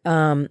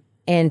 and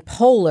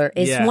Poehler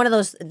is one of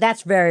those.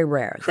 That's very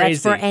rare. Crazy.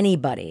 That's for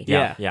anybody.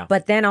 Yeah.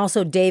 But then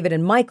also David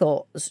and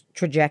Michael's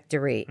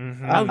trajectory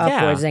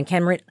upwards, and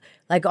Ken,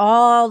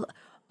 all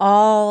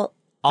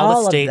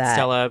the state, of that.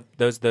 Stella,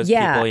 those people.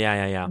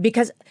 Yeah.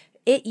 Because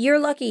you're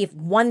lucky if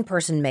one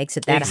person makes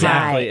it that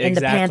high in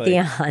the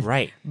pantheon,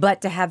 right?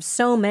 But to have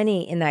so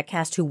many in that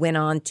cast who went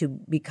on to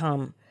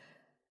become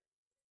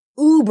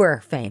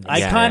uber famous,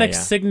 iconic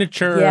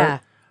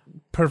signature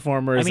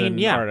performers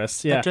and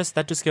artists. Yeah,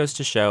 that just goes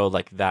to show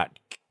that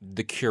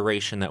the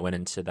curation that went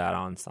into that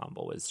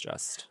ensemble was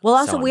just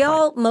also so we on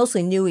point. all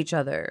mostly knew each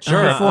other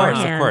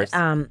beforehand. Of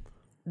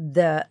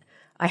course.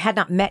 I had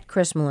not met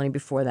Chris Maloney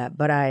before that,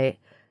 but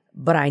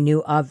I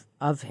knew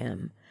of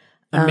him.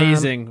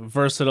 Amazing,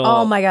 versatile.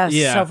 Oh my gosh,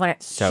 yeah. so funny.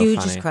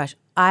 Hugest crush.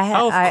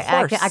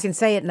 I can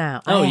say it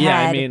now.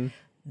 I mean,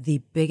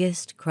 the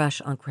biggest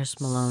crush on Chris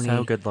Maloney.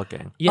 So good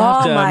looking. You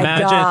have to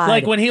imagine,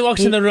 God. when he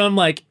walks in the room,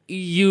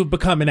 you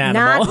become an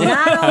animal.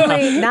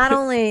 Not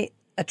only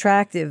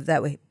attractive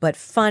that way, but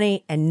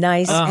funny and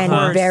nice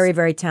and very,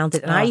 very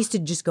talented. And I used to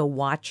just go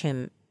watch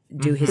him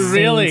do his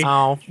really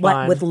scenes,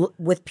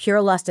 with pure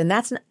lust, and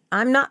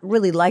I'm not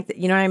really like that.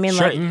 You know what I mean?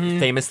 Sure,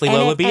 famously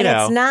low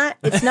libido. And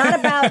it's not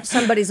about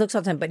somebody's looks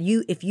all the time, but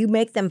if you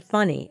make them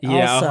funny,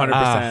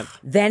 100%.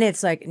 Then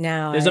it's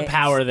now there's a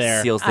power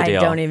there. Seals the deal.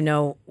 I don't even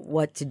know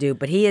what to do,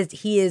 but he is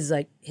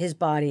his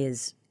body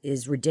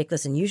is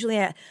ridiculous, and usually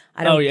I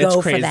don't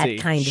go for that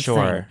kind of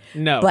thing.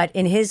 No, but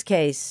in his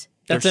case.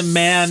 That's a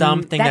man. That's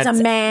a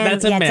man.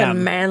 That's a man. That's a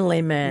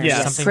manly man.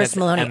 Yeah. Chris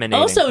Maloney.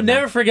 Also,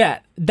 never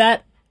forget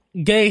that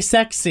gay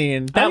sex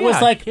scene that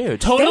was like huge.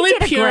 totally They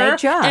did a pure great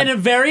job. and a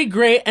very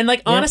great and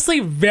like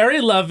honestly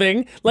very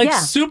loving, like Yeah.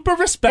 super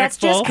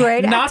respectful. That's just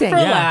great not acting. for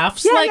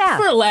laughs, Yeah, like yeah.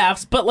 for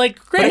laughs, but like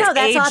great. No, that's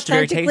aged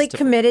very authentically tastefully.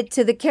 committed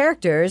to the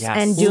characters Yes.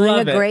 and doing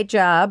Love a it. great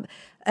job.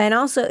 And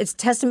also, it's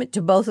testament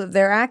to both of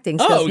their acting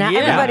skills. Oh, Now, yeah.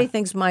 everybody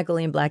thinks Michael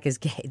Ian Black is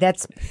gay.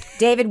 That's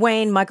David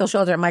Wayne, Michael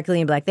Schulter, and Michael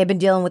Ian Black. They've been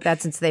dealing with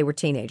that since they were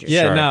teenagers.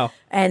 Yeah, Sure. no.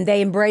 And they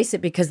embrace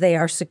it because they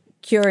are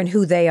secure in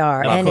who they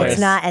are. And course.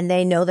 it's not, and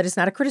they know that it's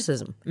not a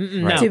criticism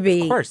no. to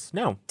be Of course,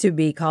 no. to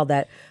be called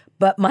that.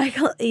 But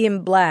Michael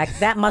Ian Black,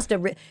 that must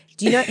have.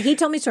 Do you know? He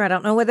told me, sir, I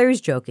don't know whether he's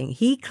joking.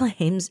 He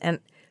claims, and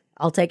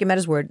I'll take him at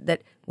his word,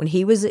 that when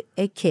he was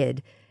a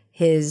kid,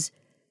 his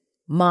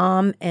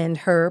mom and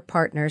her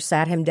partner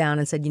sat him down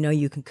and said,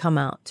 you can come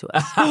out to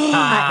us.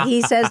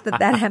 He says that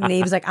happened.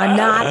 He was like, I'm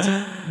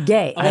not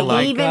gay. Like,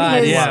 my even God,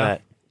 his yeah.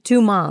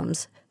 two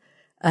moms.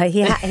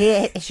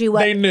 She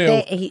was. They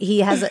knew. He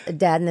has a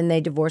dad, and then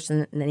they divorced,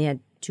 and then he had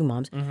two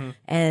moms. Mm-hmm.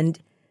 And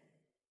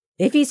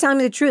if he's telling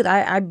me the truth,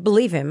 I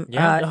believe him.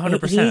 Yeah,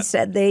 100%. He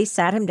said they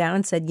sat him down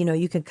and said,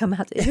 you can come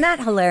out. Isn't that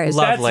hilarious?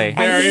 Lovely. That's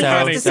very And he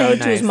funny. has to So say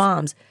to his nice.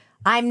 moms,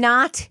 "I'm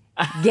not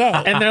gay."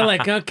 And they're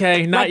like,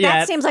 okay, not like, yet.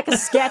 That seems like a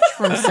sketch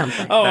from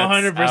something. Oh,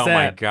 That's- 100%. Oh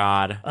my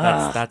god,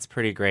 that's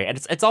pretty great.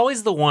 And it's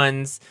always the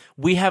ones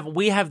we have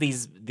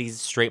these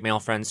straight male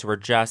friends who are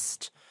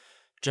just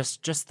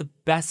the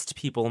best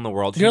people in the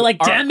world. You're who like,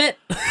 are- damn it.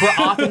 We're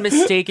often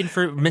mistook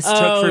for being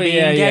Oh,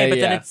 gay, yeah, but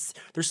then yeah.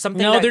 there's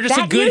something. No, that, they're just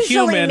a that good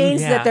usually human.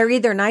 means Yeah. that they're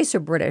either nice or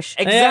British.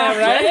 exactly Yeah,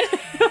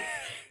 right?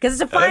 Because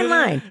it's a fine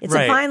line. It's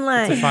Right. a fine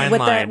line. It's a fine with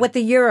line. with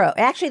the Euro.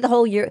 Actually, the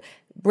whole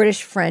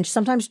British, French,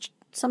 sometimes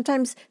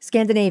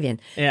Scandinavian.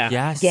 Yeah.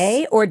 Yes,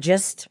 Gay or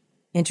just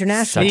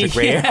international. Such a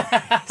gray,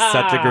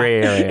 such a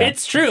gray area.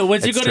 It's true.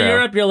 Once you It's go true. to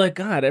Europe, you're like,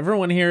 God,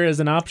 everyone here is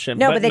an option.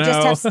 No, but they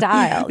just have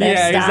style. They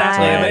have Yeah, style,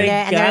 exactly. and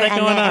They they're- got it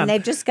going on. and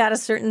they've just got a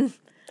certain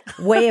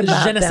way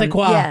about Je ne sais them.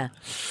 quoi. Yeah.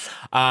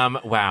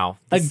 Wow,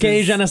 A This gay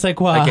is- je ne sais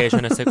quoi. A gay je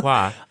ne sais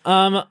quoi.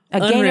 A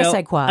gay ne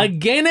sais quoi. A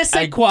gay ne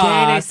sais A quoi.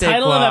 gay ne sais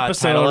Title of quoi.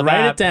 episode. Title of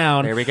Write ep. it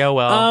down. There we go,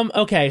 Will.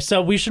 Okay,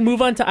 so we should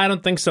move on to I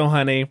Don't Think So,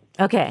 Honey.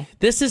 Okay.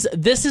 This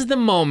is the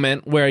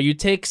moment where you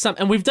take some,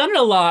 and we've done it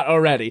a lot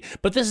already,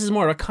 but this is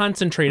more of a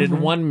concentrated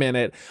 1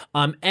 minute.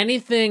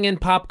 Anything in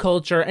pop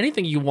culture,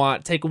 anything you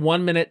want, take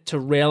 1 minute to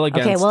rail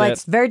against Okay. Well, it.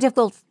 it's very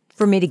difficult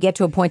for me to get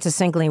to a point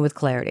succinctly and with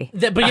clarity.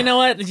 But you know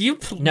what? You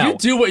No.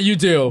 do what you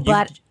do.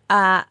 But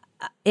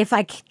if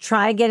I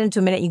try to get into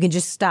a minute, you can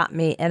just stop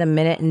me at a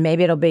minute, and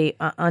maybe it'll be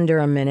under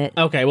a minute.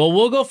 Okay, well,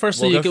 we'll go first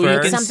so We'll you go can,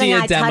 first. see Something a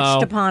I demo.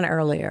 touched upon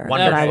earlier that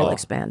I Wonderful. will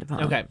expand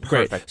upon. Okay,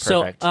 great. Perfect.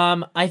 So,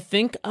 I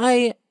think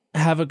I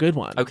have a good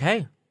one.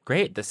 Okay,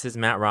 great. This is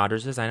Matt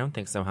Rogers' I Don't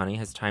Think So, Honey.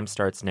 His time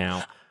starts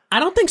now. I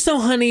Don't Think So,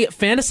 Honey,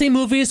 fantasy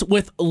movies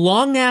with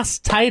long-ass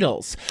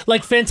titles,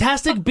 like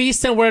Fantastic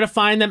Beasts and Where to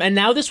Find Them, and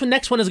now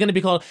next one is going to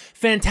be called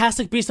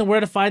Fantastic Beasts and Where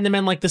to Find Them,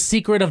 and like The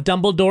Secret of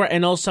Dumbledore,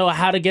 and also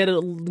How to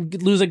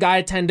Lose a Guy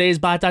in 10 Days,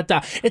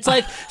 It's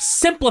like,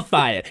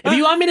 simplify it. If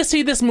you want me to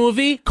see this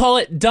movie, call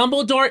it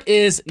Dumbledore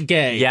is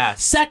Gay.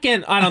 Yes.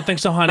 Second, I Don't Think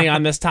So, Honey,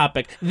 on this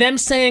topic. Them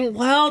saying,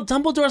 well,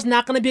 Dumbledore's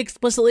not going to be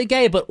explicitly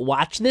gay, but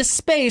watch this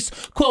space.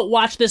 Quote,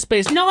 watch this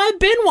space. No, I've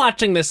been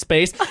watching this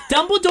space.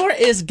 Dumbledore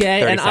is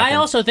gay, 30 and I seconds.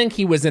 also think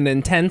he was an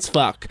intense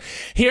fuck.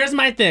 Here's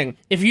my thing.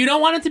 If you don't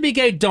want it to be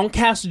gay, don't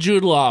cast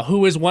Jude Law,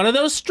 who is one of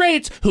those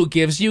straights who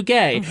gives you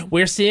gay.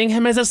 We're seeing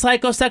him as a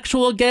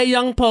psychosexual gay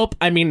young pope.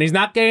 I mean, he's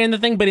not gay in the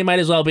thing, but he might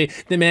as well be.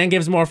 The man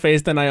gives more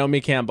face than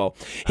Naomi Campbell.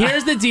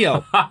 Here's the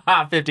deal.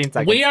 15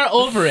 seconds. We are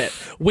over it.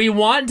 We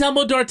want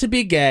Dumbledore to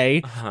be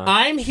gay.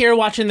 I'm here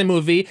watching the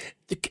movie.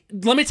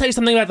 Let me tell you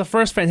something about the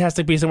first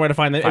Fantastic Beasts and Where to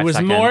Find Them. 5 It was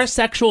seconds. more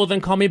sexual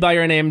than Call Me By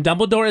Your Name.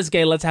 Dumbledore is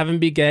gay. Let's have him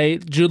be gay.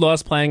 Jude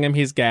Law's playing him.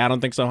 He's gay. I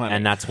don't think so, honey.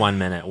 And that's 1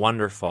 minute.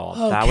 Wonderful.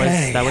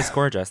 Okay. That was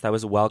gorgeous. That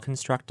was well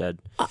constructed.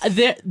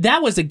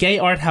 That was a gay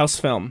art house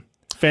film.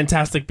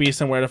 Fantastic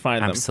Beasts and Where to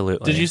Find Them.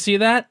 Absolutely. Did you see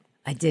that?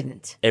 I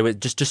didn't. It was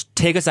just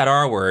take us at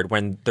our word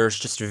when there's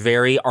just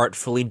very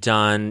artfully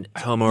done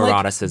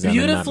homoeroticism. Like,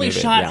 beautifully in that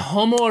movie. shot Yeah.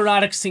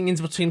 homoerotic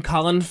scenes between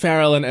Colin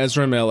Farrell and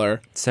Ezra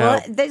Miller. So Well,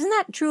 isn't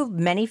that true of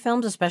many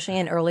films, especially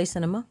in early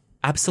cinema?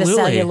 absolutely.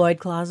 The Celluloid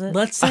Closet.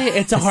 Let's say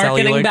it's a The harkening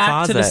Celluloid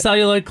back to the Closet.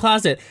 celluloid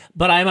closet.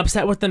 But I'm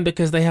upset with them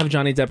because they have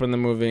Johnny Depp in the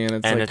movie, and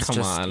it's And like, it's come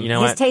just, on. you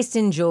know His what? taste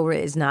in jewelry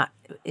is not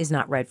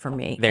right for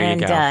me. There you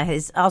and go.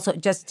 His also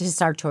just his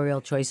sartorial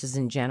choices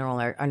in general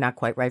are not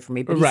quite right for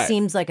me. But he Right.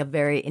 seems like a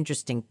very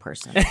interesting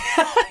person.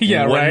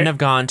 yeah, Wouldn't right. have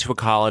gone to a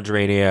college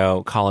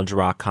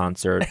rock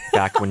concert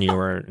back when you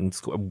were in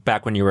school,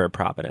 back when you were at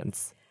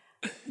Providence.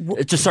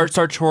 It just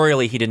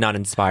sartorially, he did not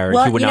inspire.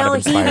 Well, he would not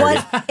have he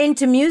inspired. was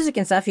into music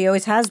and stuff. He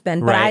always has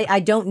been. But Right. I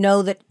don't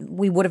know that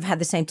we would have had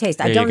the same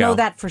taste. I you don't know go.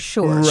 that for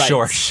sure.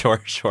 Right.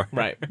 Sure.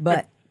 Right.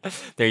 But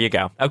There you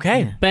go.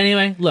 Okay. But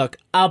anyway, look,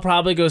 I'll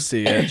probably go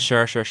see it.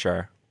 Sure.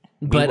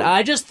 But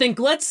I just think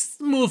let's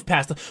move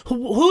past it.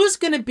 Who's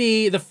going to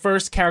be the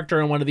first character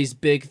in one of these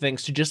big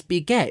things to just be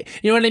gay?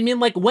 You know what I mean?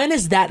 Like, when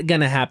is that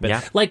going to happen? Yeah.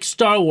 Like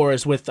Star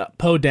Wars with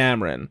Poe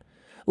Dameron.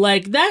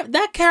 Like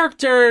that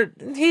character,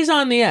 he's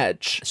on the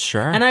edge.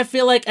 Sure. And I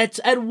feel like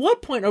at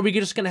what point are we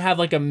just going to have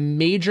like a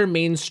major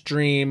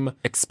mainstream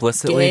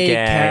explicitly gay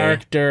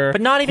character, but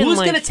not even who's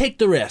like, going to take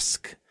the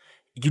risk?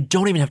 You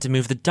don't even have to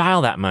move the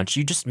dial that much.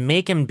 You just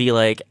make him be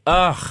like,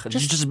 ugh.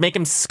 Just make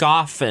him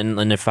scoff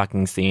in a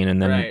fucking scene, and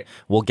then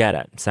we'll get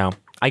it. So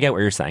I get what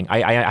you're saying.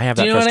 I have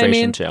that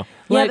frustration too.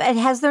 Yeah, but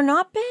has there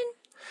not been?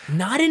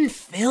 Not in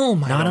film.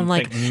 Not in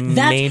like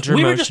major.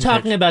 We were just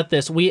talking about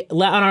this. On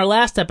our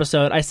last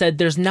episode, I said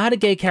there's not a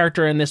gay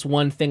character in this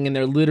one thing, and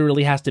there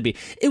literally has to be.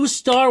 It was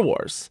Star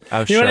Wars.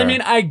 Oh, you know what I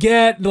mean? I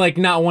get like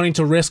not wanting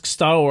to risk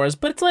Star Wars,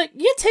 but it's like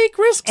you take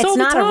risks all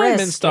the time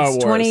in Star Wars.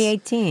 It's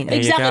 2018.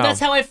 Exactly. That's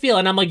how I feel,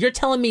 and I'm like, you're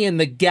telling me in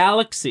the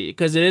galaxy,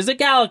 because it is a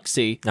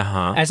galaxy.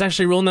 That's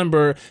actually rule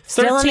number 13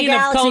 Still in the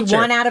galaxy, of culture.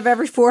 1 out of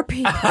every 4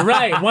 people.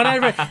 Right.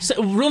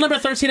 Rule number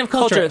 13 of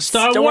culture.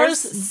 Star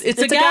Wars.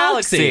 It's a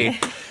galaxy.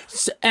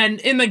 And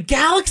in the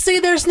galaxy,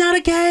 there's not a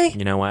gay?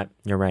 You know what?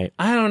 You're right.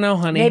 I don't know,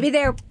 honey. Maybe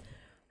they're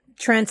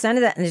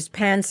transcended that and is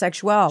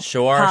pansexual.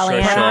 Sure.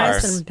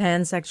 Polyamorous and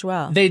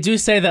pansexual. They do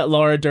say that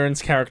Laura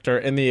Dern's character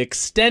in the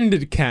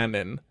extended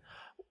canon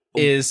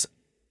is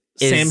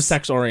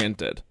same-sex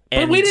oriented.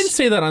 But we didn't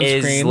say that on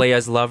screen. Is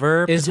Leia's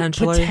lover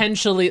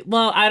potentially?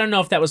 Well, I don't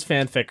know if that was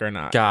fanfic or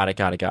not. Got it.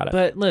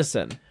 But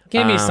listen,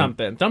 give me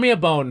something. Throw me a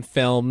bone,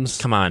 films.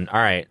 Come on. All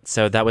right.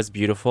 So that was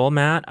beautiful,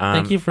 Matt.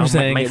 Thank you for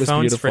saying my it was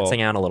phone's beautiful.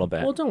 fritzing out a little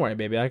bit. Well, don't worry,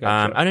 baby. I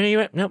got you. I don't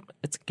know. Nope.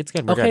 It's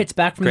good. We're good. It's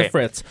back from the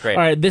fritz. Great.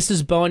 All right, this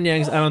is Bowen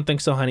Yang's I Don't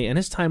Think So, Honey, and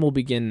his time will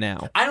begin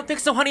now. I don't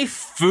think so, honey.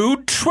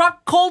 Food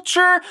truck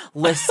culture?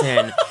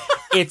 Listen,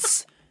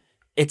 it's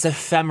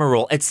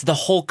ephemeral. It's the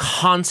whole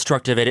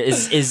construct of it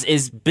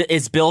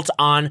is built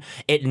on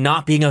it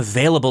not being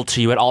available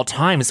to you at all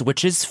times,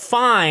 which is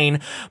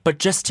fine. But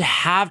just to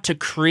have to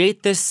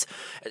create this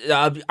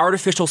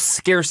artificial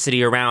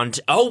scarcity around,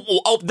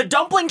 the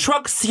dumpling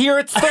truck's here,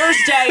 it's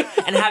Thursday,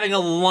 and having a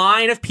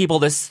line of people,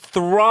 this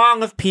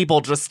throng of people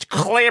just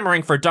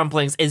clamoring for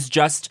dumplings is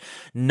just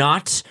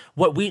not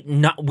what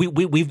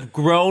we've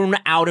grown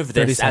out of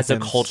this as a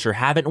culture,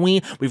 haven't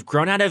we? We've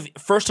grown out of,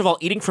 first of all,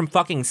 eating from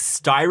fucking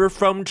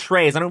styrofoam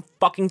trays. I don't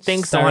fucking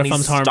think so.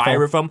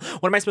 Styrofoam.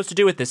 What am I supposed to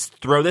do with this?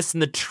 Throw this in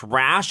the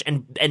trash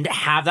and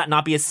have that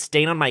not be a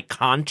stain on my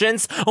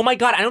conscience? Oh my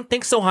God, I don't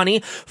think so,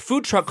 honey.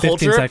 Food truck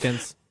culture. 15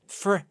 seconds.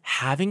 For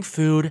having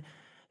food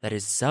that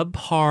is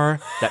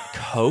subpar, that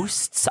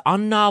coasts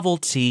on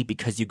novelty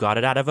because you got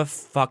it out of a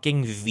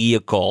fucking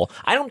vehicle.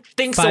 I don't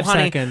think so, honey. 5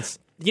 seconds.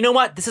 You know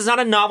what? This is not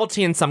a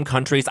novelty in some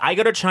countries. I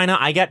go to China,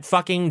 I get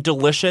fucking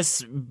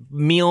delicious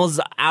meals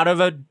out of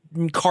a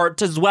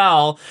cart as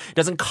well. It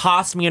doesn't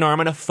cost me an arm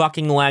and a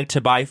fucking leg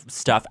to buy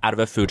stuff out of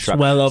a food truck.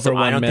 It's well over 1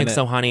 minute. I don't think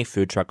so, honey.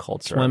 Food truck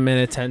culture. 1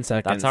 minute, 10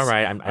 seconds. That's all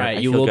right. I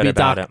you feel will good be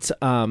about docked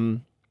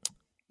it.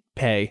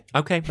 Pay.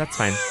 Okay, that's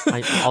fine.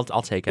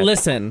 I'll take it.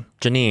 Listen,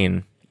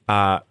 Janine,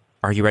 are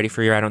you ready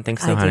for your I Don't Think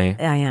So, honey?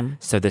 I am.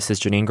 So this is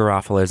Janine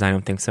Garofalo's I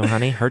Don't Think So,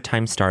 honey. Her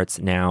time starts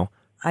now.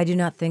 I do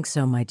not think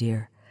so, my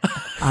dear.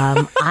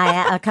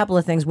 A couple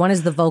of things. One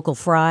is the vocal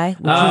fry,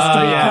 which used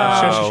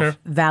to be called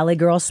Valley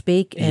Girl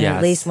speak. And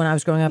at least when I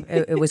was growing up,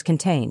 it was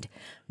contained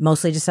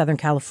mostly to Southern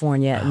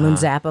California. Moon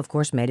Zappa, of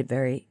course, made it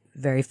very,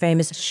 very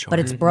famous. But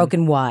it's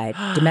broken wide,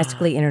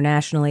 domestically,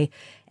 internationally.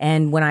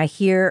 And when I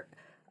hear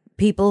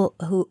people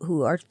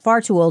who are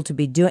far too old to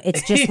be doing,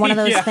 it's just one of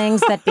those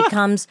things that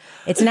becomes,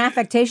 it's an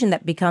affectation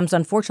that becomes,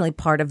 unfortunately,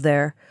 part of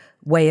their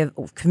way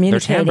of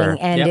communicating,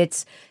 and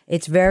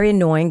it's very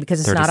annoying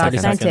because it's not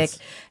authentic.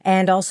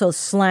 And also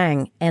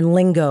slang and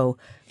lingo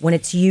when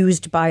it's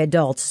used by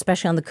adults,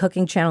 especially on the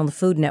Cooking Channel and the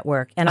Food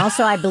Network. And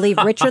also, I believe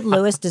Richard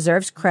Lewis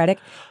deserves credit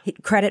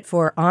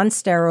for On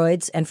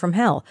Steroids and From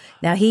Hell.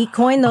 Now, he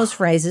coined those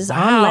phrases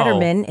on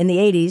Letterman in the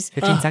 80s,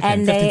 15 seconds.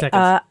 and they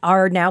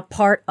are now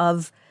part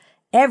of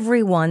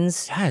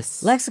everyone's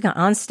lexicon.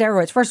 On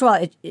steroids. First of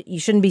all, you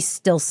shouldn't be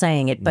still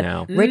saying it,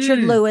 but Richard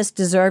Lewis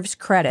deserves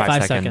credit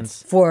 5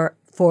 seconds. for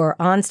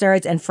On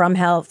Steroids and From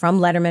Hell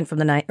from Letterman from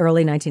the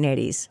early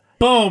 1980s.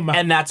 Boom.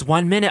 And that's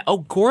 1 minute. Oh,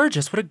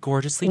 gorgeous. What a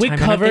gorgeously timed.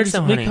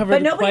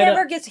 But nobody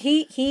ever gets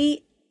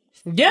he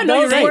Yeah,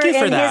 no, thank you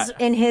for that.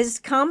 In his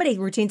comedy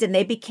routines, and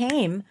they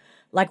became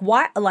like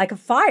a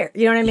fire.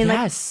 You know what I mean?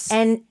 Yes.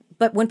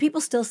 But when people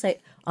still say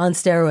on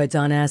steroids,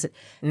 on acid,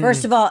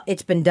 first of all,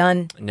 it's been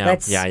done. No.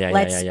 Let's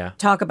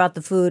talk about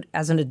the food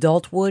as an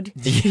adult would.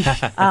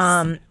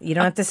 Yes. You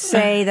don't have to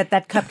say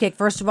that cupcake.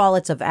 First of all,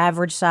 it's of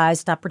average size.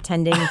 Stop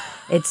pretending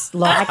it's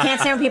large. I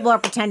can't stand when people are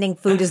pretending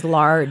food is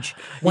large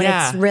when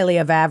it's really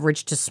of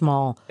average to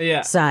small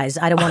size.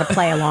 I don't want to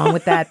play along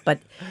with that, but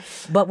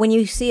when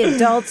you see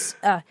adults.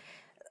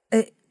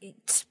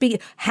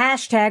 Speak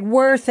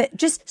 #worth it.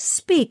 Just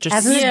speak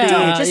as an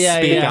adult. Just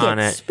speak on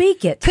it.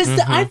 Speak it. Because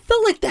I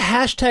felt like the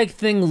hashtag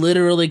thing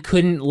literally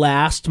couldn't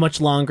last much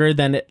longer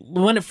than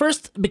when it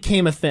first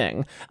became a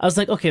thing. I was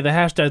like, okay, the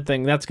hashtag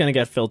thing, that's going to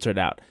get filtered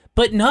out.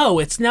 But no,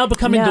 it's now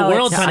becoming the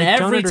world on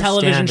every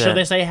television show.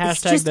 They say hashtag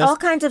it's just all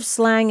kinds of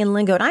slang and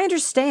lingo, and I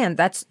understand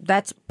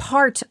that's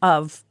part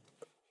of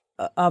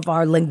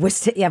our language.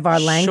 Sure.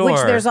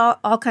 There's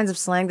all kinds of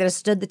slang that has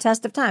stood the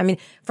test of time. I mean,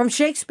 from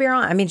Shakespeare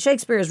on. I mean,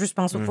 Shakespeare is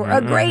responsible for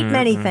a great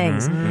many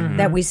things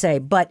that we say,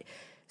 but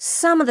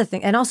some of the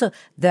things, and also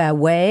the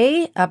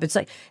way up. It's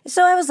like,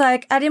 so I was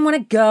like, I didn't want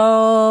to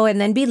go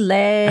and then be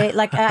late.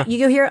 Like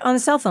you hear it on the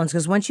cell phones,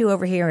 because once you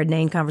overhear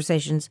inane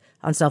conversations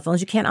on cell phones,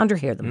 you can't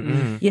underhear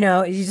them. You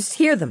know, you just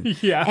hear them.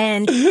 Yeah.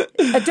 And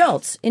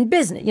adults in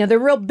business, you know, they're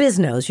real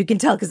biznos. You can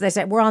tell because they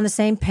say we're on the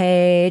same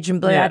page and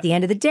blah, at the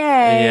end of the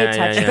day,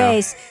 touch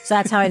base. So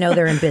that's how I know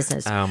they're in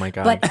business. Oh my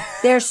God. But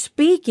they're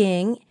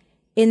speaking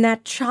in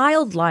that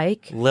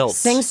childlike, lilt,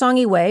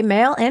 sing-songy way,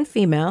 male and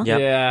female. Yep.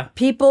 Yeah.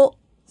 People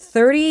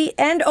 30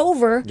 and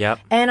over. Yep.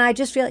 And I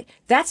just feel like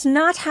that's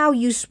not how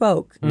you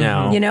spoke.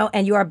 No. You know,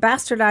 and you are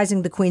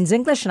bastardizing the Queen's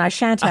English, and I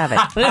shan't have it.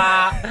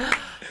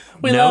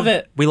 We love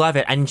it. We love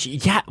it. And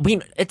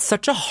it's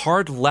such a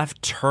hard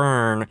left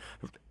turn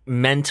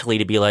mentally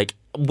to be like,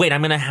 wait, I'm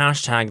going to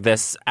hashtag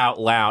this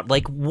out loud.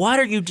 Like, what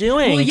are you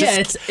doing? Well,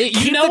 yeah,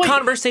 keep the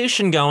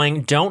conversation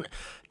going. Don't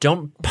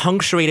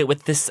punctuate it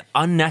with this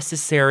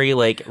unnecessary,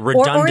 like,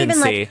 redundancy. Or even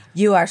like,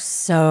 you are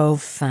so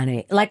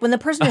funny. Like when the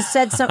person has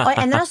said something.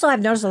 And also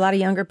I've noticed a lot of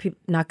younger people,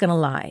 not going to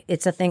lie.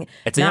 It's a thing.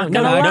 Don't do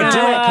it. Come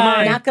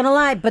on. Not going to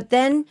lie. But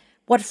then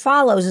what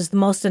follows is the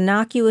most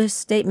innocuous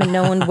statement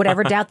no one would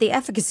ever doubt the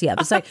efficacy of.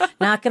 It's like,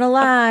 not going to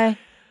lie.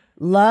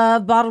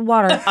 Love bottled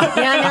water. You know what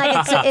I mean?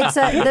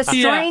 Like the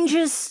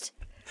strangest...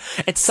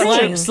 It's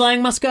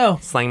slang must go.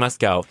 Slang must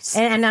go.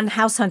 And on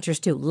House Hunters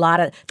too.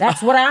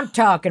 That's what I'm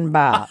talking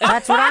about.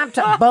 That's what I'm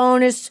talking.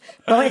 Bonus.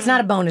 It's not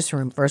a bonus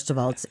room. First of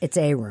all, it's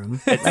a room.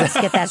 Let's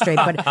get that straight.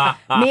 But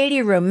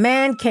media room,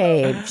 man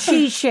cave,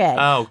 she shed.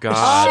 Oh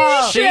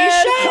God, she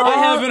shed. I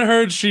haven't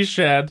heard she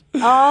shed.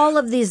 All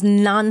of these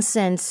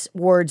nonsense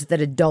words that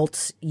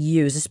adults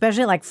use,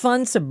 especially like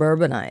fun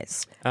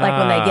suburbanites, like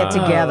when they get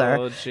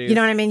together. You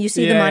know what I mean? You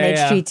see them on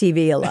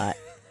HGTV a lot.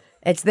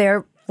 It's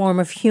their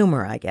form of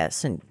humor, I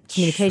guess, and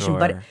communication. Sure.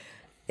 But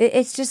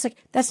it's just like,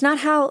 that's not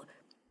how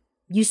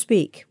you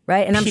speak,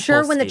 right? And I'm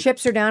sure when the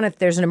chips are down, if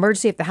there's an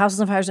emergency, if the house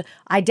is on fire,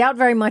 I doubt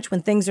very much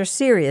when things are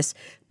serious,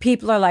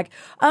 people are like,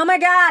 oh my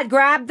God,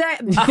 grab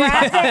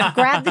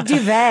the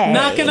duvet.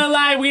 Not gonna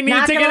lie, we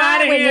need to get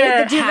out of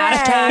here.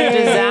 Hashtag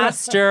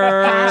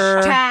disaster.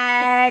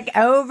 Hashtag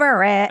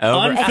over it.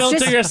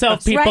 Unfilter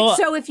yourself, people. Right?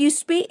 So if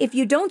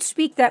you don't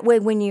speak that way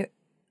when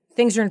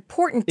things are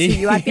important to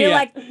you, I feel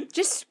like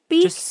just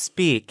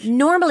speak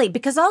normally,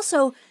 because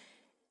also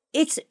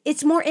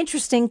it's more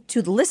interesting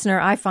to the listener,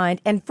 I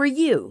find, and for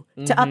you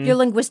to up your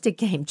linguistic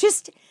game.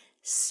 Just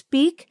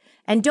speak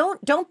and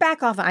don't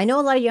back off. I know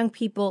a lot of young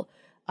people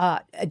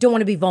don't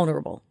want to be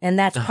vulnerable, and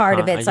that's part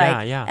of it. It's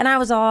and I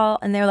was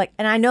and they're like,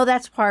 and I know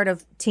that's part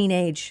of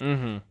teenage.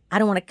 I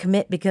don't want to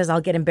commit because I'll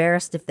get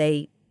embarrassed if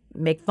they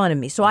make fun of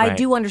me. So I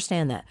do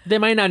understand that. They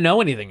might not know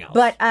anything else.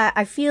 But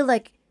I feel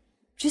like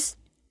just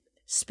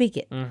speak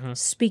it.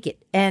 Speak it.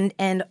 And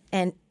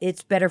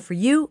it's better for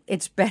you.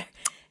 It's better.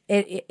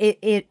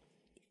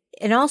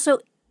 And also,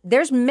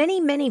 there's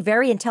many, many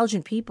very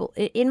intelligent people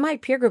in my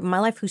peer group in my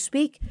life who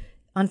speak,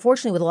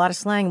 unfortunately, with a lot of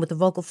slang, with the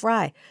vocal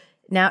fry.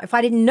 Now, if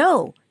I didn't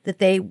know that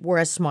they were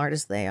as smart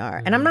as they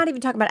are, and I'm not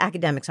even talking about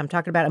academics, I'm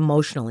talking about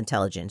emotional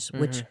intelligence,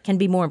 which can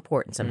be more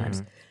important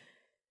sometimes,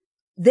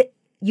 that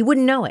you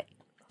wouldn't know it.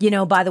 You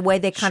know, by the way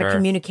they kind of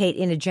communicate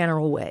in a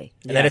general way.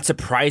 And then it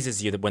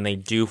surprises you that when they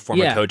do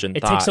form a cogent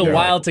thought. It takes a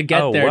while to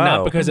get there,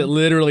 not because it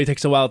literally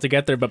takes a while to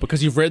get there, but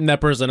because you've written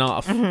that person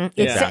off.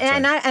 Exactly.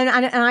 And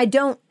I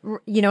don't,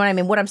 you know what I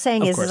mean? What I'm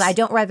saying is I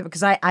don't write them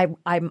because I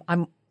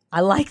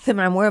like them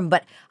and I'm aware of them,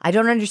 but I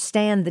don't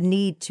understand the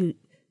need to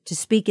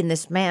speak in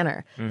this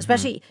manner.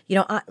 Especially, you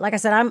know, like I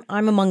said,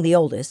 I'm among the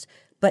oldest,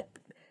 but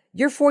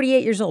you're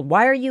 48 years old.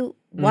 Why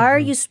are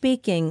you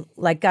speaking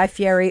like Guy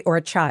Fieri or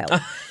a child?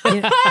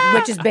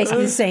 Which is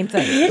basically the same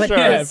thing.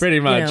 But pretty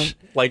much. You know,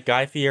 like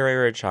Guy Fieri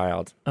or a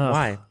child.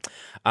 Why?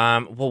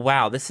 Well,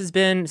 wow, this has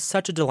been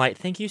such a delight.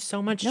 Thank you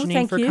so much,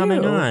 Janine, for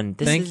coming on.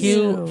 Thank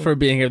you for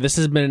being here. This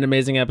has been an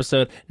amazing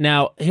episode.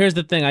 Now, here's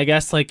the thing. I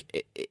guess,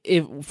 like,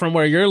 if from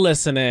where you're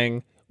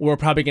listening, we're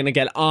probably going to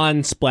get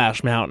on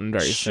Splash Mountain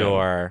very soon.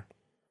 Sure.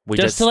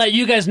 Just to let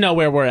you guys know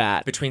where we're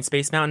at. Between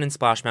Space Mountain and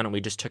Splash Mountain,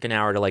 we just took an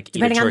hour to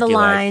depending eat a turkey on the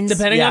lines.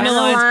 Depending on the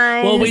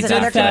lines. Well, we did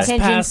fast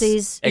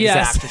contingencies. Exactly.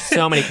 Yes.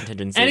 So many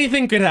contingencies.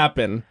 Anything could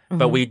happen.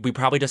 But we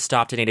probably just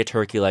stopped and ate a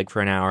turkey leg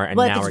for an hour, and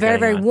now we're it's very,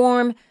 very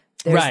warm.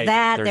 There's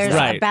that.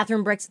 There's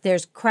bathroom breaks.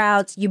 There's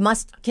crowds. You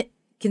must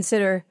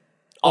consider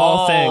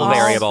all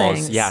variables.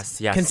 Things.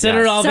 Yes.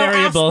 Consider all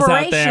variables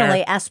out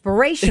there.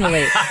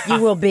 Aspirationally,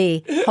 you will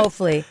be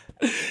hopefully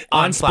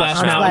on Splash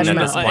Mountain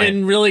at this point,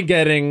 and really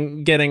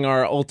getting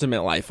our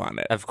ultimate life on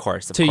it. Of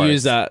course, to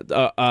use a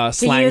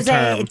slang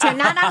term.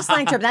 Not a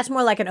slang term. That's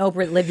more like an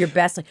Oprah, live your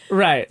best.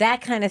 Right.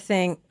 That kind of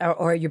thing,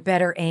 or your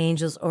better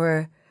angels,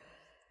 or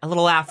a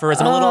little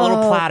aphorism, a little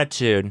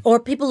platitude. Or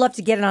people love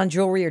to get it on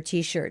jewelry or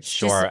T-shirts.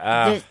 Sure.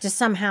 Just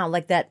somehow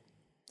like that.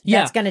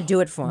 That's going to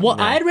do it for them.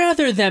 Well, I'd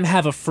rather them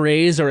have a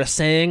phrase or a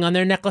saying on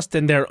their necklace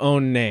than their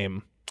own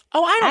name.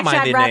 Oh, I don't Actually,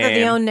 mind I'd rather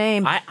the own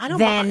name I don't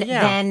than mind,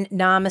 yeah. than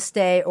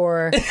Namaste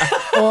or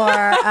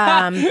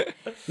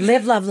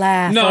Live, Love,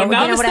 Laugh. No, or,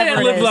 Namaste and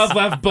it Live, is. Love,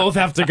 Laugh both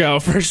have to go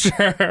for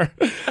sure.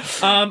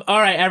 All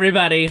right,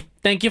 everybody.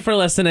 Thank you for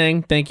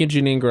listening. Thank you,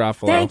 Janine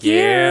Garofalo. Thank you.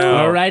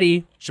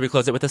 Alrighty. Should we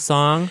close it with a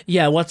song?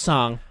 Yeah, what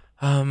song?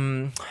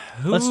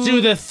 Let's do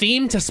the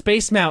theme to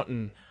Space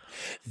Mountain.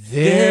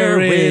 There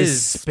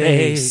is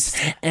space,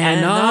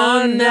 and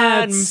on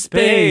that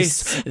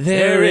space,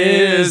 there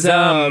is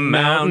a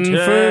mountain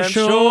for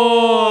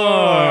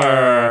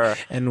sure.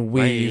 And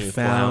we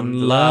found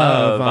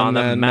love on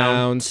the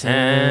mountain.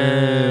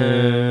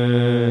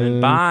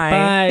 Bye.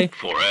 Bye.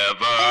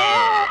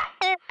 Forever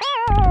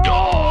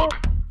Dog.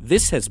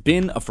 This has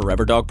been a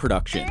Forever Dog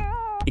production.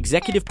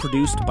 Executive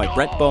produced by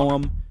Brett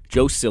Boehm,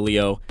 Joe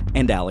Cilio,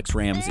 and Alex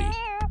Ramsey.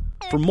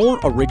 For more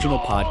original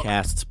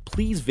podcasts,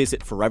 please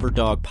visit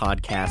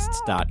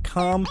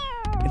foreverdogpodcasts.com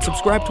and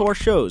subscribe to our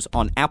shows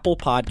on Apple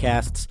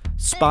Podcasts,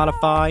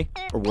 Spotify,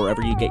 or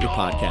wherever you get your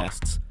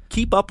podcasts.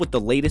 Keep up with the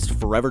latest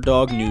Forever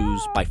Dog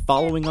news by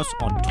following us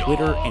on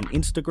Twitter and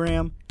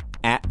Instagram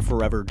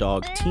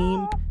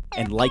 @ForeverDogTeam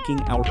and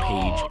liking our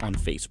page on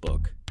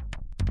Facebook.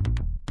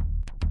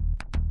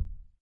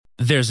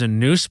 There's a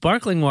new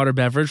sparkling water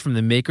beverage from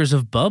the makers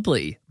of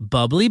Bubbly,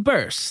 Bubbly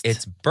Burst.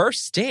 It's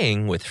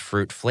bursting with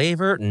fruit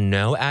flavor,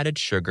 no added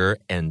sugar,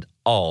 and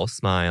all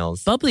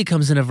smiles. Bubbly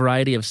comes in a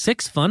variety of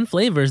 6 fun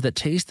flavors that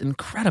taste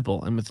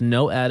incredible, and with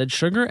no added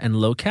sugar and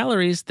low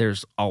calories,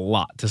 there's a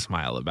lot to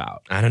smile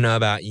about. I don't know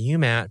about you,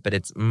 Matt, but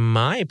it's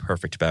my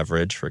perfect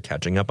beverage for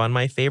catching up on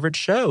my favorite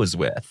shows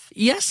with.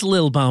 Yes,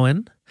 Lil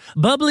Bowen.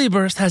 Bubbly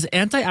Burst has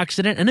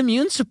antioxidant and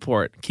immune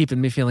support,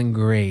 keeping me feeling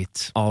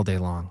great all day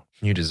long.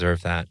 You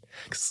deserve that.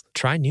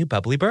 Try new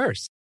Bubbly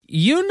Burst.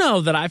 You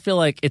know that I feel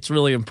like it's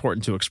really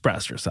important to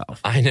express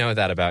yourself. I know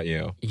that about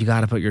you. You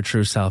got to put your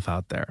true self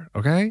out there,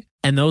 okay?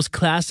 And those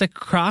classic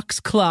Crocs,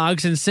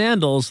 clogs, and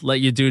sandals let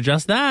you do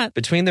just that.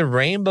 Between the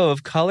rainbow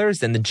of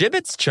colors and the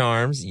Jibbitz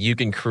charms, you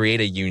can create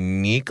a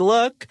unique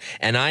look.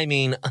 And I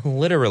mean,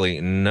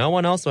 literally, no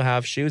one else will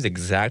have shoes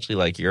exactly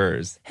like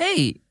yours.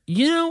 Hey,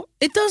 you know,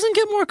 it doesn't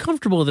get more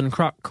comfortable than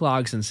Croc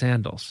clogs and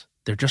sandals.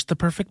 They're just the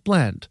perfect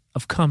blend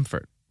of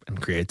comfort and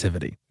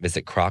creativity.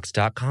 Visit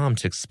Crocs.com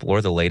to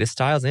explore the latest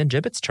styles and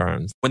Jibbitz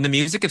charms. When the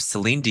music of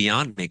Celine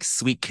Dion makes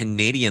sweet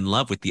Canadian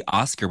love with the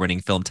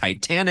Oscar-winning film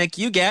Titanic,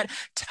 you get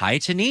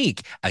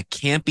Titanic, a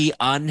campy,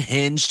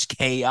 unhinged,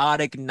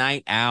 chaotic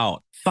night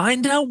out.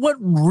 Find out what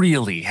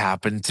really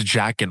happened to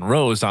Jack and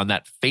Rose on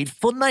that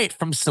fateful night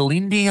from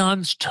Celine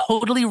Dion's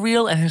totally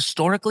real and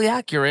historically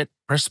accurate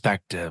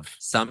perspective.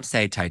 Some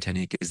say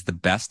Titanic is the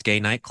best gay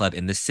nightclub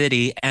in the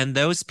city, and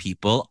those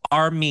people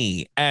are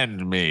me.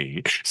 And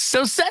me.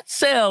 So set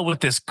sail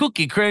with this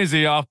kooky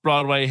crazy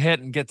off-Broadway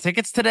hit and get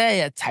tickets today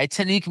at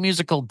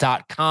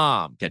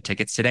TitanicMusical.com. Get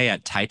tickets today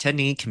at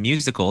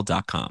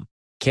TitanicMusical.com.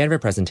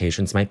 Canva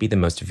presentations might be the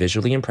most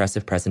visually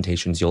impressive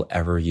presentations you'll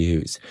ever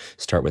use.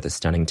 Start with a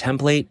stunning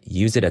template,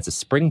 use it as a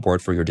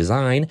springboard for your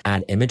design,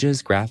 add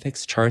images,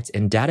 graphics, charts,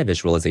 and data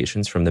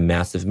visualizations from the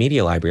massive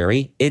media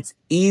library. It's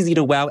easy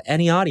to wow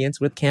any audience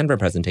with Canva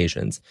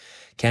presentations.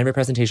 Canva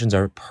presentations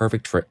are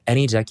perfect for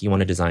any deck you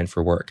want to design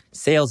for work.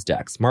 Sales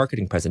decks,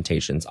 marketing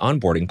presentations,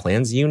 onboarding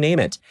plans, you name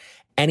it.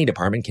 Any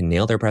department can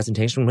nail their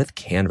presentation with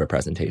Canva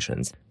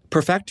presentations.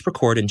 Perfect,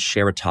 record, and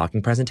share a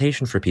talking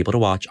presentation for people to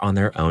watch on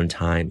their own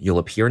time. You'll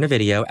appear in a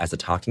video as a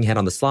talking head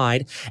on the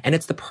slide, and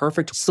it's the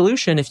perfect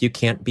solution if you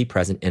can't be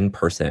present in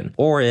person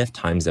or if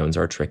time zones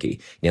are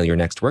tricky. Nail your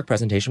next work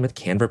presentation with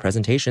Canva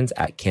presentations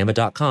at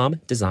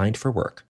canva.com, designed for work.